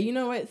just say, you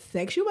know what?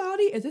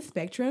 Sexuality is a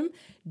spectrum.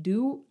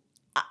 Do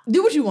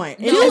what you want.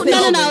 And Do- I say-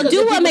 no. because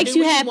Do if what people makes do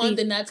you what happy. want,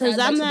 then that's 'Cause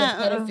how I'm to not,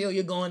 the pedophile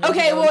you're going.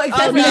 Okay, well,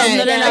 except for no,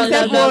 that. no, no,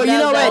 Except no, for, you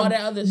know all what?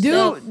 that other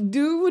stuff.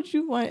 Do what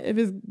you want if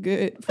it's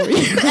good for you.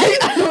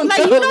 I don't Like,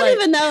 know, you don't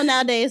even know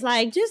nowadays.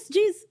 Like, just,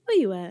 Jesus, where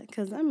you at?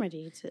 Because I'm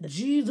ready to.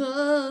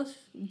 Jesus,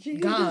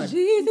 God,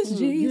 Jesus.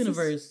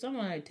 universe,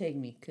 somebody take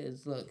me,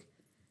 cause look,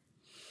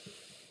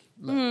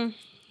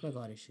 fuck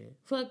all this shit,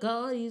 fuck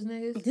all these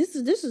niggas.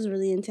 This is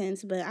really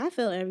intense, but I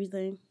felt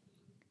everything.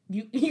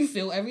 You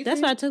feel everything.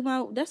 That's why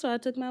I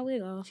took my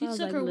wig off. She I was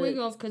took like, her look. wig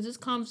off because this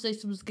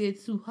conversation was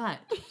getting too hot.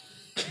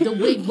 The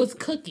wig was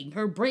cooking.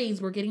 Her braids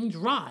were getting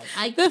dry.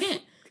 I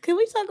can't. Can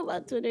we talk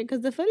about Twitter?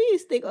 Because the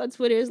funniest thing on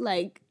Twitter is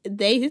like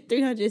day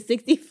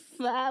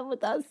 365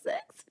 without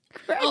sex. Oh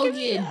Cracking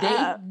me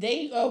yeah, up.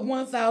 day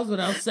 1,000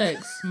 without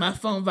sex. My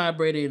phone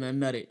vibrated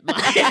and I nutted.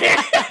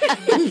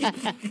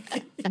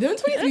 Them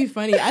tweets be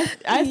funny. I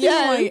seen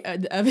Yes.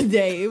 one the other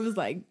day. It was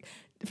like,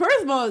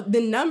 first of all,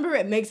 the number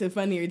it makes it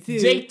funnier too.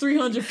 Day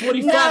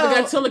 345. No.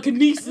 I got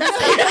telekinesis.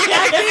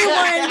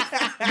 I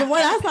seen one. The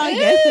one I saw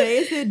yesterday,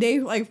 it said day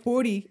like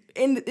 40,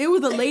 and it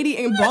was a lady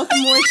in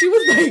Baltimore. And she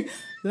was like,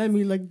 "Let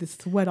me lick the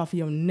sweat off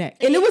your neck,"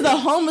 and it was a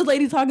homeless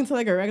lady talking to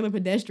like a regular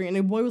pedestrian.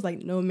 And the boy was like,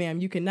 "No, ma'am,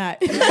 you cannot."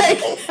 Why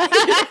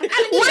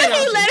did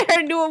he let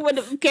her do it when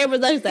the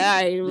camera's on? She's like,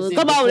 all right, well,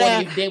 come on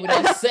now. Day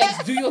without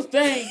sex. Do your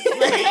thing.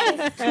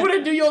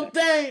 Twitter, do your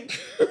thing.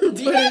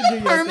 Do you have do a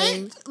your permit?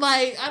 thing.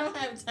 Like, I don't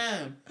have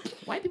time.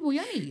 White people,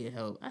 y'all need to get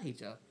help. I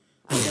hate y'all.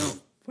 I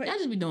don't. Y'all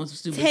just be doing some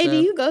stupid Hey, stuff.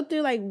 do you go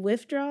through like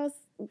withdrawals?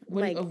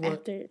 Like of what?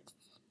 after.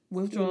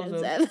 Withdrawals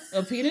You know,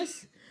 of a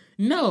penis?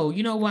 No,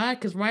 you know why?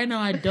 Because right now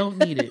I don't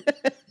need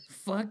it.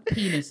 Fuck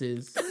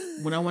penises.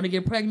 When I want to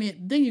get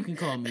pregnant, then you can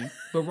call me.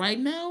 But right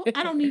now,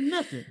 I don't need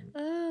nothing.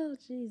 Oh,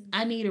 Jesus.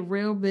 I need a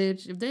real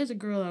bitch. If there's a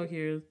girl out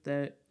here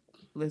that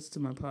listens to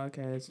my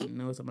podcast and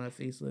knows how my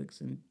face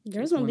looks and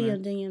Girls just gonna be wanna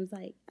on DMs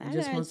like, I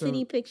just got a wants to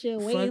titty picture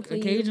waiting fuck for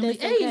you. occasionally.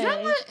 That's Hey, if I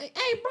okay. want, hey,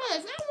 bro,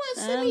 if I want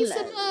to send I'm me like-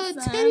 some so I'm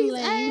titties,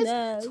 letting you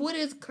ass, know.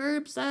 Twitter's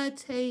curbside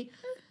Tate.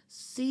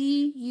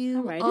 CU.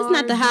 All right, this is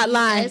not the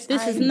hotline.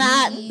 This is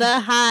not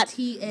the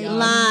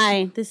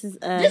hotline. This is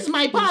This is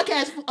my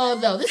podcast,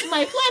 though. This is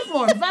my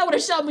platform. If I would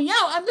have shouted me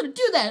out, I'm gonna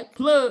do that.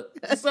 Plug.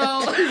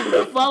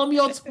 So follow me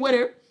on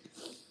Twitter.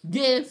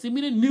 Yeah, send me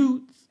the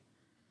nudes.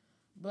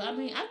 But I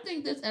mean, I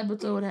think this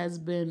episode has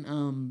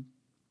been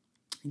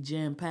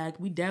jam packed.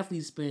 We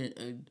definitely spent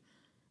a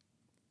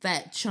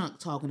fat chunk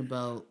talking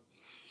about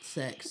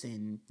sex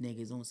and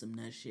niggas on some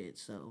nut shit.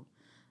 So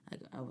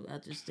I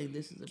just think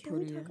this is a Can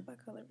we pretty. talk about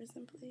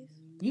colorism, please?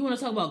 You want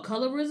to talk about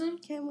colorism?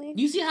 Can we?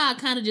 You see how I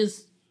kind of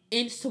just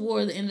inched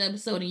toward the end of the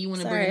episode, and you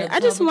want to bring Sorry, it up? I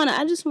just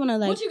topic? wanna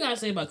like What you gotta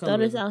say about throw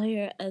this colorism? out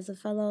here as a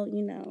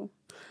fellow,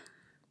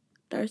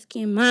 dark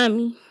skinned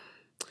mommy.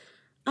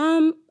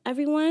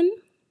 Everyone,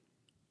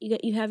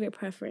 you have your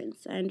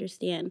preference. I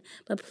understand,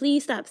 but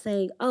please stop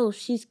saying, "Oh,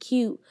 she's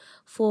cute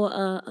for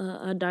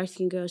a dark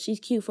skinned girl. She's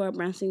cute for a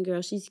brown skinned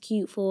girl. She's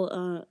cute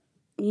for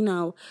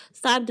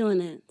Stop doing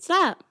that.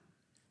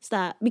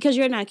 Stop, because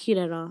you're not cute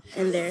at all.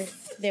 And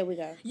there we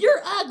go.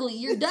 You're ugly.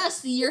 You're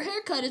dusty. Your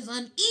haircut is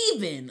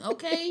uneven.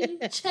 Okay,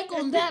 check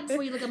on that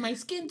before you look at my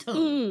skin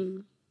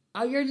tone.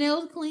 Are your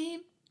nails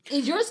clean?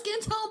 Is your skin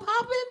tone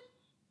popping?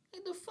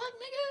 Like the fuck,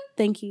 nigga?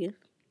 Thank you.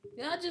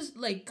 Y'all just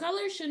like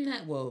color shouldn't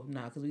have. Well,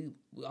 nah, because we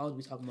always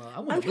be talking about. I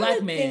want I'm a trying black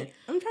to man.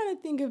 I'm trying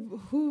to think of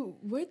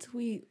what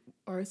tweet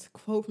or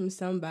quote from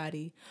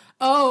somebody.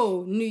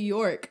 Oh, New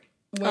York.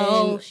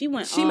 When She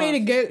went She off. made a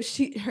good.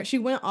 She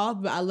went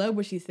off, but I love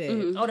what she said.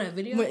 Oh, that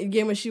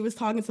video. When she was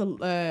talking to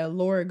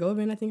Laura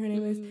Govan, I think her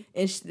name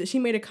is, and she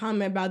made a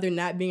comment about there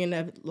not being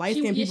enough light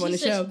skinned people on the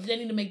show. They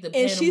need to make the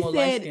And panel she more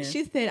light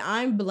said, skinned.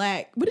 I'm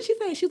black. What did she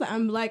say? She was like,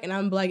 I'm black and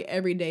I'm black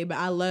every day, but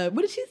I love.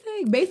 What did she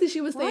say? Basically,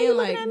 she was Why saying you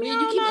like, looking at me? Man,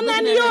 you keep I'm looking not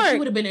at New her. She York.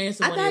 would have been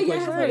answering I one of thought your you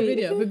had questions. heard the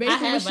video, but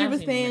basically have, what she I've was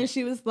seen the saying, video.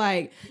 she was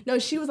like, no,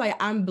 she was like,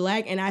 I'm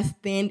black and I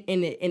stand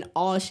in it in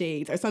all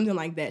shades or something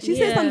like that. She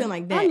said Yeah, something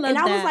like that, I love and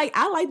I was that. like,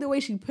 I like the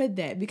way she put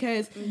that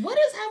because What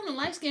is having a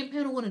light skinned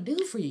panel going to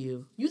do for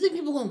you? You think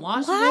people going to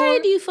watch Why more?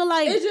 do you feel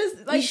like it's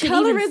just like you should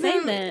even say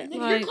colorism. that? Nigga,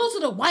 Like, you're closer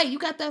to white. You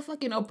got that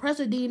fucking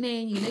oppressor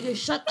DNA in you, nigga.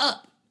 Shut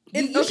up.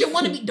 You It's- should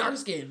want to be dark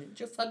skinned.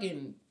 You're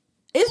fucking.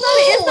 It's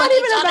Ooh, not I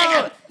even think y'all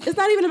about. It's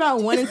not even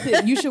about wanting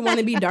to. You should want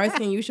to be dark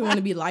skinned. You should want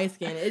to be light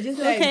skinned. It's just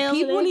that Okay, over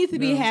people there. need to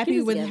be No. happy Keep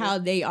it with together. how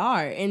they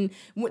are. And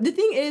the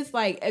thing is,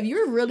 like, if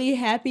you're really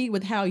happy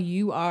with how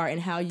you are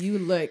and how you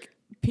look,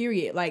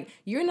 period. Like,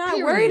 you're not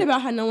Period. worried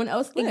about how no one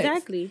else looks.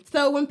 Exactly.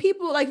 So when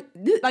people like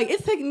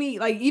it's taking me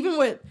like even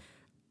with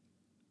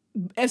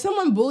if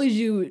someone bullies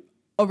you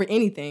over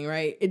anything,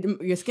 right?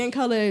 Your skin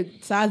color,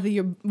 size of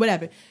your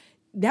whatever.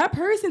 That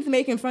person's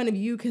making fun of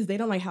you because they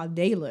don't like how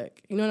they look.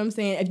 You know what I'm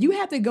saying? If you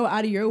have to go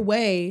out of your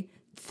way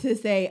to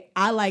say,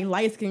 I like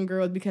light-skinned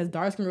girls because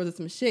dark-skinned girls are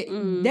some shit,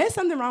 there's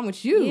something wrong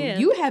with you. Yeah.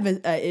 You have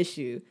a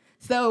issue.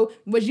 So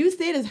what you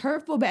said is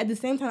hurtful, but at the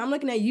same time, I'm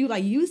looking at you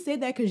like you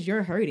said that because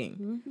you're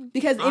hurting.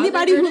 Because Are they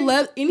anybody who hurting?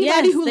 loves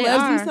Yes, they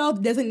are. themselves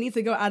doesn't need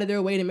to go out of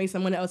their way to make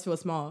someone else feel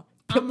small.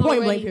 I'm Point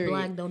already blank, period.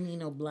 black. Don't need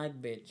no black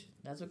bitch.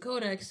 That's what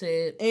Kodak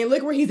said. And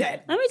look where he's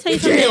at. let me tell you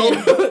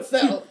something.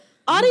 So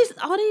all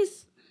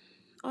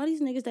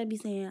these niggas that be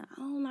saying, I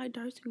don't like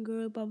dark skin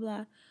girls, blah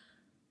blah.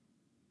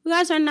 You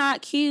guys are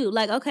not cute.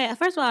 Like, okay,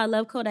 first of all, I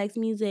love Kodak's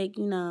music.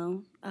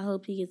 I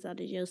hope he gets out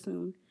of jail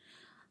soon.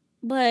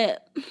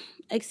 But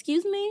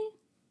excuse me,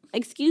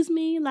 like, You should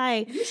be and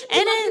lucky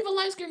then if a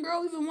light skinned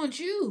girl even wants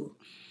you.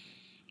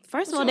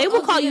 first of all, What's they your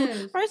will call ugly you.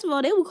 ass? First of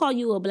all, they will call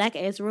you a black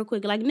ass real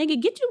quick. Like,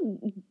 nigga, get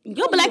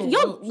your black, you a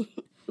your roach.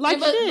 like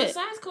But shit.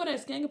 besides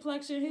Kodak's skin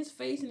complexion, his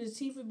face and his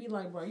teeth would be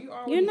like, bro, you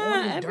already You're on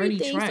not this dirty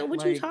everything, track. so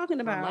what you like, talking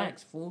about?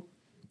 Relax, fool.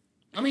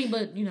 I mean,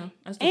 but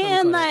I still And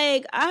fuck with Kodak.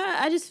 like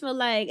I just feel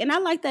like, and I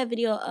like that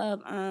video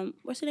of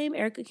what's her name,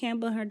 Erica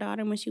Campbell, and her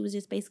daughter, when she was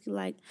just basically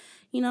like,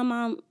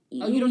 mom,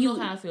 Oh, you don't know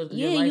how it feels 'cause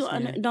yeah, you're you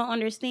light-skinned. don't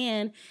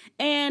understand.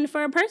 And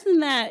for a person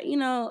that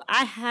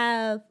I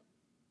have,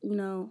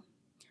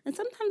 and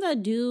sometimes I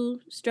do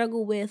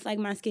struggle with like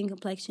my skin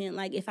complexion.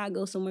 Like if I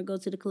go somewhere, go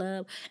to the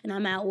club, and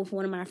I'm out with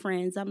one of my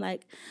friends, I'm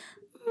like,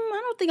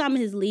 I don't think I'm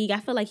in his league. I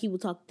feel like he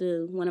would talk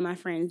to one of my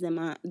friends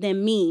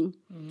than me.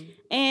 Mm-hmm.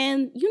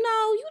 And you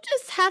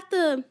just have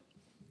to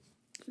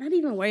not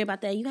even worry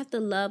about that. You have to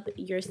love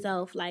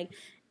yourself. Like,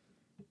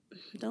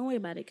 don't worry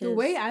about it. the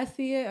way I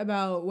see it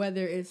about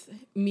whether it's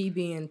me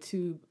being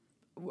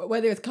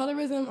whether it's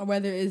colorism or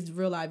whether it's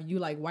real life, you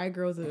like white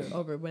girls or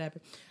over whatever.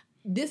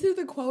 This is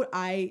the quote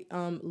I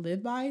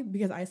live by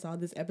because I saw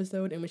this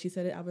episode, and when she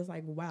said it, I was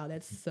like, "Wow,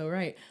 that's so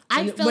right."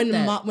 I felt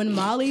that. When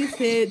Molly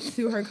said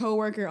to her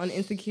coworker on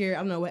Insecure, I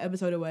don't know what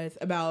episode it was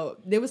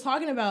about. They was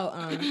talking about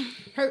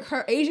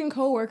her Asian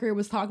coworker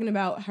was talking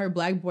about her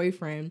black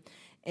boyfriend,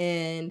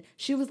 and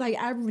she was like,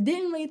 "I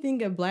didn't really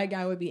think a black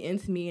guy would be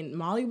into me." And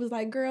Molly was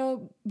like,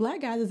 "Girl,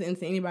 black guys isn't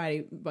into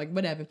anybody, like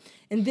whatever."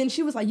 And then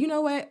she was like, "You know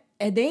what?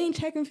 if they ain't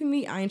checking for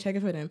me, I ain't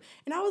checking for them.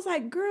 And I was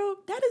like, girl,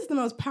 that is the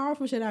most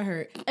powerful shit I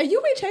heard. If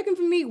you ain't checking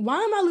for me, why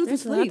am I losing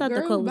sleep? I thought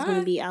girl? the quote was Bye. going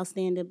to be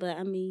outstanding, but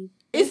I mean.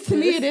 It's to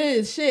me, it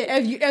is shit.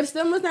 If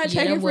someone's not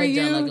checking for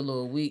you, like a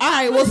little weak. all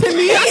right. Well, to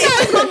me, I thought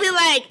it was going to be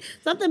like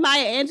something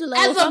Maya Angelou or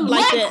As a something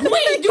black like that.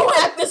 queen, you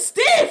have to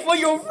stand for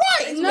your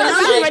rights. No,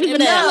 I'm ready for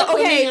that. No,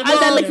 okay,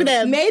 I'm ready for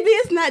that. maybe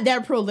it's not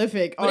that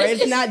prolific or But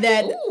it's not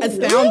that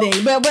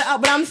astounding. But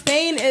what I'm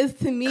saying is,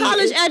 to me,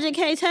 College it's-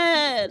 educated.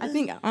 I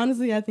think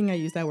honestly, I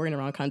use that word in the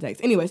wrong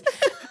context. Anyways,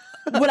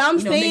 what I'm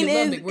saying niggas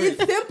love is, big words.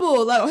 it's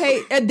simple. Like,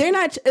 hey,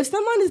 if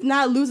someone is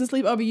not losing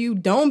sleep over you,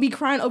 don't be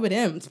crying over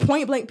them. It's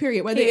point blank.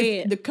 Period. Whether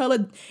it's the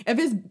color, if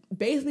he's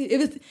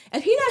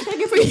not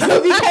checking for you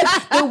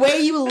because the way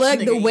you look,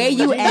 the way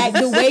you act,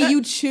 the way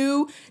you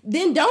chew,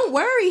 then don't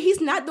worry.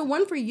 He's not the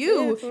one for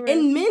you. Yeah, for real.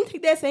 And men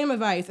take that same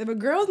advice. If a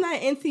girl's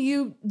not into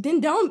you, then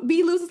don't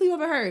be losing sleep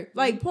over her.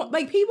 Like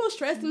people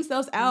stress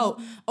themselves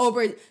out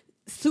over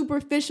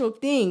superficial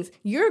things.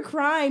 You're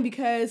crying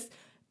because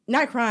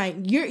not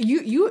crying.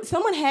 You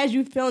someone has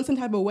you feeling some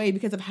type of way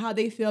because of how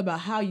they feel about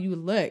how you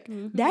look.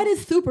 That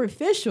is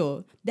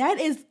superficial.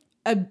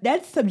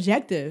 That's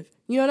subjective.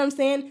 You know what I'm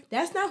saying?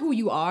 That's not who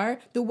you are.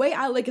 The way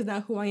I look is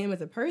not who I am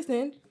as a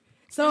person.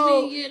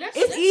 So that's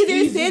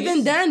easier said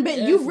than done, but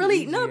you Definitely really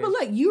easier. but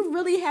look, you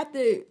really have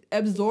to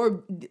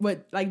absorb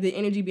what like the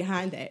energy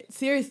behind that.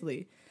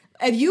 Seriously.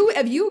 If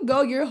you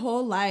go your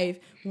whole life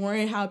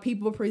worrying how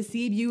people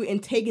perceive you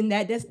and taking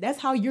that's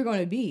how you're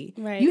gonna be.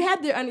 Right. You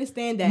have to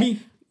understand that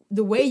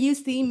the way you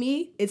see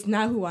me, it's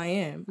not who I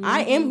am.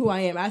 I am who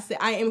I am.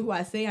 I am who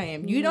I say I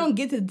am. You don't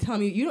get to tell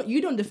me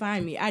you don't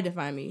define me. I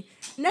define me.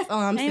 And that's all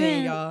I'm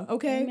saying, y'all.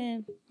 Okay.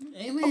 Amen.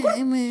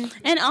 Amen.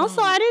 And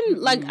also, I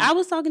didn't I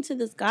was talking to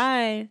this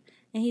guy,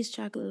 and he's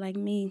chocolate like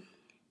me,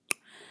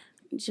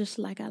 just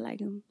like I like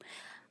him.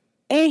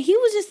 And he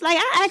was just like,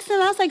 I asked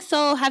him, I was like,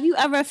 so have you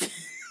ever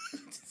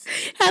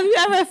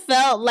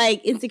felt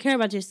like insecure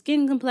about your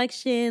skin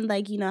complexion,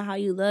 like, you know, how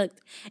you looked?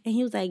 And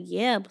he was like,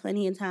 yeah,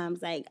 plenty of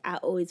times. Like, I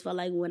always felt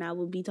like when I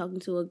would be talking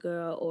to a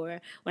girl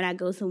or when I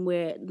go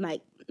somewhere,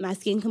 like, my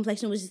skin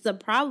complexion was just a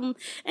problem.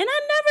 And I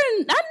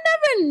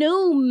never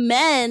knew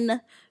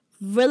men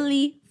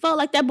really felt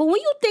like that. But when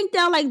you think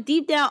down, like,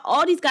 deep down,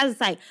 all these guys,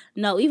 it's like,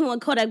 no, even when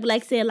Kodak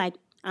Black said, like,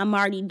 I'm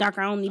already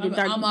darker, I don't need a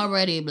dark. I'm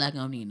already black, I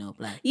don't need no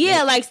black.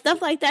 Yeah, like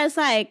stuff like that. It's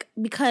like,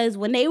 because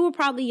when they were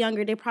probably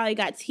younger, they probably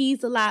got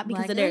teased a lot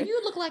because like, of their.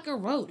 you look like a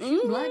roach.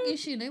 You black as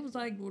shit. They was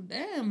like, well,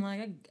 damn, like,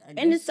 I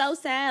And guess it's so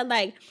sad,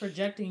 like,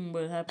 projecting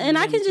what happened. and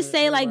I can just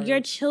say, like, your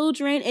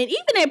children and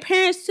even their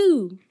parents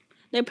too.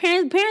 Their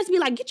parents be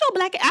like, get your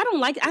black. I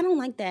don't like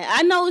that.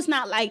 I know it's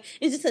not like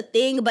it's just a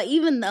thing, but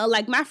even though,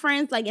 like, my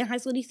friends, like in high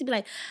school, they used to be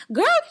like,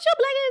 girl, get your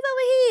black ass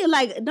over here.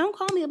 Like, don't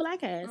call me a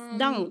black ass.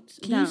 Don't.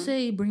 Can you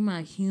say bring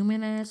my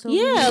human ass over?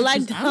 Yeah, here?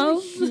 like, 'Cause I'm a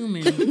don't.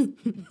 human,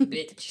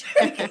 bitch.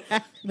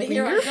 But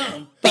here I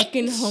come.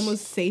 Fucking Homo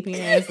sapien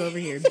ass over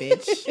here,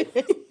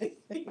 bitch.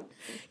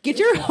 Get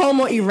your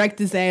Homo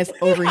erectus ass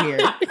over here,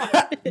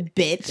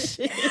 bitch.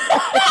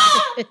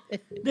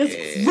 That's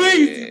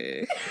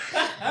crazy.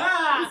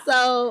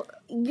 So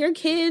your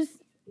kids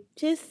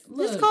just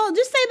Look.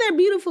 say they're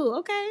beautiful,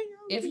 okay?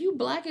 If you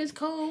black as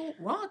coal,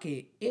 rock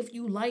it. If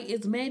you light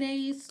as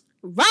mayonnaise,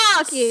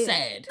 Rock it.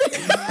 sad.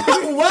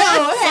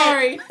 Whoa,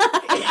 Sorry.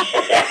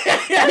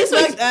 This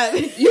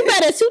was You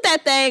better shoot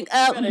that thing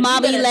up, better-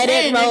 Mommy. you better Let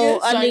say, it roll.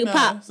 nigga. Nigga, Say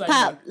pop, no. Say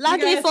pop. no. Lock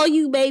You it guys- for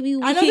you, baby.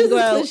 We I know can this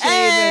grow. is cliche,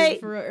 Hey. but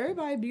for real,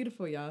 everybody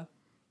beautiful, y'all.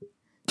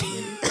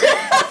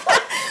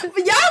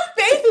 But y'all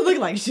faces look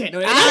like shit.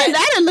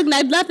 I didn't look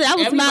like nothing. I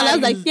was smiling. I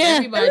was like, yeah,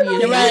 Everybody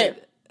is you're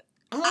right.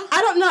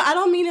 I don't know. I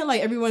don't mean it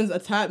like everyone's a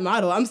top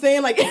model. I'm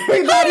saying like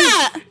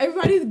not?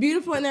 everybody's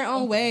beautiful in their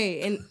own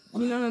way, and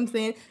you know what I'm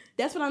saying.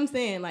 That's what I'm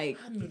saying. Like,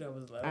 I knew that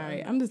was loud. all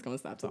right, I'm just gonna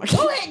stop talking.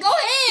 Go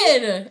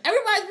ahead.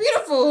 Everybody's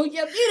beautiful.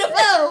 You're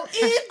beautiful.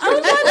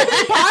 I'm trying to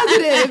be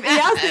positive, and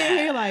y'all sitting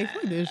here like,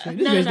 fuck this shit.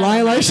 This No, bitch no, lying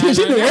no, like no, shit.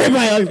 She no, think no.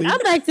 everybody ugly. I'm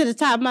back to the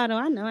top model.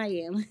 I know I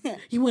am.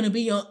 You want to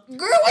be on,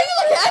 girl? Why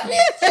you look happy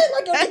as shit?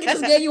 Like your nigga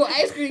just gave you an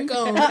ice cream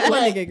cone. What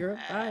Like, nigga, girl?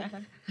 All right,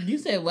 you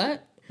said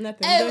what?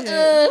 nothing. Go And,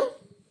 ahead.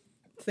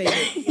 Say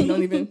it.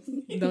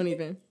 Don't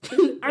even.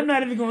 I'm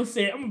not even gonna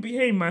say it. I'm gonna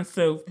behave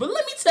myself. But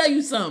let me tell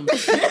you something.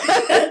 This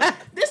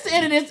is the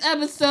end of this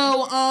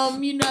episode.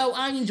 You know,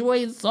 I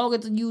enjoyed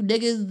talking to you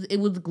niggas. It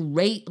was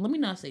great. Let me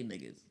not say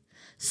niggas.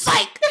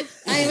 Psych.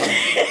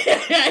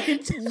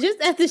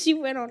 Just after she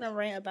went on a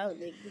rant about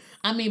niggas.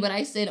 I mean, but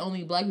I said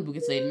only black people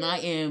can say, and I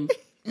am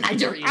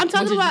Nigerian. I'm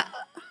talking which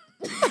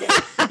is-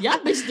 about. Y'all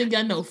bitches think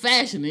y'all know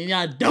fashion and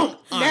y'all don't.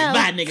 All right, No,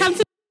 bye, niggas. come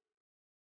to